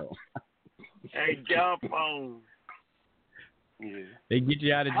phones. Hey, dumb phones. Yeah. They get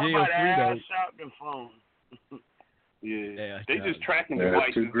you out of jail free though. Shopping phone. Yeah, they just tracking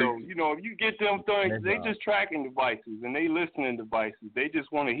devices though. You know, if you get them things, they just tracking devices and they listening devices. They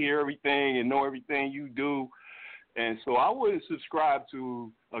just want to hear everything and know everything you do. And so I wouldn't subscribe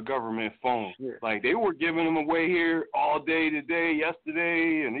to a government phone. Yeah. Like they were giving them away here all day today,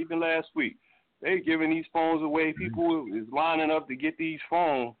 yesterday, and even last week. They giving these phones away. People is lining up to get these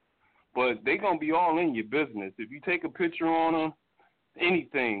phones, but they gonna be all in your business. If you take a picture on them,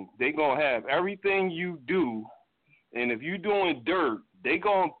 anything, they gonna have everything you do. And if you doing dirt, they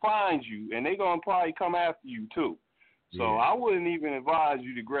gonna find you, and they gonna probably come after you too. So I wouldn't even advise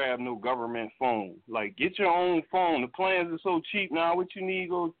you to grab no government phone. Like, get your own phone. The plans are so cheap now. What you need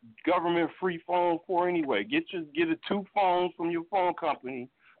go government free phone for anyway? Get 2 phones from your phone company,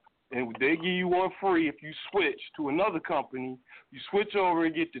 and they give you one free if you switch to another company. You switch over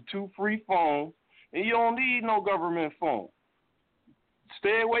and get the 2 free phones, and you don't need no government phone.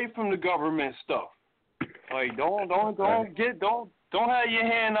 Stay away from the government stuff. Like, don't have your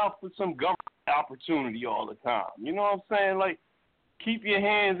hand out for some government opportunity all the time. You know what I'm saying? Like, keep your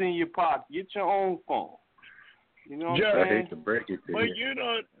hands in your pocket. Get your own phone. You know what I'm saying? I hate to break it to you. But you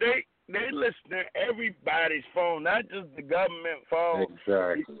know, they listen to everybody's phone, not just the government phone.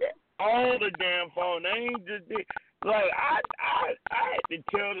 Exactly. All the damn phone. They ain't just like I had to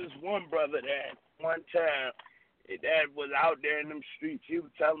tell this one brother that one time that was out there in them streets. He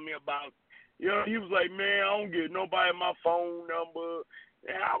was telling me about. You know, he was like, man, I don't give nobody my phone number.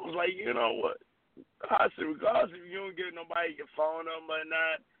 And I was like, you know what? I said, regardless if you don't give nobody your phone number or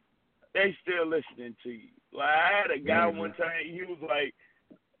not, they still listening to you. Like, I had a guy one time, he was like,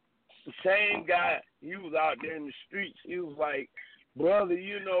 the same guy, he was out there in the streets. He was like, brother,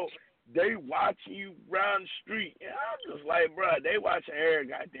 you know, they watching you around the street. And I'm just like, bro, they watching every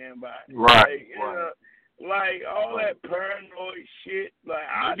goddamn body. Right, like, right. Like, all that paranoid shit, like,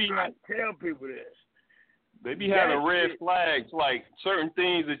 I tell people this. They be having red flags, like certain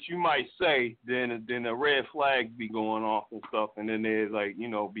things that you might say, then the red flags be going off and stuff, and then they like, you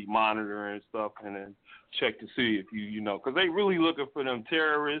know, be monitoring and stuff, and then check to see if you know, because they really looking for them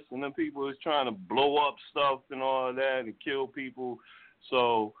terrorists and them people who's trying to blow up stuff and all of that and kill people.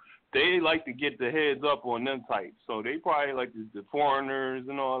 So they like to get the heads up on them types. So they probably like the foreigners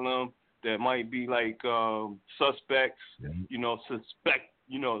and all of them that might be like suspects, you know,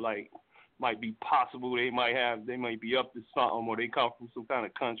 like might be possible they might be up to something, or they come from some kind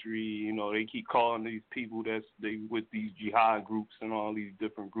of country, you know, they keep calling these people they with these jihad groups and all these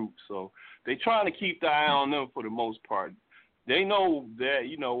different groups. So they trying to keep the eye on them for the most part. They know that,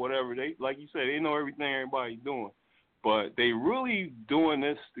 you know, whatever they, like you said, they know everything everybody's doing. But they really doing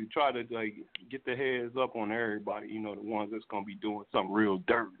this to try to like get their heads up on everybody, you know, the ones that's gonna be doing something real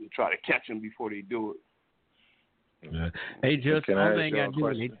dirty to try to catch them before they do it. Yeah. Hey, just one thing I do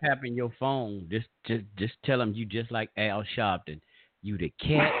when they tap in your phone, just tell them you just like Al Sharpton. You the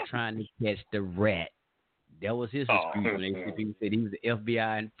cat trying to catch the rat. That was his excuse when he said he was the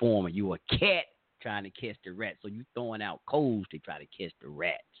FBI informant. You a cat trying to catch the rat, so you throwing out codes to try to catch the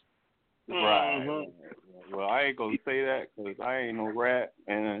rats. Right. Well, I ain't gonna say that because I ain't no rat,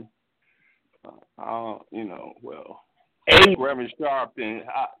 and Reverend Sharpton,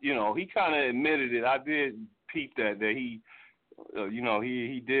 he kind of admitted it. I did peep that he,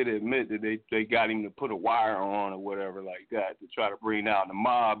 he did admit that they got him to put a wire on or whatever like that to try to bring down the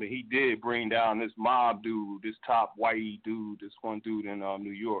mob, and he did bring down this mob dude, this top white dude, this one dude in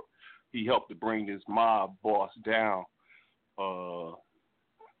New York. He helped to bring this mob boss down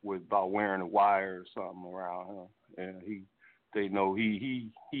with about wearing a wire or something around him, and they know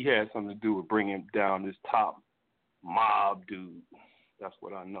he had something to do with bringing down this top mob dude. That's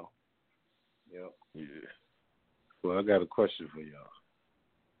what I know. Yep. Yeah. Well, I got a question for y'all.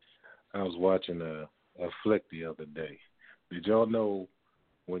 I was watching a flick the other day. Did y'all know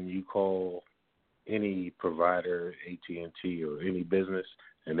when you call any provider, AT&T or any business,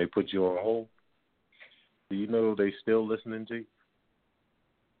 and they put you on hold, do you know they still listening to you?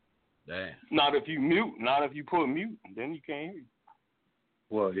 Damn. Not if you mute. Not if you put mute. Then you can't hear you.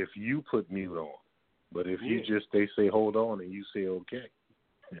 Well, if you put mute on. But if they say hold on and you say okay.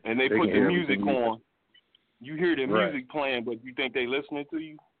 And they put the music on. You hear the Right. music playing, but you think they listening to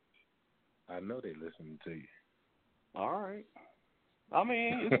you? I know they listening to you. All right. I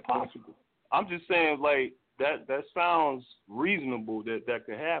mean, it's possible. I'm just saying, like, that sounds reasonable that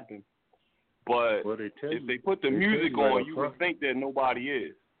could happen. But if they put the music on, you would think that nobody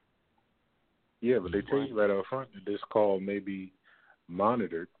is. Yeah, but they tell you right up front that this call may be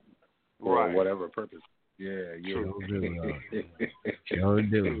monitored for whatever purpose. Yeah. Sure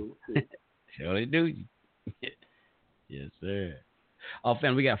do. Surely do. Yes, sir. Oh,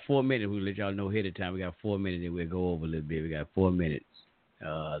 fam, we got 4 minutes. We'll let y'all know ahead of time. We got 4 minutes, and we'll go over a little bit. We got 4 minutes.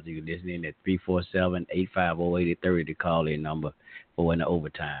 So you can listen in at 347-850-8030 to call in number for in the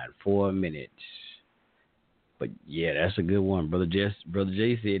overtime. 4 minutes. But yeah, that's a good one. Brother Jay said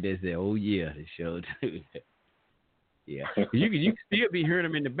that. Said, oh yeah, they showed. Yeah, you can still be hearing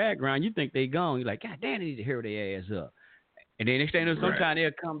them in the background. You think they gone. You're like, God damn, they need to hurry their ass up. And then next thing you know, sometime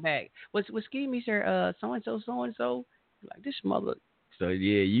they'll come back. What's excuse me, sir? So and so. Like this mother. So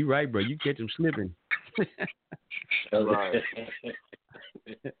yeah, you right, bro. You catch them slipping. Right.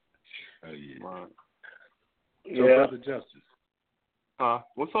 Oh yeah. Right. So, Brother Justice.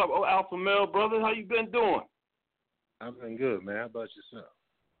 What's up, Alpha Male brother? How you been doing? I've been good, man. How about yourself?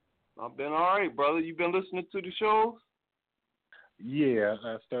 I've been all right, brother. You been listening to the shows? Yeah,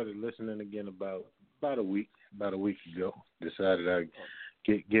 I started listening again about a week ago. Decided I'd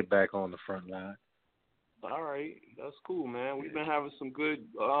get back on the front line. All right, that's cool, man. We've been having some good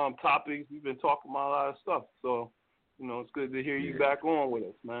topics. We've been talking about a lot of stuff, so it's good to hear you back on with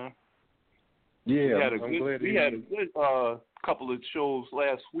us, man. Yeah, we had a good couple of shows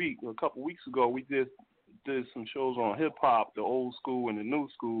last week. A couple weeks ago, we did some shows on hip hop, the old school and the new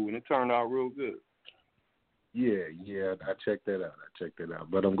school, and it turned out real good. Yeah, I checked that out.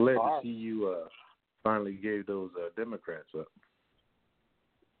 But I'm glad to see you finally gave those Democrats up.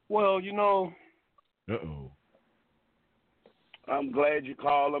 Well, Uh-oh. I'm glad you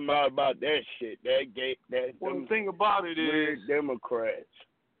called them out about that shit. Well, the thing about it is, Democrats.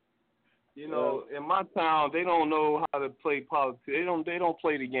 In my town, they don't know how to play politics. They don't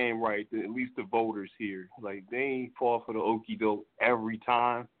play the game right. At least the voters here, like they ain't fall for the okie doke every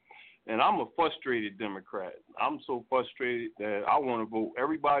time. And I'm a frustrated Democrat. I'm so frustrated that I want to vote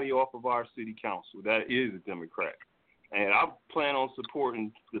everybody off of our city council that is a Democrat. And I plan on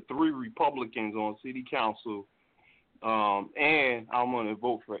supporting the 3 Republicans on city council. And I'm going to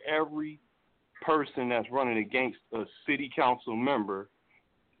vote for every person that's running against a city council member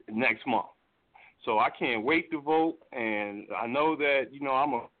next month. So I can't wait to vote. And I know that,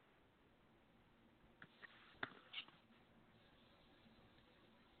 I'm a...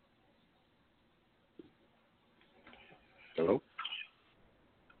 Hello?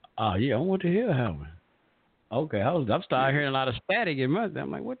 Yeah, what the hell happened? Okay, I'm starting hearing a lot of static in my.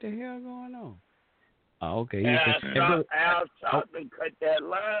 I'm like, what the hell going on? Okay. Al Sharpton cut that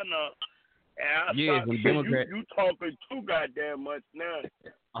line up. Al Sharpton, you talking too goddamn much now.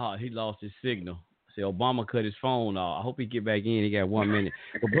 He lost his signal. See, Obama cut his phone off. I hope he get back in. He got 1 minute.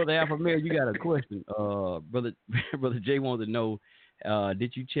 But Brother Alpha Male, you got a question. Brother Jay wanted to know,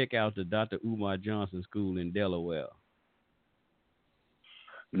 did you check out the Dr. Umar Johnson School in Delaware?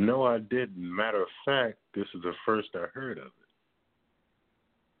 No, I didn't. Matter of fact, this is the first I heard of it.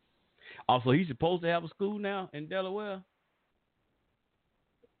 Also, he's supposed to have a school now in Delaware?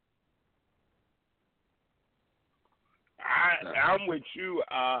 I'm with you.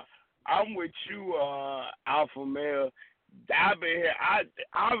 Alpha Male. I've been here.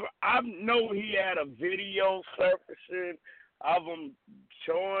 I know he had a video surfacing of him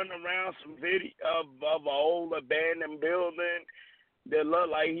showing around some video of an old abandoned building. that look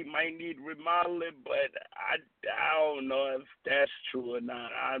like he might need remodeling, but I don't know if that's true or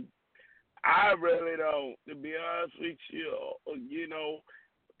not. I really don't, to be honest with you. You know,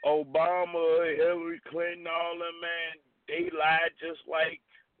 Obama, Hillary Clinton, all them, man, they lied just like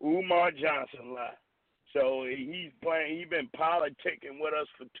Umar Johnson lied. So he been politicking with us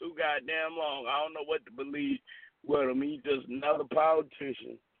for too goddamn long. I don't know what to believe with him. He's just another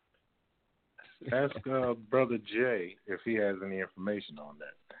politician. Ask Brother Jay if he has any information on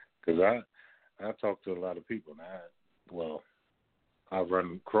that, because I talked to a lot of people, and I've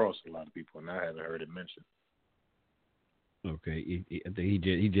run across a lot of people, and I haven't heard it mentioned. Okay, I think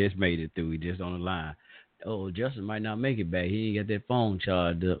he just made it through. He just on the line. Oh, Justin might not make it back. He ain't got that phone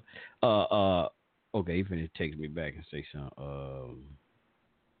charged up. Okay, he finna text me back and say something.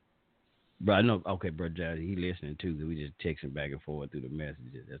 But I know, okay, bro, Jazzy, he listening too. We just texting back and forth through the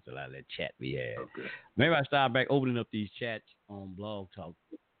messages. That's a lot of that chat we had. Okay. Maybe I start back opening up these chats on Blog Talk.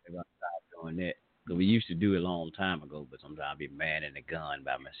 Maybe I start doing that. Because we used to do it a long time ago, but sometimes I be manning the gun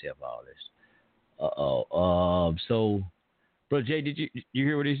by myself, all this. So, bro, Jay, did you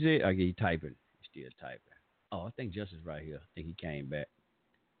hear what he said? Okay, he typing. He's still typing. Oh, I think Justice right here. I think he came back.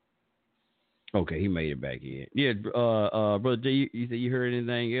 Okay, he made it back in. Yeah, brother Jay, you said you heard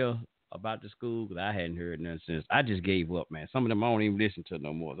anything else about the school? Because I hadn't heard nothing since. I just gave up, man. Some of them I don't even listen to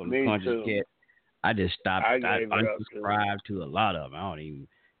no more. Some of the conscious cat, I just stopped. I unsubscribed to a lot of them. I don't even.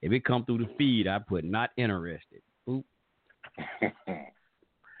 If it come through the feed, I put not interested. Boop. I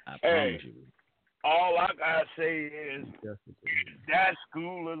promise you. All I gotta say is that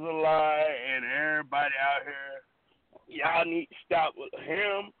school is a lie, and everybody out here, y'all need to stop with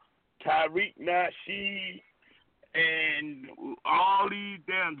him, Tariq Nasheed, and all these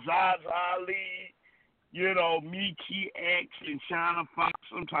damn Zaza Ali, you know, Mickey X and China Fox.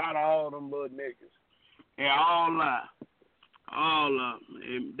 I'm tired of all them little niggas. They all lie. All of them.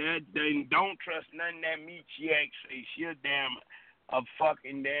 And they don't trust nothing that Mickey X say. She a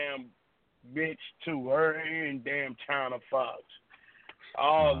fucking damn bitch too. Her and damn China Fox.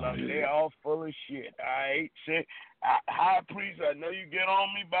 All of them. They all full of shit. I hate shit. High priest, I know you get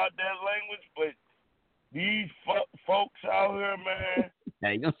on me about that language, but these folks out here, man.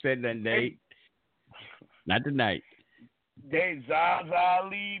 Hey, you don't spend that day. Not tonight. They Zaza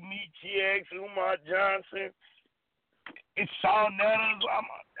Ali, Mickey X, Umar Johnson. It's Shaw Nettles.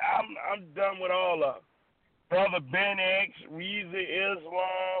 I'm done with all of them. Brother Ben X, Reza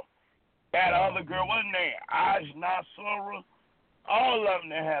Islam, that other girl, what's her name? Aj Nasura. All of them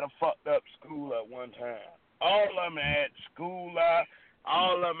that had a fucked up school at one time. All of them had school lie.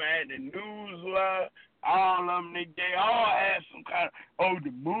 All of them had the news lie. All of them, they all had some kind of,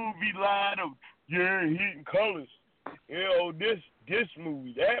 the movie line of, Hidden Colors. You know, this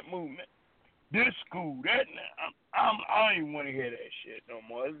movie, that movie, this school, that. I don't even want to hear that shit no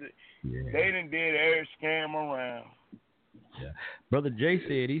more. They done did every scam around. Yeah, brother Jay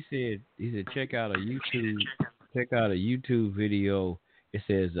said he said check out a YouTube video. It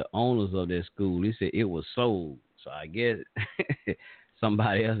says the owners of that school. He said it was sold. So I guess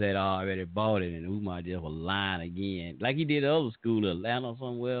somebody else had already bought it, and Umar just was lying again, like he did the other school, Atlanta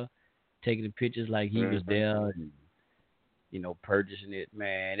somewhere, taking the pictures like he was there and purchasing it.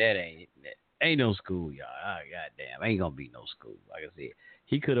 Man, that ain't no school, y'all. Goddamn, ain't gonna be no school. Like I said,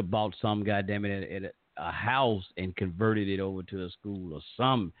 he could have bought some goddamn it at a house and converted it over to a school or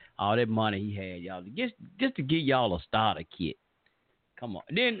some. All that money he had, y'all, just to get y'all a starter kit. Come on.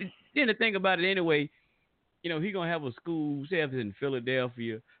 Then to think about it anyway, he gonna have a school, say if it's in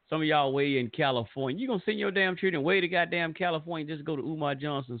Philadelphia, some of y'all way in California. You gonna send your damn children way to goddamn California just to go to Umar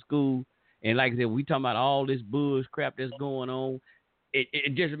Johnson School. And like I said, we talking about all this bullshit crap that's going on.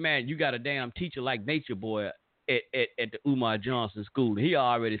 It just, man, you got a damn teacher like Nature Boy at the Umar Johnson School. He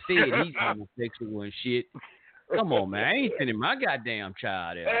already said he's homosexual and shit. Come on, man. I ain't sending my goddamn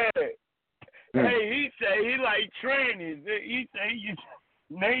child there. Hey, he say he like trannies. He say he's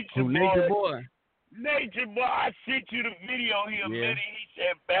Nature Boy. Nature Boy. Nature Boy, I sent you the video he admitted. He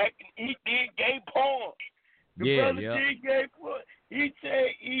said back he did gay porn. The brother did gay porn. He said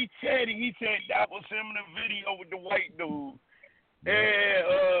that was him in the video with the white dude.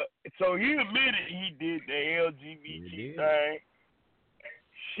 And so he admitted he did the LGBT thing.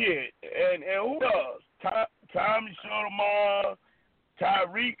 Shit. And who else? Tommy Sotomayor,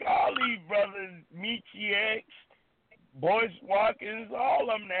 Tariq, all these brothers, Mickey X, Boyce Watkins, all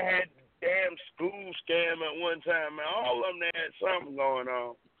of them that had the damn school scam at one time, man. All of them that had something going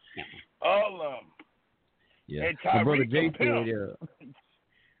on. All of them. Yeah. And my brother Tariq Jay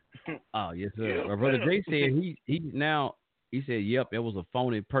said, oh, yes, sir. My brother Jay said he said, yep, it was a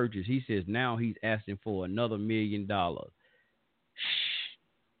phony purchase. He says now he's asking for another $1 million.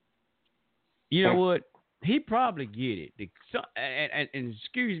 You know what? He probably get it. And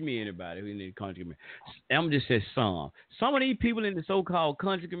excuse me, anybody in the country community. I'm just say some. Some of these people in the so-called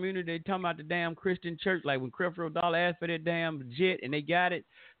country community, they talking about the damn Christian church, like when Creflo Dollar asked for that damn jet and they got it.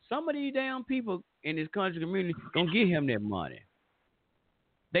 Some of these damn people in this country community gonna give him that money.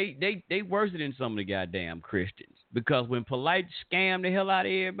 They worse than some of the goddamn Christians, because when Polite scammed the hell out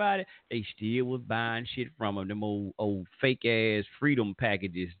of everybody, they still was buying shit from them. Them old fake ass freedom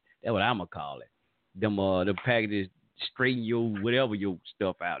packages. That's what I'ma call it. Them the packages straighten your whatever your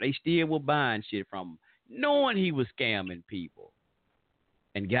stuff out. They still were buying shit from him, knowing he was scamming people,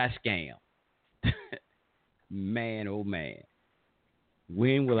 and got scammed. Man, oh man,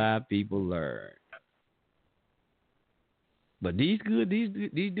 when will our people learn? But these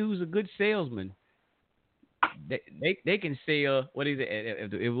dudes are good salesmen. They can sell, what is it?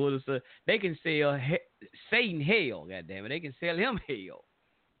 If it was they can sell Satan hell. Goddamn it, they can sell him hell.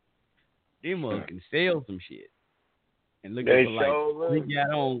 Them can sell some shit. And look at like he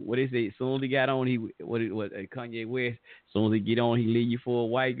got on. What they say? As soon as he got on, what Kanye West. As soon as he get on, he leave you for a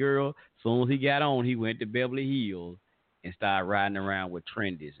white girl. As soon as he got on, he went to Beverly Hills and started riding around with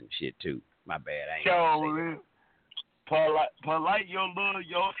trendies and shit too. My bad. I ain't gonna say that. Polite, your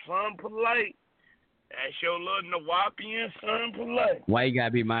son Polite. That's your little Nawapian son Polite. Why you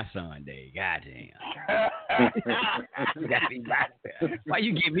gotta be my son, Dave? Goddamn. You gotta be my son. Why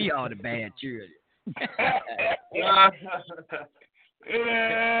you give me all the bad children? Well,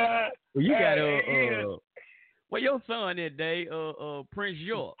 you got well, your son is Dave, Prince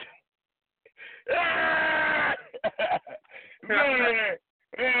York. Man,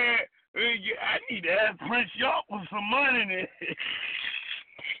 I need to have Prince York with some money in it.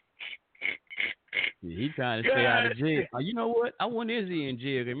 Yeah, he trying to stay out of jail. You know what? I wonder, is he in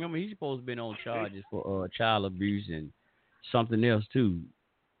jail? Remember, he's supposed to be on charges for child abuse and something else too.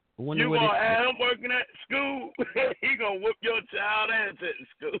 You gonna have him working at school? He gonna whoop your child ass at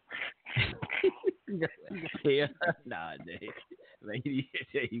school. Yeah, nah, Dave.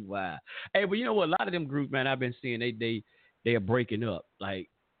 Tell you why. Hey, but you know what? A lot of them groups, man, I've been seeing they are breaking up. Like,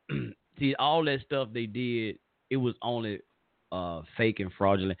 see, all that stuff they did, it was only fake and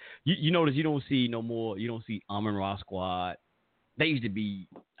fraudulent. You notice you don't see no more. You don't see Amon-Ra Squad. They used to be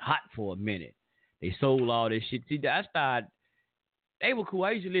hot for a minute. They sold all this shit. See, they were cool.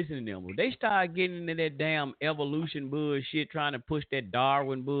 I used to listen to them. But they started getting into that damn evolution bullshit, trying to push that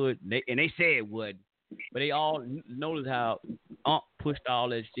Darwin bull. And they said it would, but they all noticed how pushed all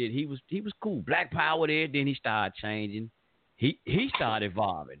that shit. He was cool. Black Power there. Then he started changing. He started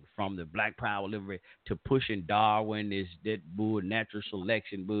evolving from the Black Power liberation to pushing Darwin, that bull natural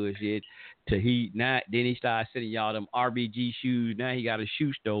selection bullshit, to then he started sending y'all them RBG shoes. Now he got a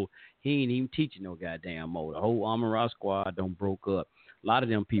shoe store. He ain't even teaching no goddamn more. The whole Amon-Ra Squad don't broke up. A lot of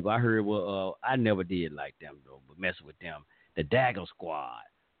them people I heard I never did like them though, but messing with them. The Dagger Squad,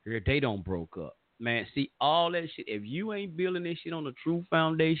 they don't broke up. Man, see all that shit. If you ain't building this shit on the true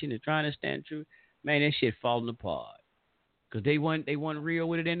foundation and trying to stand true, man, that shit falling apart. Because they weren't real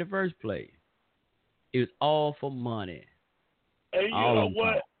with it in the first place. It was all for money. And you know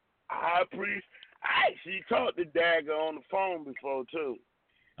what? I actually talked to Dagger on the phone before, too.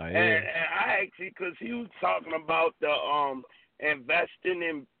 Oh, yeah. And I actually, because he was talking about the investing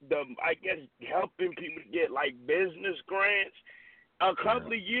in I guess, helping people get, like, business grants a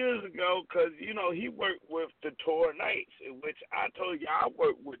couple of years ago, because, you know, he worked with the Tour Knights, which I told you I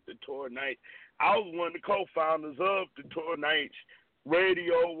worked with the Tour Knights. I was one of the co-founders of the Tour Knights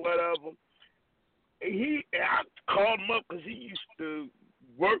Radio, whatever. I called him up because he used to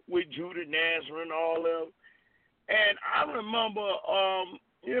work with Judah Nazareth and all them. And I remember, I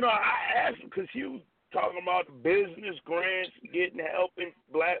asked him because he was talking about the business grants, helping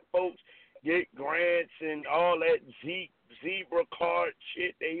black folks get grants and all that zebra card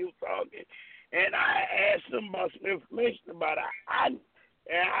shit that he was talking. And I asked him about some information about it.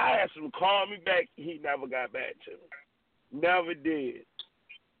 And I asked him to call me back. He never got back to me. Never did.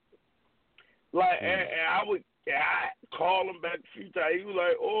 Like, and I called him back a few times. He was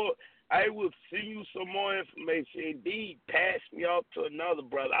like, I will send you some more information. Indeed, pass me off to another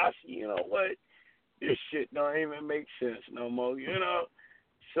brother. I said, you know what? This shit don't even make sense no more, you know?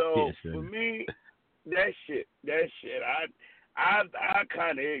 So, for me, that shit, I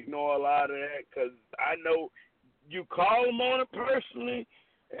kind of ignore a lot of that because I know you call them on it personally,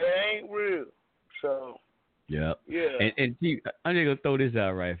 it ain't real. So, yeah. And I'm just gonna throw this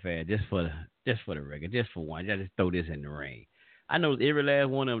out right fast, just for the record, just for one. Just throw this in the ring. I know every last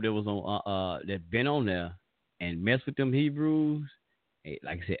one of them that was on that been on there and messed with them Hebrews.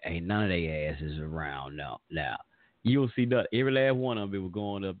 Like I said, ain't none of their asses around now. You don't see that every last one of them was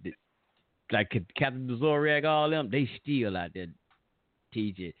going up like Captain Zoriak, all them, they still out there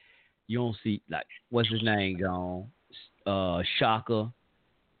teaching. You don't see, like, what's his name gone? Shaka.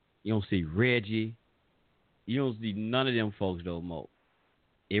 You don't see Reggie. You don't see none of them folks no more.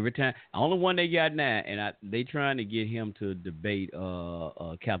 Every time, the only one they got now, and they trying to get him to debate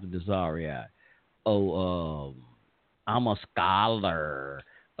Captain Zoriak. I'm a scholar.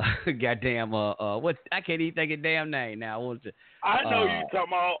 Goddamn, what? I can't even think of damn name now. I know you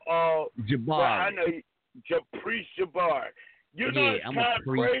talking about Jabbar. I know Priest Jabbar. You know, I'm a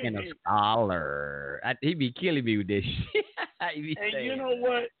priest crazy. and a scholar. He be killing me with this shit. And you know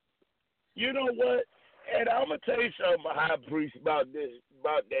what? And I'm gonna tell you something, High Priest, about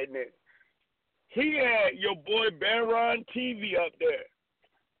that nigga. He had your boy Baron TV up there.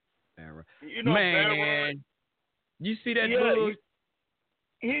 You know, man, Baron, you see that dude?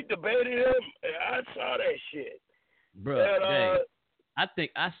 He debated him. I saw that shit. Bro, I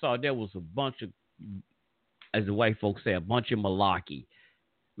think I saw there was a bunch of, as the white folks say, a bunch of malarkey.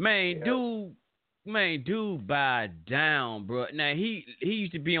 Man, dude, buy down, bro. Now he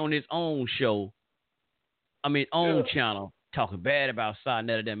used to be on his own show. Own channel, talking bad about None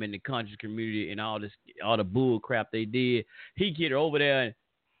of them in the conscious community and all the bull crap they did. He get over there,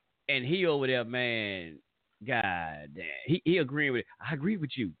 and he over there, man. God damn, he agreeing with it. I agree with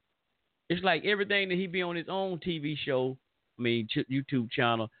you. It's like everything that he be on his own TV show, YouTube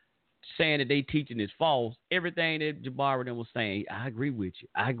channel, saying that they teaching is false. Everything that Jabbar them was saying, I agree with you.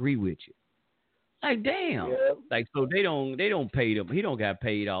 Like damn, like so they don't pay them. He don't got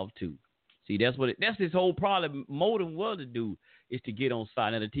paid off too. See, that's his whole problem. Motive was to do is to get on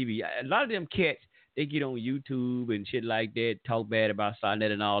Sonetta TV. A lot of them cats, they get on YouTube and shit like that, talk bad about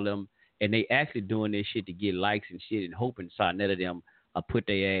Sonetta and all them. And they actually doing this shit to get likes and shit and hoping Sonetta them put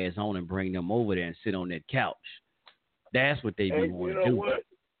their ass on and bring them over there and sit on that couch. That's what they be want to do. What?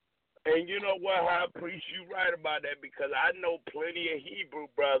 And you know what, High Priest, you right about that, because I know plenty of Hebrew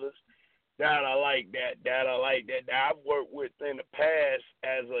brothers that are like that, that I've worked with in the past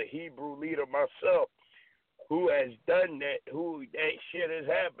as a Hebrew leader myself, who has done that, who that shit is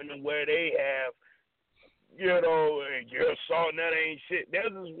happening where they have, you're assaulting that ain't shit.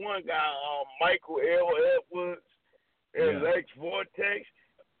 There's this one guy, Michael L. Edwards and Lex Vortex,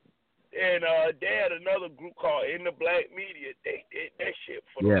 and they had another group called In the Black Media. They did that shit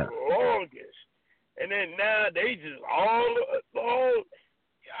for the longest. And then now they just all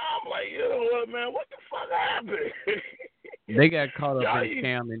I'm like, you know what, man? What the fuck happened? They got caught up in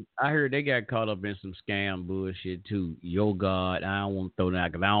scamming. I heard they got caught up in some scam bullshit too. Yo, God, I don't want to throw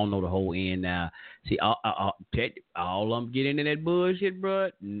that because I don't know the whole end now. See, all of them get into that bullshit, bro.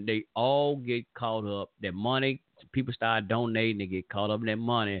 They all get caught up. That money, people start donating. They get caught up in that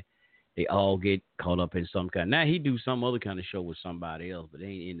money. They all get caught up in some kind. Now he do some other kind of show with somebody else, but they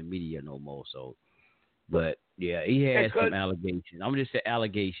ain't in the media no more. So, but yeah, he has some allegations. I'm just say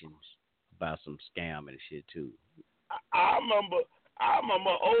allegations about some scam and shit too. I remember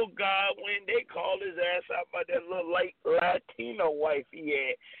old God when they called his ass out by that little Latino wife he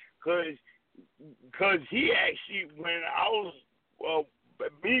had, cause he actually, when I was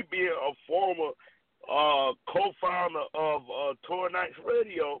me being a former co-founder of Tour Nights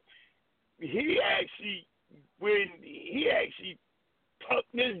Radio, he actually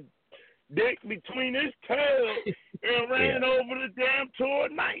tucked his dick between his tails and ran over the damn Tour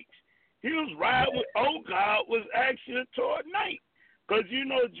Nights. He was riding with old God was actually a Tour Night. Because,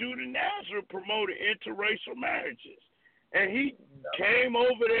 Judah Nazareth promoted interracial marriages. And he came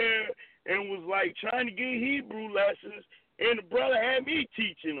over there and was, like, trying to get Hebrew lessons, and the brother had me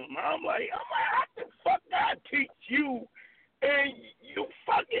teaching him. I'm like, how the fuck did I teach you? And you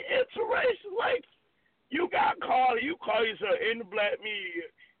fucking interracial. Like, you call yourself In the Black Media,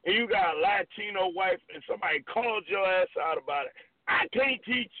 and you got a Latino wife, and somebody called your ass out about it. I can't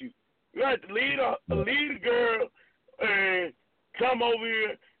teach you. You have to lead a girl and come over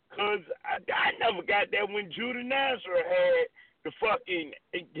here, because I never got that when Judah Nazareth had the fucking,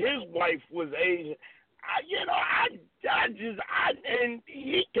 his wife was Asian. And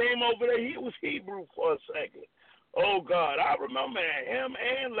he came over there, he was Hebrew for a second. Oh, God, I remember that. Him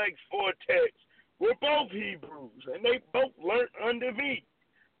and Lex Vortex were both Hebrews, and they both learned under me.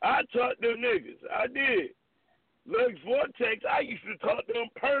 I taught them niggas. I did. Lex Vortex, I used to talk to them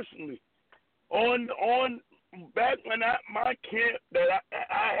personally. On back when my camp that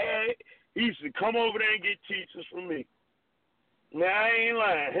I had, he used to come over there and get teachers from me. Now, I ain't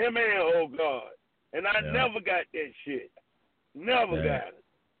lying. Him and old God. And I never got that shit. Never got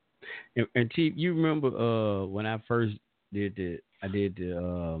it. And Chief, you remember when I first did I did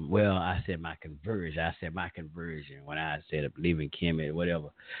I said my conversion when I said leaving Kemet or whatever.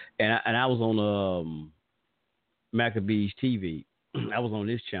 And I was on Maccabees TV. I was on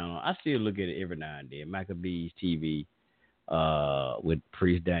this channel. I still look at it every now and then. Maccabees TV with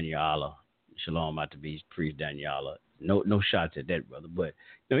Priest Daniela. Shalom Maccabees, Priest Daniela. No shots at that, brother. But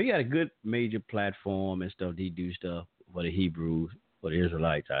he got a good major platform and stuff. He do stuff for the Hebrews, for the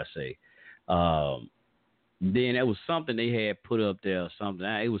Israelites, I say. Then it was something they had put up there or something.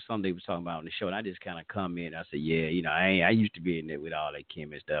 It was something they was talking about on the show, and I just kind of commented. I said, yeah, I used to be in there with all that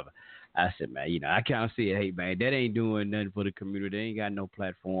Kim and stuff. I said, man, I kind of said, hey, man, that ain't doing nothing for the community. They ain't got no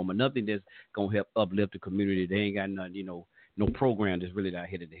platform or nothing that's going to help uplift the community. They ain't got nothing, no program that's really out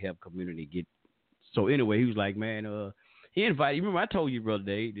here to help community get. So anyway, he was like, man, he invited. You remember I told you, brother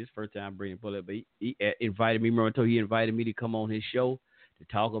Dave, this first time bringing it up, but he invited me. Remember I told you he invited me to come on his show to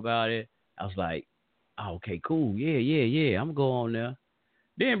talk about it. I was like, oh, okay, cool, yeah, I'm gonna go on there.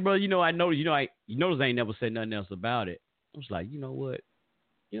 Then, bro, I noticed, I ain't never said nothing else about it. I was like, you know what?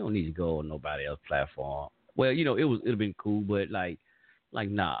 You don't need to go on nobody else's platform. Well, it'd have been cool, but like,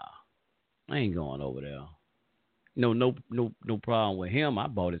 nah, I ain't going over there. No problem with him. I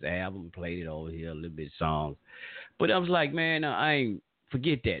bought his album and played it over here, a little bit of songs. But I was like, man, I ain't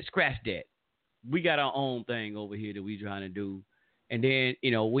forget that. Scratch that. We got our own thing over here that we trying to do. And then,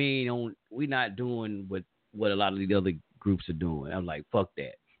 we not doing what a lot of these other groups are doing. I'm like, fuck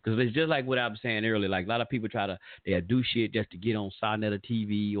that. Because it's just like what I was saying earlier. Like, a lot of people they do shit just to get on Sonetta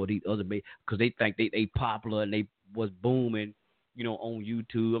TV or these other, because they think they popular and they was booming, on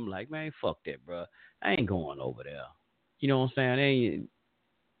YouTube. I'm like, man, fuck that, bro. I ain't going over there. You know what I'm saying?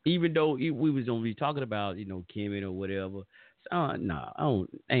 Even though we was going to be talking about, Kemet or whatever. So,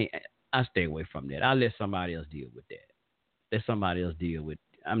 I stay away from that. I'll let somebody else deal with that. Let somebody else deal with.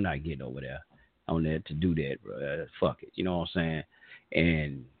 I'm not getting over there on that to do that, bro. Fuck it. You know what I'm saying?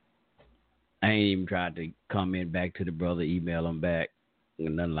 And I ain't even tried to comment back to the brother, email him back,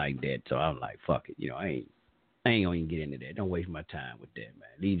 nothing like that. So I'm like, fuck it. I ain't gonna even get into that. Don't waste my time with that,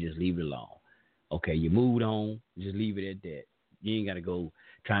 man. Just leave it alone. Okay, you moved on. Just leave it at that. You ain't gotta go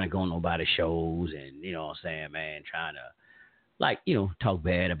trying to go on nobody's shows and you know what I'm saying, man, trying to talk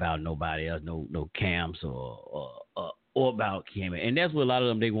bad about nobody else, no camps or about Kim. And that's what a lot of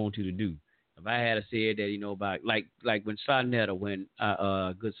them they want you to do. If I had said that, about like when Sonetta, when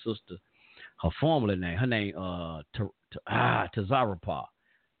good sister, her former name, Tazarapah.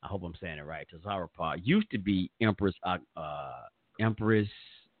 I hope I'm saying it right. Tazarapah used to be Empress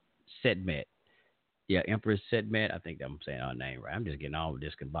Setmet. Yeah, Empress Setmet. I think I'm saying her name right. I'm just getting all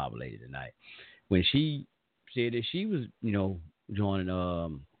discombobulated tonight. When she said that she was, joining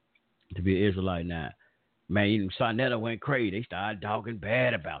to be an Israelite now. Man, even Sonetta went crazy. They started talking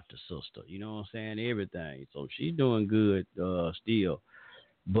bad about the sister. You know what I'm saying? Everything. So she's doing good still.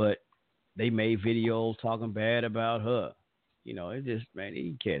 But they made videos talking bad about her. It just, man,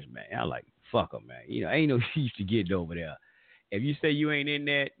 these cats, man, I like, fuck them, man. Ain't no use to get over there. If you say you ain't in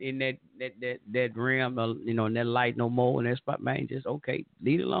that realm, in that light no more, in that spot, man, just, okay,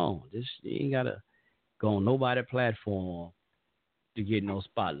 leave it alone. Just, you ain't got to go on nobody's platform to get no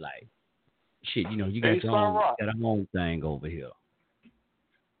spotlight. Shit, you got your own thing over here.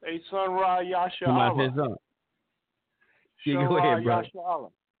 Hey, Sunrise Yasha. Yeah, go ahead, brother. Yasha.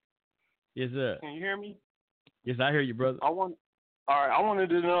 Yes, sir. Can you hear me? Yes, I hear you, brother. All right, I wanted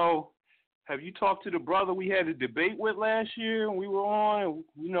to know, have you talked to the brother we had a debate with last year when we were on?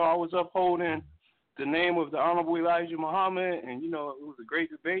 And, I was upholding the name of the Honorable Elijah Muhammad, and, it was a great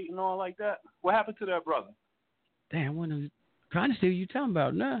debate and all like that. What happened to that brother? Damn, I'm trying to see what you talking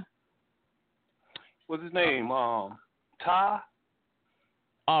about now. What's his name? Ty?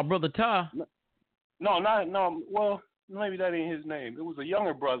 Brother Ty? No. Well, maybe that ain't his name. It was a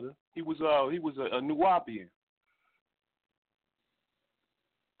younger brother. He was a Nuwapian.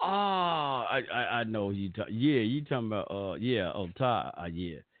 I know you. You talking about Ty?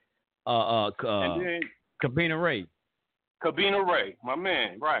 Yeah. And then Kabina Ray. Kabina Ray, my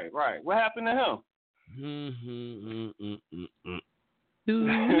man. Right. What happened to him?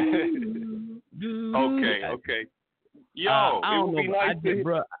 Okay. Yo, it would be nice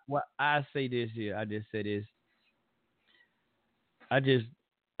bro. Well, I say this here. I just say this. I just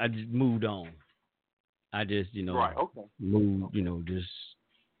moved on. I just, right, okay. moved, just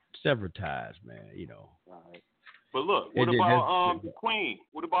sever ties, man, Right. But look, what about the queen?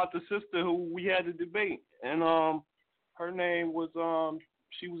 What about the sister who we had to debate? And her name was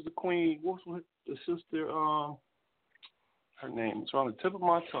she was the queen. What's the sister? Her name is on the tip of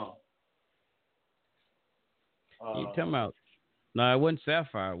my tongue. You talking about? No, it wasn't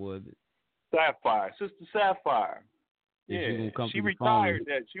Sapphire, was it? Sapphire, Sister Sapphire. She retired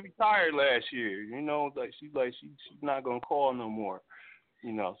She retired last year. You know, she's not gonna call no more.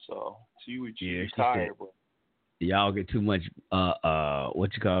 You know, so she retired. But y'all get too much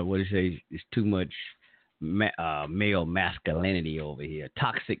what do you say? It's too much male masculinity over here.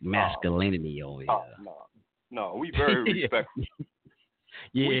 Toxic masculinity over here. No, we very respectful.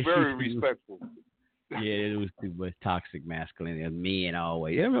 We very respectful. Yeah, it was too much toxic masculinity. Men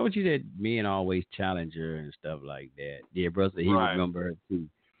always. You remember what you said? Men always challenge her and stuff like that. Yeah, brother, he remember her too.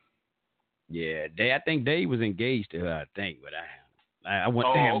 Yeah, I think Dave was engaged to her. I think, but I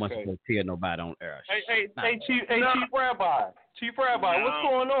wouldn't tell nobody on air. Hey, Chief Rabbi. Chief Rabbi, what's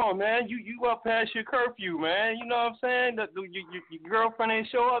going on, man? You up past your curfew, man? You know what I'm saying? Your girlfriend ain't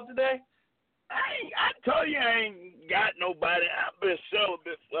show up today? I told you I ain't got nobody. I've been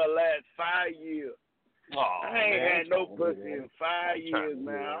celibate for the last 5 years. I ain't had no pussy in 5 years,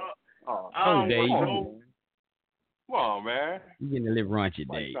 man. Dave. Come on, man. You getting a little raunchy,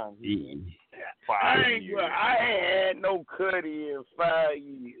 Dave. I ain't had no cutty in 5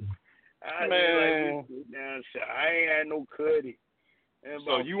 years. I ain't had no cutty.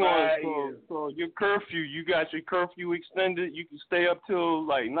 So so your curfew, you got your curfew extended. You can stay up till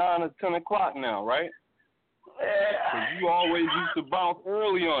like 9 or 10 o'clock now, right? Yeah. 'Cause you always used to bounce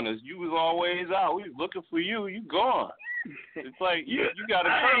early on us. You was always out. We was looking for you. You gone. It's like you got a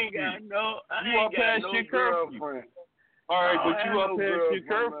curfew. You up past your curfew. All right, but you up past your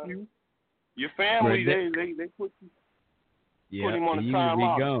curfew. Your family, they put him on the time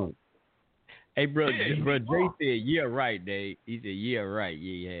out. Gone. Hey, bro, Jay said, yeah, right, Dave. He said, yeah, right,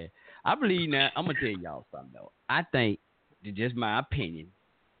 yeah. I believe now, I'm going to tell y'all something, though. I think, just my opinion,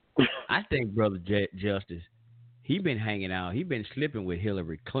 I think Brother Justice, he been hanging out, he been slipping with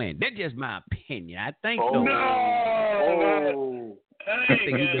Hillary Clinton. That's just my opinion. I think so. No! I think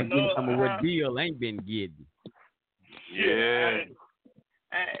he been getting some of what Bill ain't been getting. Yeah.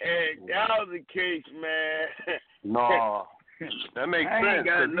 Hey, that was the case, man. No. That makes sense. I ain't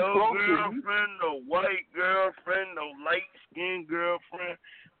got no girlfriend, no white girlfriend, no light-skinned girlfriend.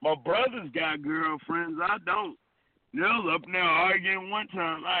 My brothers got girlfriends. I don't. They was up there arguing one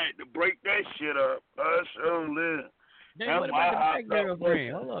time. I had to break that shit up. What about the black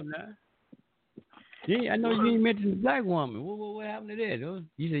girlfriend? Hold up now. Yeah, I know you ain't mentioned the black woman. What happened to that? Though?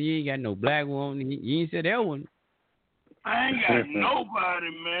 You said you ain't got no black woman. You ain't said that one. I ain't got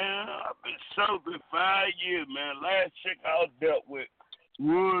nobody, man. I've been celibate 5 years, man. Last chick I dealt with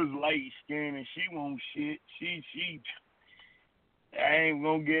was light skinned and she won't shit. I ain't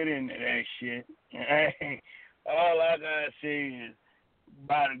gonna get into that shit. All I gotta say is,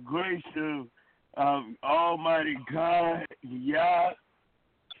 by the grace of Almighty God,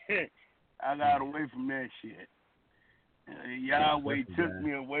 I got away from that shit. Yahweh took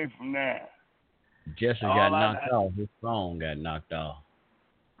me away from that. Jesse got knocked off. His phone got knocked off.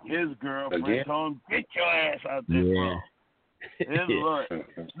 His girlfriend told him, get your ass out there, bro.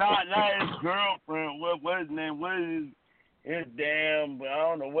 Not his girlfriend. What his name? What is his damn, I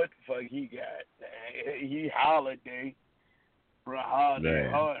don't know what the fuck he got. He Holiday. For a holiday.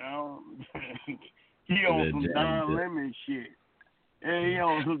 He on some Don Lemon shit. Yeah, he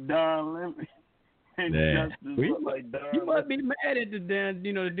on some Don Lemon. You must be mad at the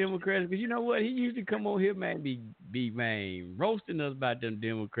Democrats, because you know what? He used to come on here, man, be roasting us about them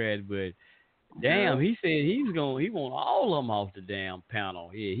Democrats, but damn, he said he want all of them off the damn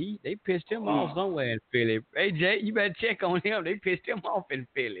panel. Yeah, they pissed him off somewhere in Philly. Hey Jay, you better check on him. They pissed him off in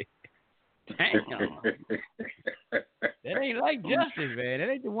Philly. Damn, that ain't like Justice, man.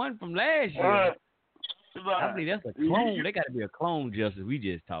 That ain't the one from last year. I believe that's a clone. They got to be a clone Justice we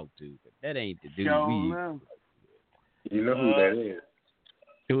just talked to. But that ain't the dude we. You know who that is?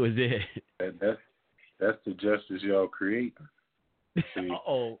 Who is that? That's the Justice y'all create.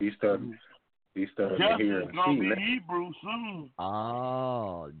 He's starting to hear Justice gonna be Hebrew soon.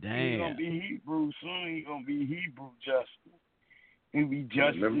 Oh, damn. He's gonna be Hebrew soon. He's gonna be Hebrew Justice. He'll be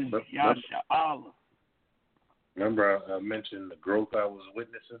Justice Yasha'Allah. Remember I mentioned the growth I was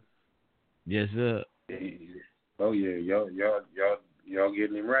witnessing? Yes, sir. Oh yeah, y'all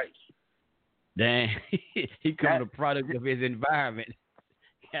getting him right. Damn, he come a product of his environment.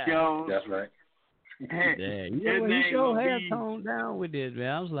 Yo, that's right. Damn, he sure has toned down with this, man.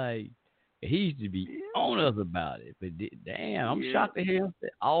 I was like, he used to be on us about it, but damn, I'm shocked to hear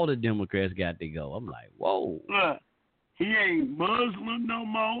that all the Democrats got to go. I'm like, whoa. Look, he ain't Muslim no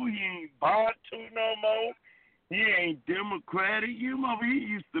more. He ain't Bantu no more. He ain't Democratic. You remember he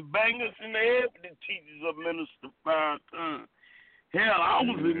used to bang us in the head with the teachers of Minister Farrakhan. Hell, I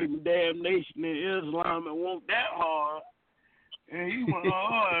was in the damn Nation of Islam and won't that hard. And he went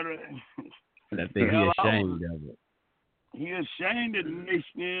hard. I think he's ashamed of it. He ashamed of the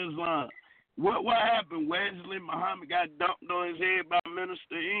Nation of Islam. What happened? Wesley Muhammad got dumped on his head by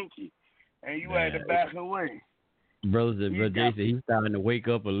Minister Inky, and you had to back away. Brother Jason, he's starting to wake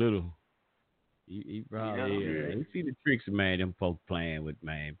up a little. He probably is. You see the tricks, man, them folks playing with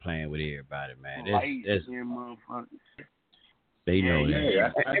everybody, man. That's they know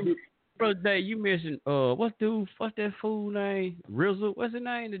that. Hey, Brother Dave, you mentioned what's that fool name? Rizzle. What's his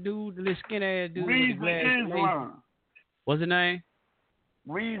name? The dude, the little skin ass dude. Reza Islam. What's his name?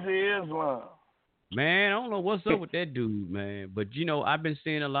 Reza Islam. Man, I don't know what's up with that dude, man. But I've been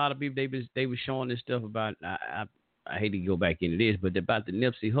seeing a lot of people. They were showing this stuff about. I hate to go back into this, but about the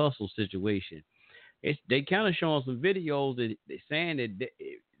Nipsey Hussle situation. They kind of showing some videos that they're saying that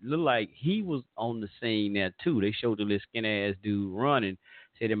it looked like he was on the scene there too. They showed the little skin ass dude running.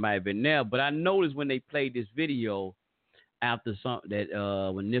 Said it might have been there, but I noticed when they played this video after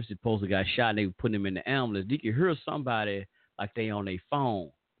when Nipsey supposedly got shot, and they were putting him in the ambulance. You could hear somebody like they on their phone.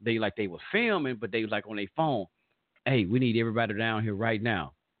 They were filming, but they was like on their phone. Hey, we need everybody down here right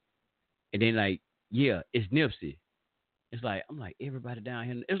now. And then yeah, it's Nipsey. It's like I'm like everybody down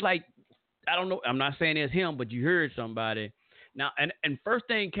here. It's like I don't know. I'm not saying it's him, but you heard somebody. Now, and first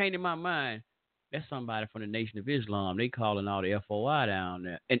thing came to my mind, that's somebody from the Nation of Islam. They calling all the FOI down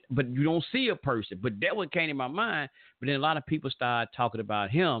there. But you don't see a person. But that what came to my mind. But then a lot of people started talking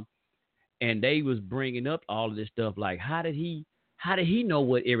about him, and they was bringing up all of this stuff like, how did he know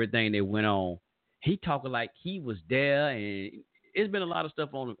what everything that went on? He talking like he was there, and it's been a lot of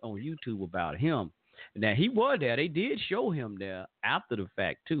stuff on YouTube about him. Now, he was there. They did show him there after the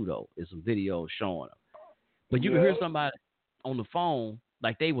fact, too, though. There's some videos showing him. But you can hear somebody on the phone,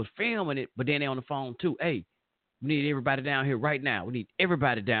 like they was filming it, but then they on the phone, too. Hey, we need everybody down here right now. We need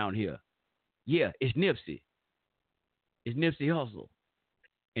everybody down here. Yeah, it's Nipsey. It's Nipsey Hussle.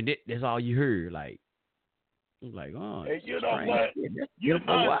 And that's all you heard. Like, I'm like, oh. And you know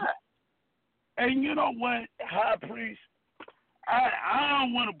what? And you know what, High Priest? I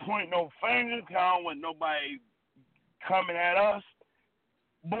don't want to point no fingers, because I don't want nobody coming at us.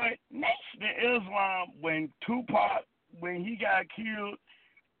 But Nation of Islam, when Tupac, when he got killed,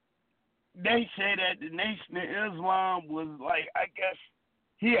 they say that the Nation of Islam was like, I guess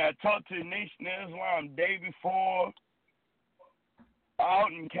he had talked to the Nation of Islam day before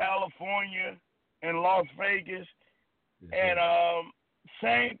out in California and Las Vegas. And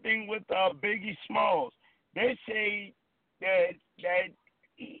same thing with Biggie Smalls. They say that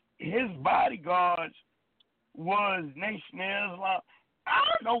his bodyguards was Nation of Islam. I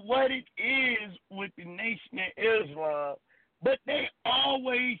don't know what it is with the Nation of Islam, but they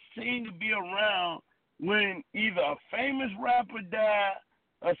always seem to be around when either a famous rapper died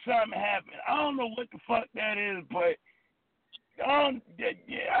or something happened. I don't know what the fuck that is, but I'm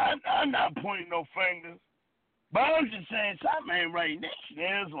not pointing no fingers. But I'm just saying something ain't right. Nation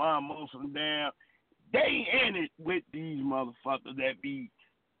of Islam, most of them damn, they in it with these motherfuckers that be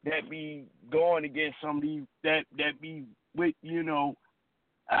going against some of these that be with,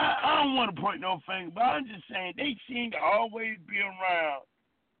 I don't want to point no finger, but I'm just saying they seem to always be around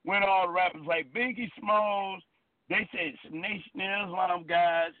when all the rappers like Biggie Smalls, they say some Nation of Islam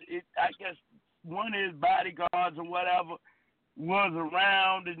guys, I guess one of his bodyguards or whatever was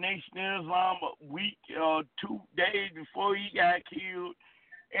around the Nation of Islam a week or 2 days before he got killed.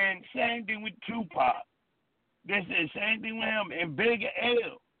 And same thing with Tupac. They said same thing with him. And Big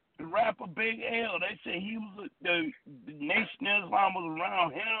L, the rapper Big L, they say he was the Nation of Islam was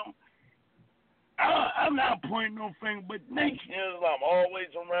around him. I'm not pointing no finger, but Nation of Islam always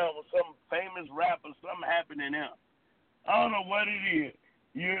around with some famous rapper, something happened to them. I don't know what it is.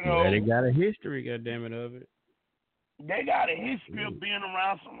 Yeah, they got a history, goddammit, of it. They got a history of being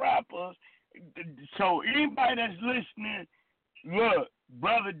around some rappers. So anybody that's listening, look,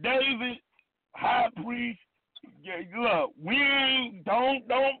 Brother David, High Priest, look, we ain't don't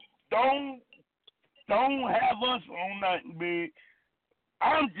have us on nothing big.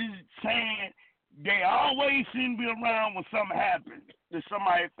 I'm just saying they always seem to be around when something happens to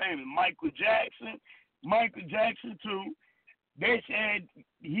somebody famous. Michael Jackson too. They said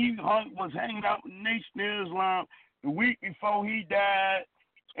he was hanging out with Nation of Islam the week before he died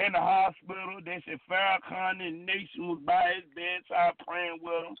in the hospital. They said Farrakhan and Nation was by his bedside praying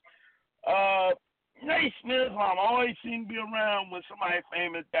with him. Nation of Islam always seem to be around when somebody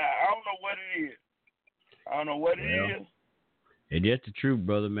famous died. I don't know what it is. And that's the truth,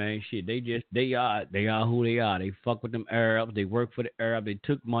 brother, man. Shit, they are who they are. They fuck with them Arabs. They work for the Arabs. They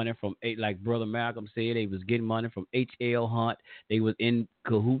took money from, like Brother Malcolm said, they was getting money from H.L. Hunt. They was in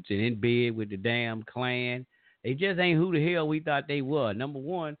cahoots and in bed with the damn Klan. They just ain't who the hell we thought they were. Number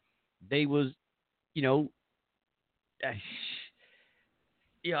one, they was,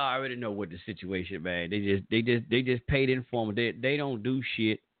 you already know what the situation, man. They just paid informal. They don't do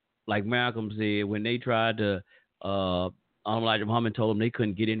shit. Like Malcolm said, when they tried to Elijah Muhammad told them they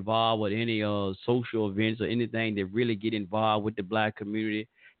couldn't get involved with any social events or anything that really get involved with the black community.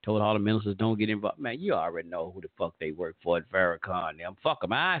 Told all the ministers don't get involved. Man, you already know who the fuck they work for at Farrakhan. Them fuck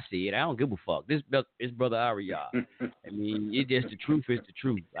them. I see it. I don't give a fuck. This brother Ariyah. I mean, it's just the truth. Is the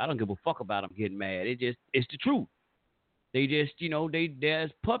truth. I don't give a fuck about them getting mad. It's the truth. They just,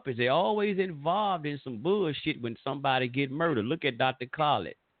 there's puppets. They're always involved in some bullshit when somebody get murdered. Look at Dr.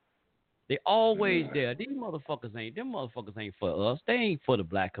 Khaled. They always there. Them motherfuckers ain't for us. They ain't for the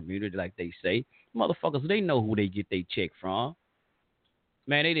black community like they say. Motherfuckers, they know who they get their check from.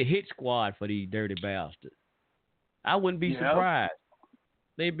 Man, they the hit squad for these dirty bastards. I wouldn't be surprised.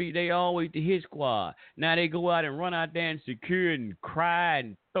 They always the hit squad. Now they go out and run out there and secure and cry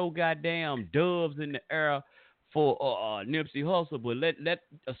and throw goddamn doves in the air for Nipsey Hussle, but let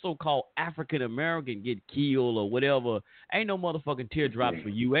a so-called African American get killed or whatever. Ain't no motherfucking teardrops for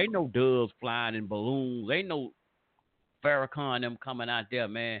you. Ain't no doves flying in balloons. Ain't no Farrakhan them coming out there,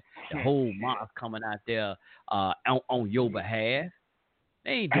 man. The whole mosque coming out there on your behalf.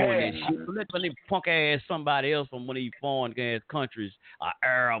 They ain't doing that shit. So let them punk ass somebody else from one of these foreign ass countries,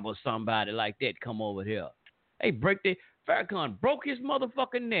 Arab or somebody like that, come over here. Hey, Farrakhan broke his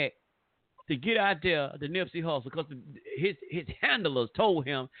motherfucking neck to get out there, the Nipsey Hussle, because his handlers told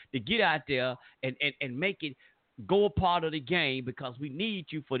him to get out there and make it go a part of the game because we need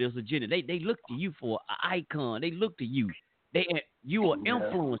you for this agenda. They look to you for an icon. They look to you. You are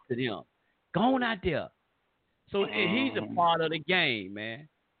influence to them. Go on out there. So he's a part of the game, man.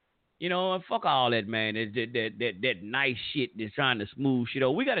 And fuck all that, man. That nice shit that's trying to smooth shit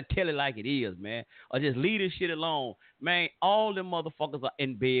over. We got to tell it like it is, man. Or just leave this shit alone. Man, all them motherfuckers are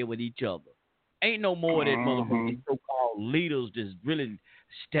in bed with each other. Ain't no more of that motherfucking so-called leaders just really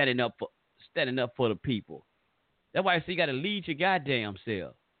standing up for the people. That's why I say you got to lead your goddamn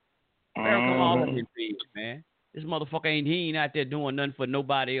self. Farrakhan all in bed, man. This motherfucker ain't out there doing nothing for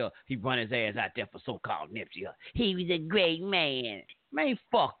nobody else. He run his ass out there for so-called Nipsey. He was a great man. Man,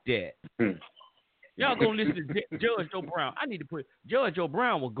 fuck that. Y'all gonna listen to Judge Joe Brown. I need to put Judge Joe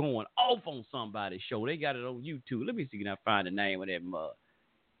Brown was going off on somebody's show. They got it on YouTube. Let me see if I can find the name of that mug.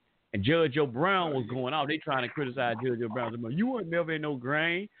 And Judge Joe Brown was going off. They trying to criticize Judge Joe Brown. You weren't never in no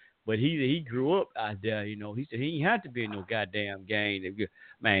grain. But he grew up out there, He said he ain't had to be in no goddamn gang.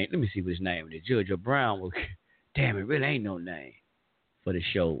 Man, let me see what his name is. Judge Joe Brown was... Damn, it really ain't no name for the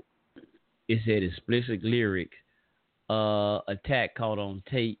show. It said explicit lyrics, attack caught on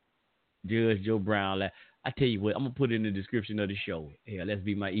tape, Judge Joe Brown. I tell you what, I'm going to put it in the description of the show. Yeah, let's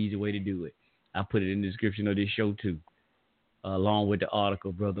be my easy way to do it. I'll put it in the description of this show, too, along with the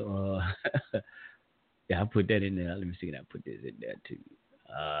article, brother. Yeah, I put that in there. Let me see if I put this in there, too.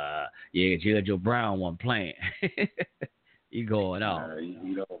 Yeah, Judge Joe Brown wasn't playing. He going off.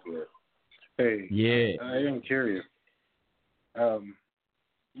 Hey, yeah. I am curious. You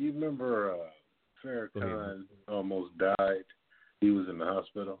remember Farrakhan almost died? He was in the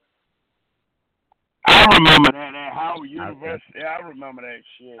hospital. I remember that at Howard University. I remember that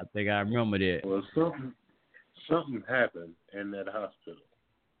shit. I think I remember that. Well, something happened in that hospital.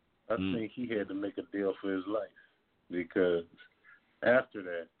 I think he had to make a deal for his life because after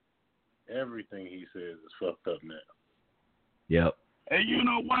that, everything he says is fucked up now. Yep. And you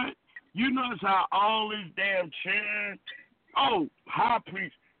know what? You notice how all these damn chairs, high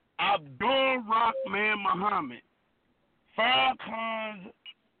priest, Abdul Rahman Muhammad, Farrakhan's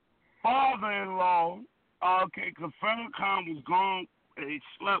father-in-law, because Farrakhan was gone, he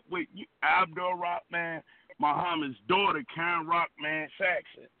slept with Abdul Rahman Muhammad's daughter, Karen Rahman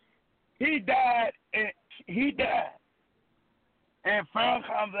Saxon. He died. And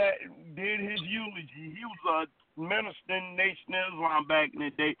Farrakhan did his eulogy. He was a minister in the Nation of Islam back in the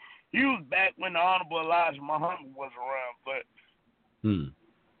day. He was back when the Honorable Elijah Muhammad was around, but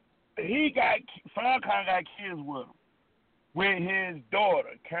Farrakhan got kids with his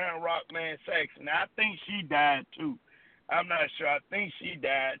daughter, Karen Rahman Saxon. Now, I think she died too. I'm not sure. I think she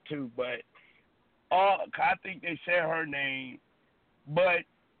died too, but I think they said her name. But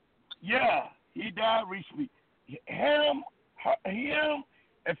yeah, he died recently. Him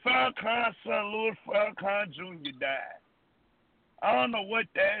and Farrakhan's son, Louis Farrakhan Jr. died. I don't know what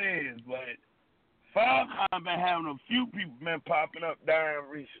that is, but Farrakhan been having a few people been popping up dying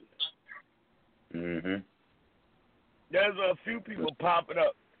recently. Mm-hmm. There's a few people popping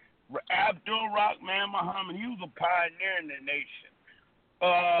up. Abdul Rahman Muhammad, he was a pioneer in the nation.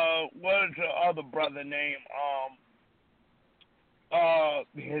 What is the other brother name?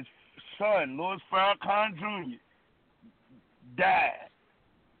 His son, Louis Farrakhan Jr. died.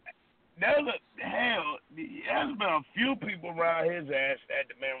 There's been a few people around his ass that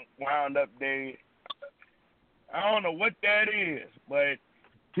have been wound up dead. I don't know what that is, but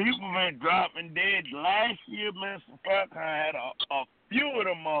people been dropping dead. Last year, Mr. Farrakhan had a few of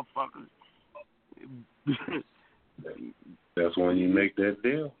them motherfuckers. That's when you make that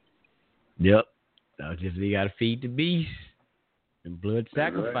deal. Yep. Just you got to feed the beast and blood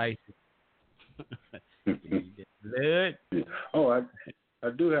sacrifice. Blood. Oh, I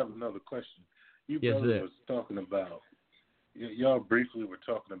do have another question. You yes, brothers sir. was talking about, y'all briefly were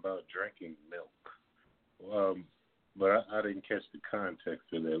talking about drinking milk. But I didn't catch the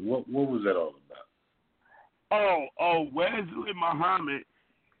context of that. What was that all about? Oh, Wesley Muhammad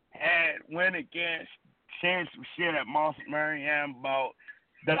went against saying some shit at Mount Mariam about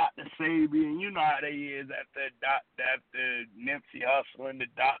Dr. Sabi, and you know how they is after Nipsey Hussle and the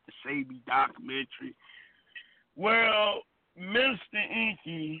Dr. Sabi documentary. Well, Minister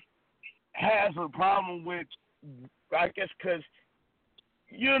Inky has a problem with, I guess, because,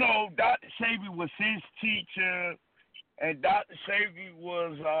 you know, Dr. Sabi was his teacher, and Dr. Sabi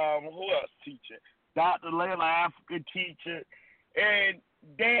was, who else teacher? Dr. Layla Africa teacher, and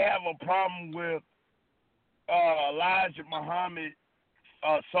they have a problem with Elijah Muhammad,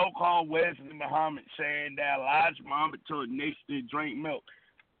 so-called Wesley Muhammad, saying that Elijah Muhammad told nation to drink milk.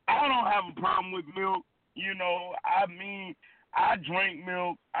 I don't have a problem with milk. You know, I mean, I drink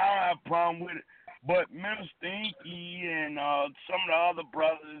milk. I don't have a problem with it. But Minister Inky and some of the other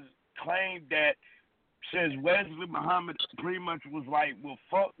brothers claim that since Wesley Muhammad pretty much was like, well,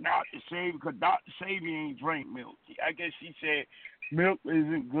 fuck Dr. Sabi, because Dr. Sabi ain't drink milk. I guess she said milk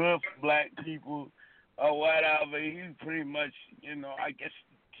isn't good for black people or whatever. He pretty much, you know, I guess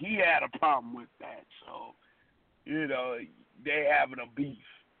he had a problem with that. So, you know, they having a beef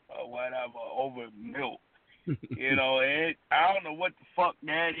or whatever over milk. You know, and I don't know what the fuck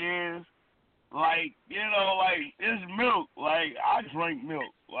that is. Like, you know, like, it's milk. Like, I drink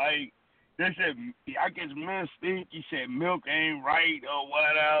milk. Like, they said, I guess Miss Stinky said milk ain't right or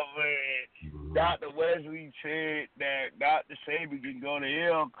whatever. And Dr. Wesley said that Dr. Sabi can go to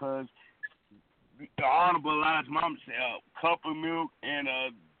hell because the Honorable Elijah Muhammad said a cup of milk and a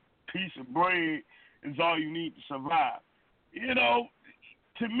piece of bread is all you need to survive. You know,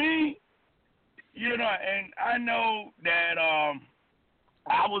 to me, you know, and I know that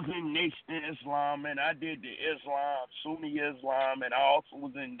I was in Nation Islam, and I did the Islam, Sunni Islam, and I also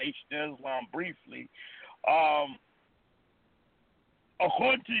was in Nation Islam briefly.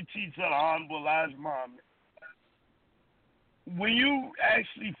 According to the teacher, the Honorable Elijah Muhammad, when you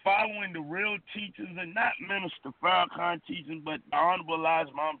actually following the real teachers, and not Minister Farrakhan teaching, but the Honorable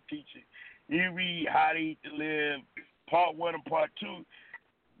Elijah Muhammad teaching, you read How to Eat to Live, Part 1 and Part 2,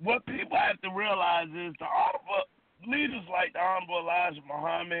 what people have to realize is the honorable leaders like the Honorable Elijah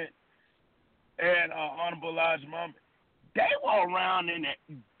Muhammad and Honorable Elijah Muhammad, they were around in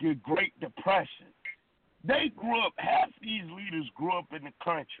the Great Depression. They grew up, half these leaders grew up in the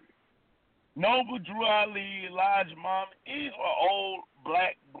country. Noble Drew Ali, Elijah Muhammad, these were old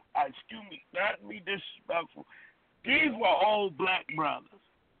black, not to be disrespectful, these were old black brothers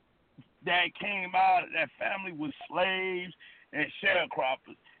that came out, that family was slaves and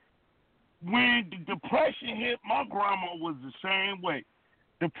sharecroppers. When the Depression hit, my grandma was the same way.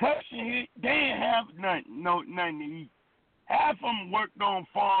 Depression hit, they didn't have nothing to eat. Half of them worked on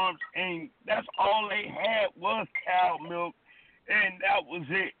farms, and that's all they had was cow milk, and that was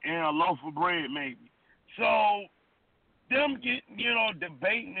it, and a loaf of bread maybe. So them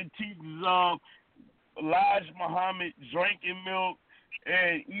debating the teachings of Elijah Muhammad drinking milk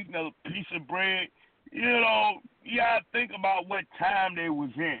and eating a piece of bread, you know, you gotta think about what time they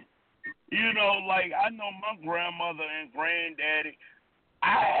was in. You know, like, I know my grandmother and granddaddy,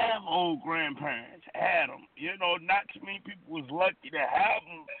 I have old grandparents, had them. You know, not too many people was lucky to have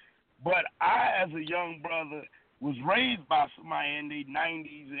them, but I, as a young brother, was raised by somebody in the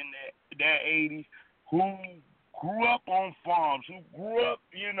 90s and their 80s who grew up on farms, who grew up,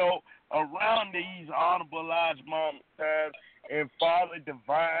 you know, around these Honorable Elijah Muhammad times and Father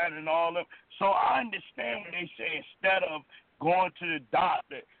Divine and all of them. So I understand when they say instead of going to the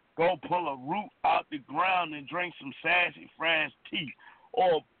doctor, go pull a root out the ground and drink some sassafras tea,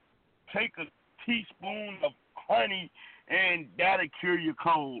 or take a teaspoon of honey and that'll cure your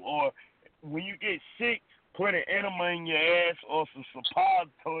cold. Or when you get sick, put an enema in your ass or some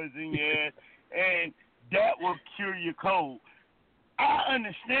suppositories in your ass, and that will cure your cold. I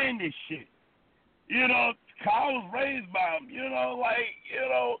understand this shit. You know, I was raised by them. You know, like, you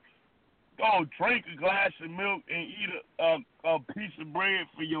know, go drink a glass of milk and eat a piece of bread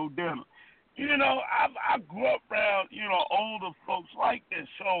for your dinner. you know, I grew up around, you know, older folks like this.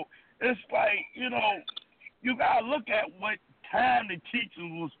 So it's like, you know, you got to look at what time the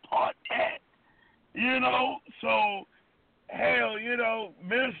teaching was taught at, you know. So, hell, you know,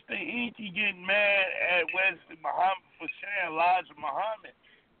 Minister Inky getting mad at Wesley Muhammad for saying Elijah Muhammad,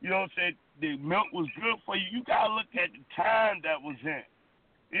 you know, said the milk was good for you. You got to look at the time that was in.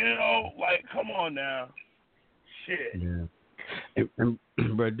 You know, like, come on now. Shit. Yeah. And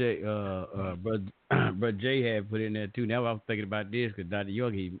Brother Jay had put in there, too. Now I was thinking about this because Dr.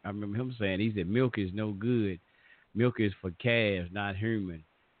 York, I remember him saying, he said, milk is no good. Milk is for calves, not human.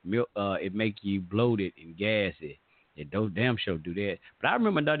 Milk, it make you bloated and gassy. And those damn sure do that. But I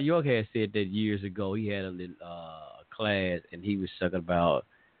remember Dr. York had said that years ago. He had a little class, and he was talking about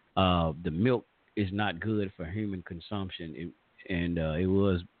the milk is not good for human consumption. It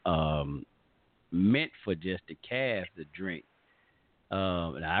was meant for just the calf to drink.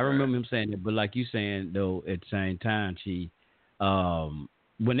 And I remember him saying that, but like you saying, though, at the same time,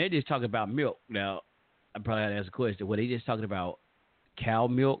 when they just talk about milk, now, I probably had to ask a question. Were they just talking about cow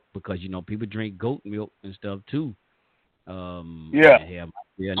milk? Because, you know, people drink goat milk and stuff, too. Yeah,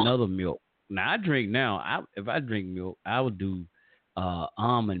 another milk. Now, if I drink milk, I would do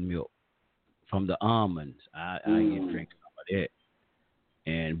almond milk from the almonds. I get drink some of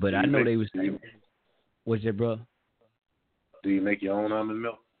that. But I know they was saying, what's that, bro? Do you make your own almond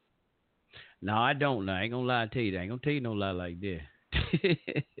milk? No, I don't. I ain't gonna lie to you. I ain't gonna tell you no lie like that.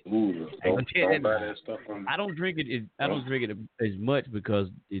 Ooh, don't buy that stuff from. I don't drink it. I don't drink it as much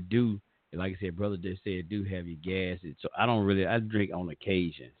because it do. Like I said, brother just said, it do have you gas. So I don't really. I drink on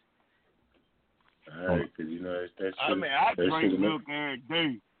occasions. All right, because you know that shit. I mean, I drink milk every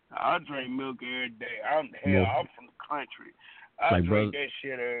day. I drink milk every day. I'm from the country. I like drink brother, that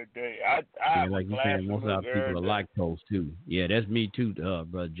shit every day. Yeah, like you saying, most of our people are lactose too. Yeah, that's me too,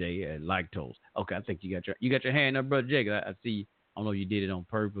 brother Jay. Lactose. Okay, I think you got your hand up, brother Jay. I see. I don't know if you did it on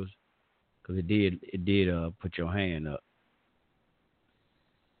purpose, because it did put your hand up.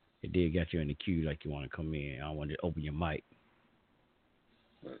 It did got you in the queue like you want to come in. I wanted to open your mic.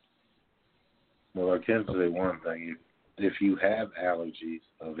 Well, I can say one thing. If you have allergies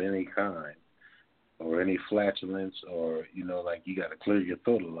of any kind, or any flatulence, or, you know, like you got to clear your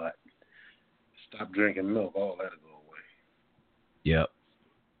throat a lot, stop drinking milk. All that'll go away. Yep.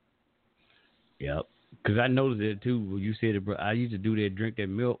 Because I noticed it too. When you said it, bro, I used to do that, drink that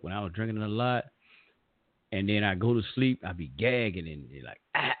milk when I was drinking it a lot, and then I go to sleep, I be gagging and like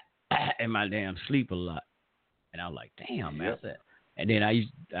in my damn sleep a lot, and I was like, damn, man, that's that. And then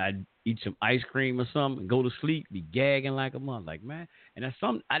I'd eat some ice cream or something and go to sleep, be gagging like a month, like, man. And that's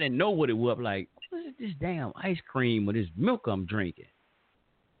something I didn't know what it was. Like, what is this damn ice cream or this milk I'm drinking?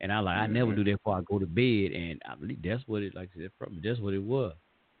 And I never do that before I go to bed. And I believe that's what it, like I said, probably that's what it was.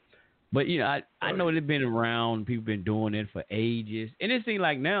 But, you know, I know they've been around. People been doing it for ages. And it seems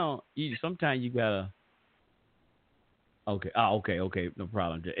like now, sometimes you got to. Okay. Okay. No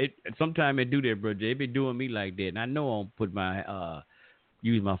problem. Sometimes they do that, bro. They been doing me like that. And I know I don't put my,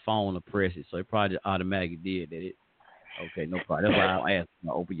 use my phone to press it. So it probably just automatically did that. Okay, no problem. That's why I asked you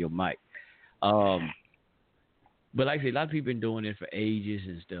to open your mic. But like I said, a lot of people been doing it for ages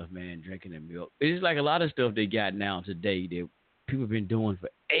and stuff, man, drinking the milk. It's like a lot of stuff they got now today that people been doing for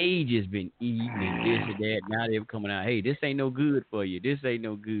ages, been eating and this and that. Now they're coming out, hey, this ain't no good for you. This ain't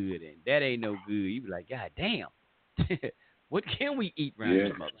no good, and that ain't no good. You be like, God damn, what can we eat around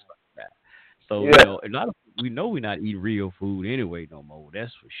this motherfucker? So you know, a lot of we know we're not eating real food anyway no more.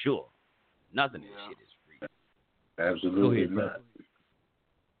 That's for sure. Nothing in this shit is free. Absolutely ahead,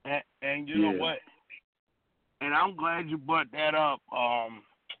 not. And you know what? And I'm glad you brought that up,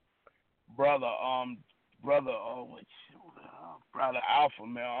 brother Alpha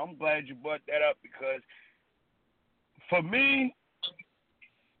Male. I'm glad you brought that up because for me,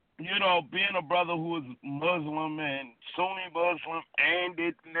 you know, being a brother who is Muslim and Sunni Muslim and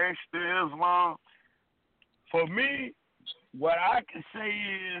it's next to Islam, for me, what I can say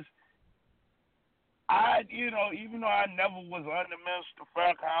is, even though I never was under Minister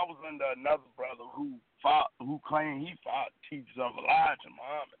Farrakhan, I was under another brother who claimed he fought teachers of Elijah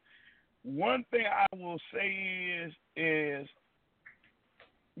Muhammad. One thing I will say is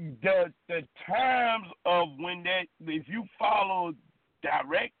the times of when that, if you follow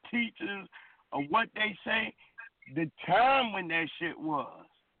direct teachers of what they say, the time when that shit was.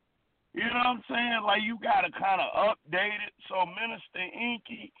 You know what I'm saying? Like, you got to kind of update it. So, Minister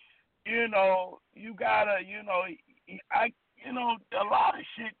Inky, you know, you got to, a lot of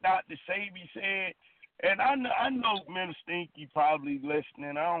shit Dr. Sebi said, and I know Minister Inky probably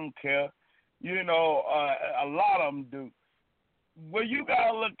listening. I don't care. You know, a lot of them do. what you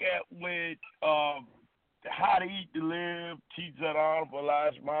gotta look at with How to Eat to Live, teach that Honorable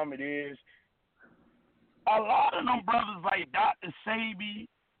Elijah Muhammad is a lot of them brothers like Dr. Sabi,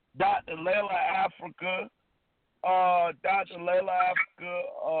 Dr. Layla Africa,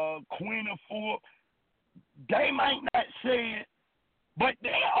 Queen of Four, they might not say it, but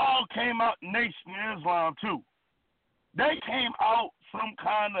they all came out Nation of Islam too. They came out some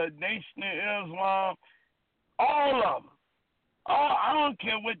kind of Nation of Islam, all of them. I don't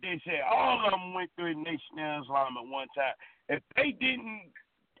care what they say. All of them went through Nation of Islam at one time. If they didn't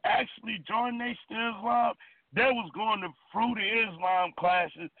actually join Nation of Islam, they was going to Fruit of Islam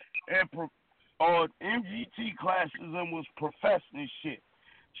classes or MGT classes and was professing this shit.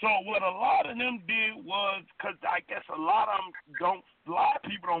 So what a lot of them did was, because I guess a lot of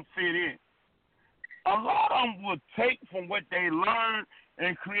people don't fit in. A lot of them would take from what they learned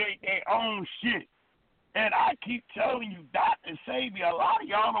and create their own shit. And I keep telling you, Dr. Sabi, a lot of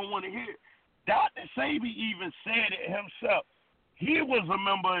y'all don't want to hear it. Dr. Sabi even said it himself. He was a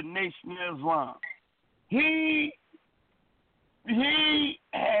member of Nation of Islam. He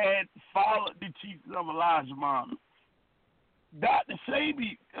had followed the teachings of Elijah Muhammad. Dr.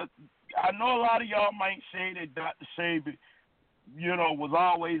 Sabi, I know a lot of y'all might say that Dr. Sabi, was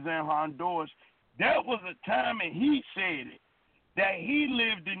always in Honduras. There was a time, and he said it, that he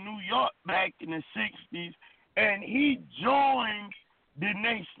lived in New York back in the 60s, and he joined the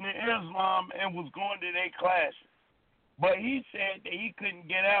Nation of Islam and was going to their classes. But he said that he couldn't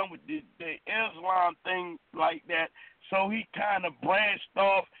get out with the Islam thing like that, so he kind of branched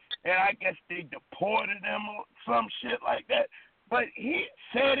off, and I guess they deported him or some shit like that. But he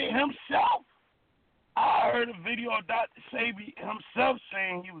said it himself. I heard a video of Dr. Sabi himself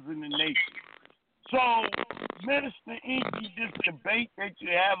saying he was in the Nation. So, Minister Inky, this debate that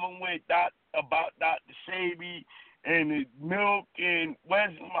you're having with about Dr. Sabi and the milk and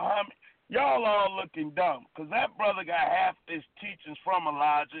Wesley Muhammad, y'all all looking dumb, because that brother got half his teachings from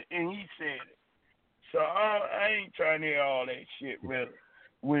Elijah, and he said it. So I ain't trying to hear all that shit with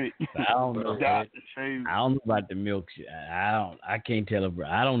I don't know. Dr. Sabi. I don't know about the milk shit. I can't tell her.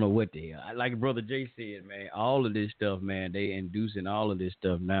 I don't know what the hell. Like Brother Jay said, man, all of this stuff, man, they inducing all of this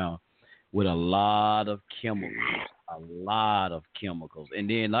stuff now with a lot of chemicals. And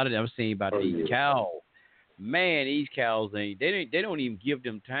then a lot of them I'm saying about these cows. Man, these cows they don't even give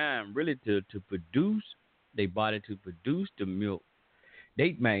them time really to produce their body to produce the milk.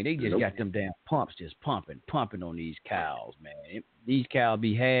 They just got them damn pumps just pumping on these cows, man. These cows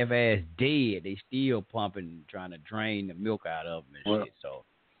be half-ass dead. They still pumping, trying to drain the milk out of them and shit. So,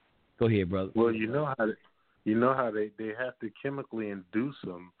 go ahead, brother. Well, you know how they have to chemically induce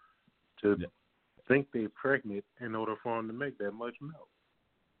them to think they're pregnant in order for them to make that much milk.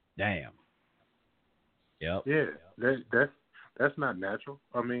 Damn. Yep. Yeah, that's not natural.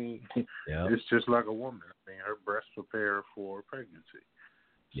 I mean, It's just like a woman. I mean, her breasts prepare for pregnancy.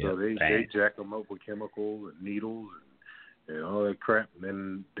 So they jack them up with chemicals and needles and all that crap, and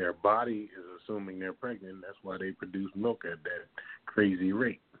then their body is assuming they're pregnant. And that's why they produce milk at that crazy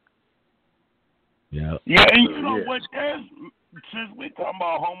rate. Yeah. Yeah, and you know what? Since we're talking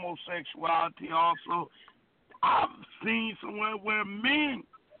about homosexuality, also, I've seen somewhere where men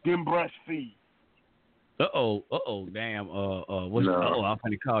can breastfeed. Damn. I'm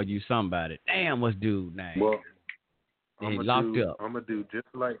gonna call you somebody. Damn, what's dude name? Well, he locked up. I'm gonna do just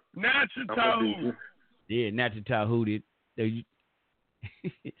like Natural Tahood. Yeah, Natural Tahood. And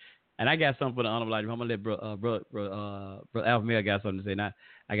I got something for the Honorable Elijah Muhammad. I'm gonna let bro Alpha Male got something to say. Now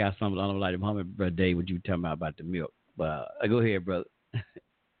I got something for the Honorable Elijah Muhammad, brother Dave. What you talking about the milk? But go ahead, brother.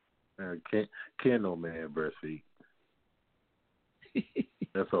 Can't no man breastfeed.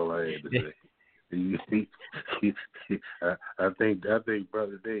 That's all I had to say. I think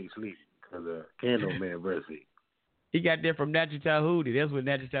Brother Dave sleeping because can't no man breastfeed. He got that from Natural Tahood. That's what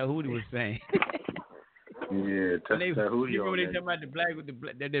Natural Tahood was saying. Yeah, Tahood. You remember they talking about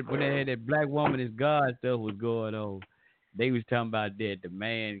when they had that black woman as God stuff was going on. They was talking about that the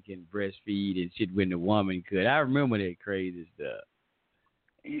man can breastfeed and shit when the woman could. I remember that crazy stuff.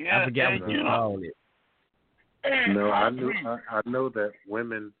 Yeah, I forgot what they called it. No, I know that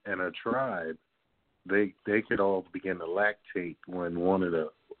women in a tribe, they could all begin to lactate when one of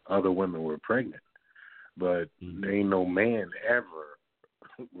the other women were pregnant, but there ain't no man ever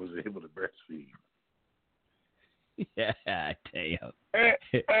was able to breastfeed. Yeah, I tell you.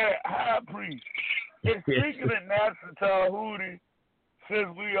 High priest. Speaking of Nasser Tahuti, since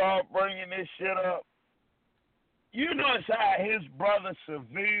we are bringing this shit up, you notice how his brother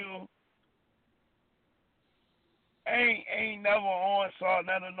Seville ain't never on saw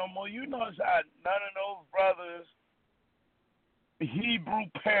none of no more. You notice how none of those brothers Hebrew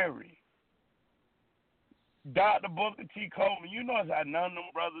Perry, Dr. Booker T. Coleman. You notice how none of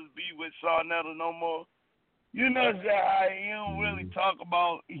them brothers be with Sarnetta no more? You notice how he don't really talk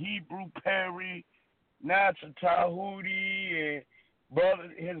about Hebrew Perry, Nasser Tahuti, and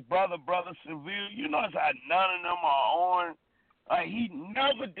his brother Seville. You notice how none of them are on. Like, he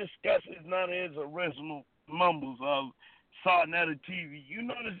never discusses none of his original mumbles of Sarnetta TV. You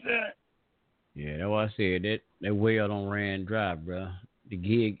notice that? Yeah, that's what I said. That well don't ran dry, bro. The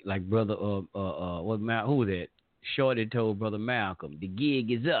gig, like brother, who was that? Shorty told brother Malcolm, the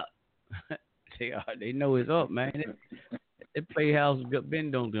gig is up. They know it's up, man. That playhouse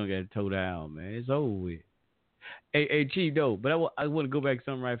been don't get towed down, man. It's over with. Hey, Chief, though, but I want to go back to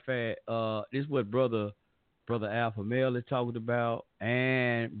something right fast. This is what brother Alpha Male is talking about,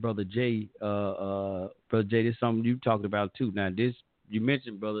 and brother Jay. Brother Jay, this is something you talked about too. Now, this you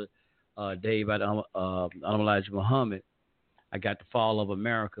mentioned, brother Dave, about Elijah Muhammad. I got the Fall of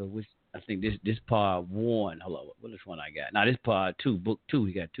America, which I think this part 1. Hold on, what is one I got? Now this part 2, book 2.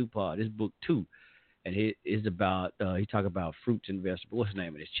 He got 2 parts. This book 2, and it is about he talk about fruits and vegetables. What's the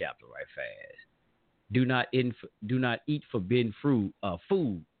name of this chapter? Right fast. Do not eat forbidden food.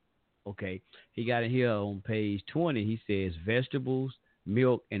 Okay, he got it here on page 20. He says vegetables,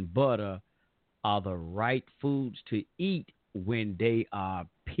 milk, and butter are the right foods to eat when they are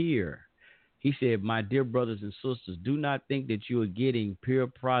pure. He said, my dear brothers and sisters, do not think that you are getting pure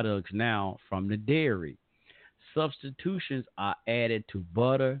products now from the dairy. Substitutions are added to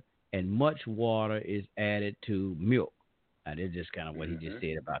butter, and much water is added to milk. Now, that's just kind of what he just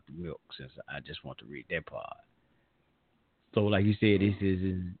said about the milk, since I just want to read that part. So, like you said, this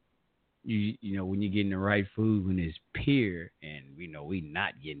is you know, when you're getting the right food, when it's pure, and we know we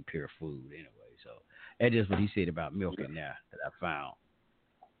not getting pure food anyway. So that's just what he said about milk in there that I found.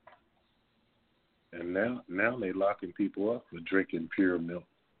 And now they locking people up for drinking pure milk.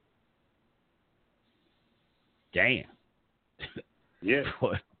 Damn. Yeah.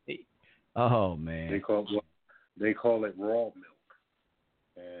 Oh man. They call it raw milk.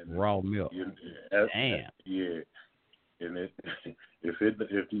 And raw milk. Damn. Yeah. And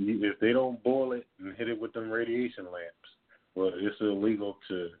if they don't boil it and hit it with them radiation lamps, well, it's illegal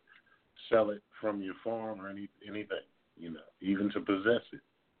to sell it from your farm or anything. You know, even to possess it.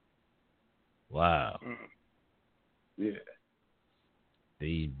 Wow. Yeah.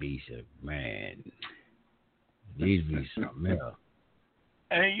 These beasts are, man. These beasts are milk.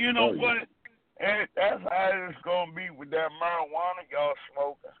 And you know what? And that's how it's going to be with that marijuana y'all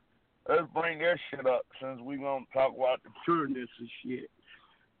smoking. Let's bring that shit up since we're going to talk about the pureness and shit.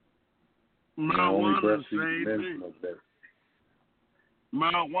 Marijuana, same thing.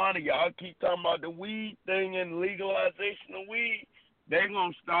 Marijuana, y'all keep talking about the weed thing and legalization of weed. They're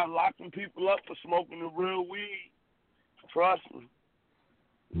going to start locking people up for smoking the real weed. Trust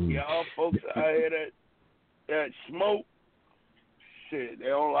me. Y'all folks out here that smoke, shit, they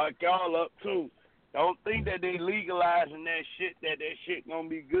don't lock y'all up too. Don't think that they legalizing that shit going to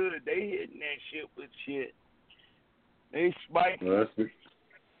be good. They hitting that shit with shit. They spiking. Well,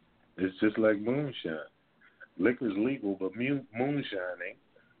 it's just like moonshine. Liquor's legal, but moonshine ain't.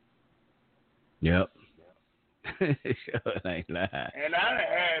 Yep. Sure ain't lying. And I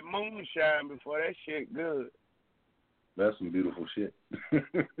had moonshine before. That shit good. That's some beautiful shit.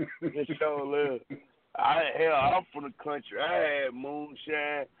 It sure is. I'm from the country. I had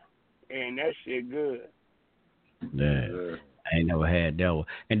moonshine, and that shit good. Yeah. I ain't never had that one.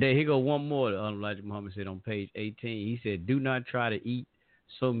 And then here go one more. Elijah Muhammad said on page 18. He said, "Do not try to eat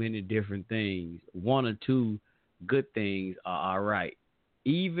so many different things. 1 or 2 good things are all right.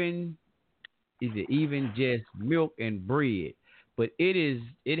 Even just milk and bread, but it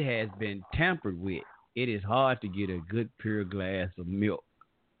has been tampered with. It is hard to get a good pure glass of milk.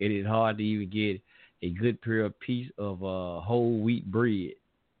 It is hard to even get a good pure piece of whole wheat bread."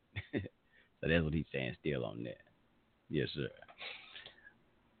 So that's what he's saying still on that. Yes, sir.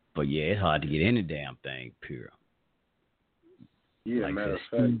 But yeah, it's hard to get any damn thing pure. Yeah, like matter of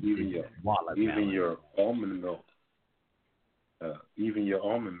fact, even your almond milk. Even your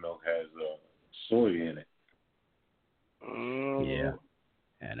almond milk has soy in it. Yeah.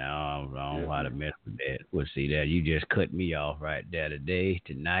 And I don't know how to mess with that. Well, see that you just cut me off right there today.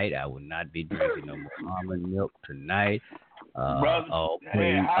 Tonight, I will not be drinking no more almond milk tonight. All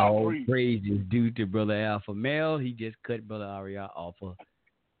praise is due to Brother Alpha Male. He just cut Brother Aria off of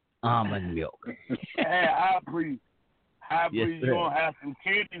almond milk. Hey, High Priest, you don't have some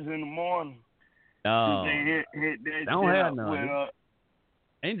kidneys in the morning. No. Hit that I don't have none.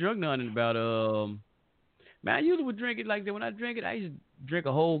 Ain't drunk none in about man, I usually would drink it like that. When I drink it, I used to drink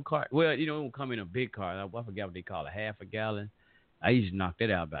a whole cart. Well, you know, it won't come in a big cart. I forgot what they call it, half a gallon. I used to knock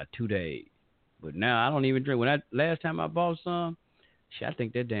that out about 2 days. But now I don't even drink. Last time I bought some, shit, I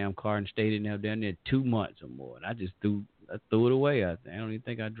think that damn carton stayed in there 2 months or more. And I just threw it away. I don't even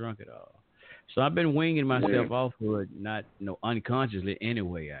think I drunk it all. So I've been winging myself off for it, not unconsciously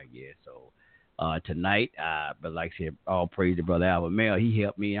anyway, I guess. So tonight, but like I said, all praise to Brother Albert Mel. He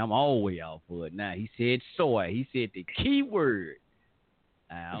helped me. I'm always off for it now. He said soy. He said the key word.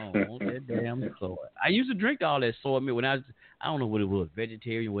 I don't want that damn soy. I used to drink all that soy milk when I don't know what it was,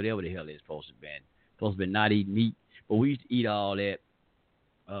 vegetarian, whatever the hell it's supposed to be. Supposed to be not eat meat, but we used to eat all that.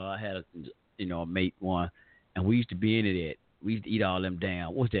 I had a mate one, and we used to be into that. We used to eat all them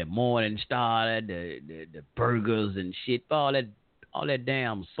damn, what's that, Morning Star, the burgers and shit, all that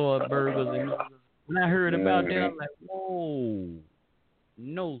damn soy burgers. And when I heard about that, I'm like, whoa,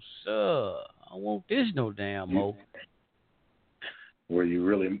 no sir, I want this no damn more. Were you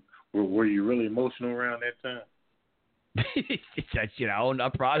really emotional around that time? Shit, I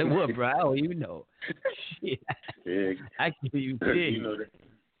probably would, bro. I don't even know. Shit, yeah, I can't even tell you.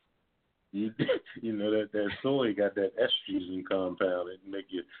 You know that soy got that estrogen compound that make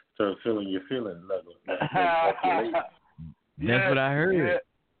you start feeling your feelings. That's what I heard. Yeah.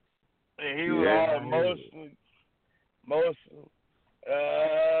 He was all emotional.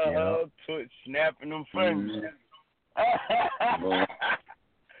 Twitch snapping them fingers.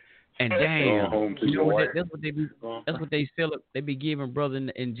 And damn, you know what? That's what they sell. They be giving brother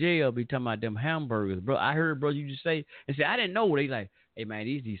in jail. Be talking about them hamburgers, bro. I heard brother you just say and say I didn't know. They like, hey man,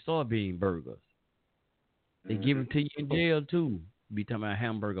 these soybean burgers. They give them to you in jail too. Be talking about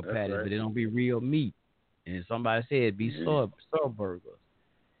hamburger patties, but they don't be real meat. And somebody said it'd be soy burgers.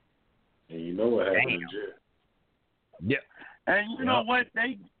 And you know what happened in jail? Yeah. And you know what?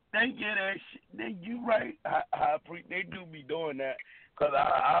 They get that shit. You right. They do be doing that. Cause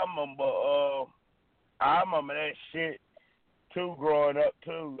I remember that shit too. Growing up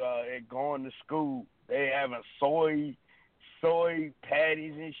too, and going to school, they having soy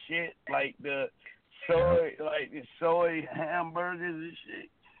patties and shit, like the soy hamburgers and shit.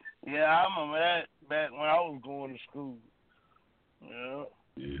 Yeah, I remember that back when I was going to school. Yeah.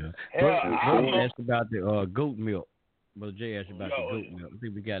 Brother asked about the goat milk. Brother Jay asked about the goat milk. I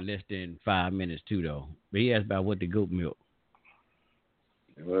think we got less than 5 minutes too, though. But he asked about what the goat milk.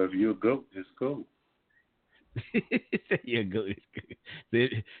 Well, if you're a goat, it's cool. You're a goat, it's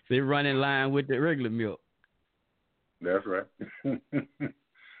good. They run in line with the regular milk. That's right.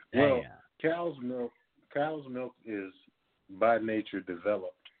 Well, cow's milk is by nature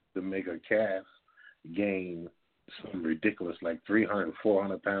developed to make a calf gain something ridiculous like 300,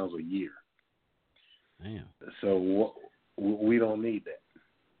 400 pounds a year. Damn. So we don't need that.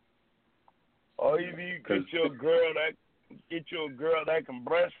 Or if you get your girl that can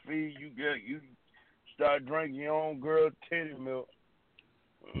breastfeed, you start drinking your own girl titty milk.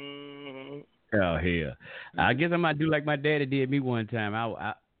 Oh hell! I guess I might do like my daddy did me one time.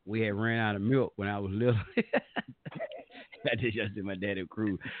 We had ran out of milk when I was little. I just did my daddy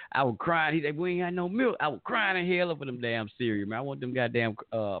crew. I was crying. He said, "We ain't got no milk." I was crying in hell over them damn cereal, man. I want them goddamn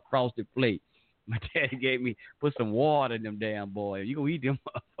frosted flakes. My daddy put some water in them damn boys. You gonna eat them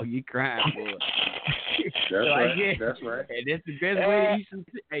or you crying, boy. That's right. And that's the best way to eat some.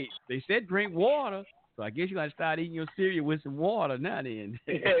 Hey, they said drink water, so I guess you gotta start eating your cereal with some water now. Then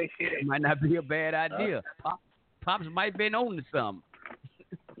it might not be a bad idea. Pops might been on to something.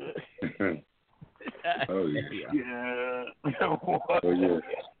 Oh yeah. Oh yeah.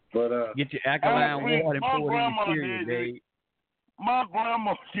 But get your alkaline water and pour it in your cereal, babe. My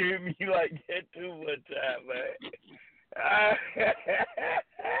grandma gave me like that too one time, man.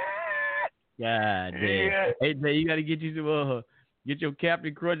 God damn. Yeah. Hey, man, you gotta get you some get your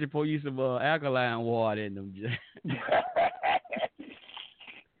Captain Crunch and pour you some alkaline water in them. Yeah.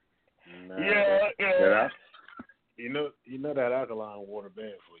 You know that alkaline water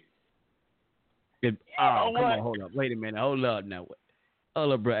bad for you. Come on, hold up. Wait a minute. Hold up now.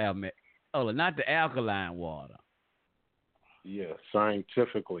 Hold up, bro. Hold up, not the alkaline water. Yeah,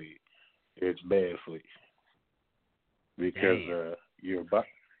 scientifically, it's bad for you because your body,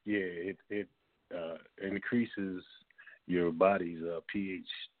 it increases your body's pH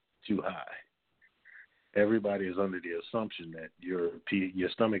too high. Everybody is under the assumption that your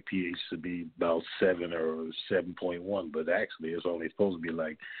stomach pH should be about 7 or 7.1, but actually it's only supposed to be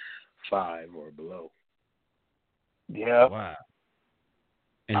like 5 or below. Yeah. Wow.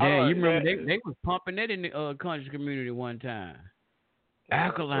 And then you remember they was pumping that in the country community one time.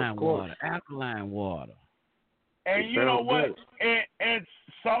 Alkaline water. And you know what? And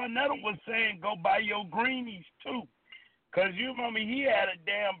Sarnetta was saying go buy your greenies too. Because you remember he had a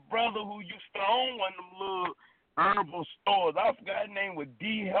damn brother who used to own one of them little herbal stores. I forgot his name was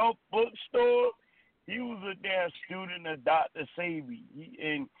D Health Bookstore. He was a damn student of Dr. Sebi.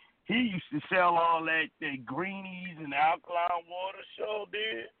 He used to sell all that greenies and alkaline water. Sure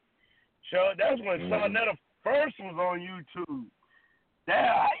did. Sure, that's when Sarnetta first was on YouTube. Damn,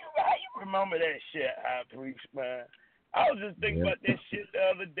 how you remember that shit, High Priest, man? I was just thinking about that shit the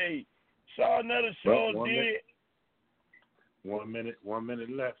other day. Sarnetta sure did. 1 minute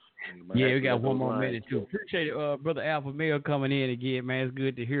left. Yeah, we got one more minute too. Appreciate it, Brother Alpha Male coming in again, man. It's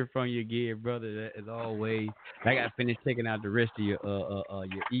good to hear from you again, brother. As always, I got to finish taking out the rest of your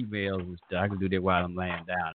emails and stuff. I can do that while I'm laying down.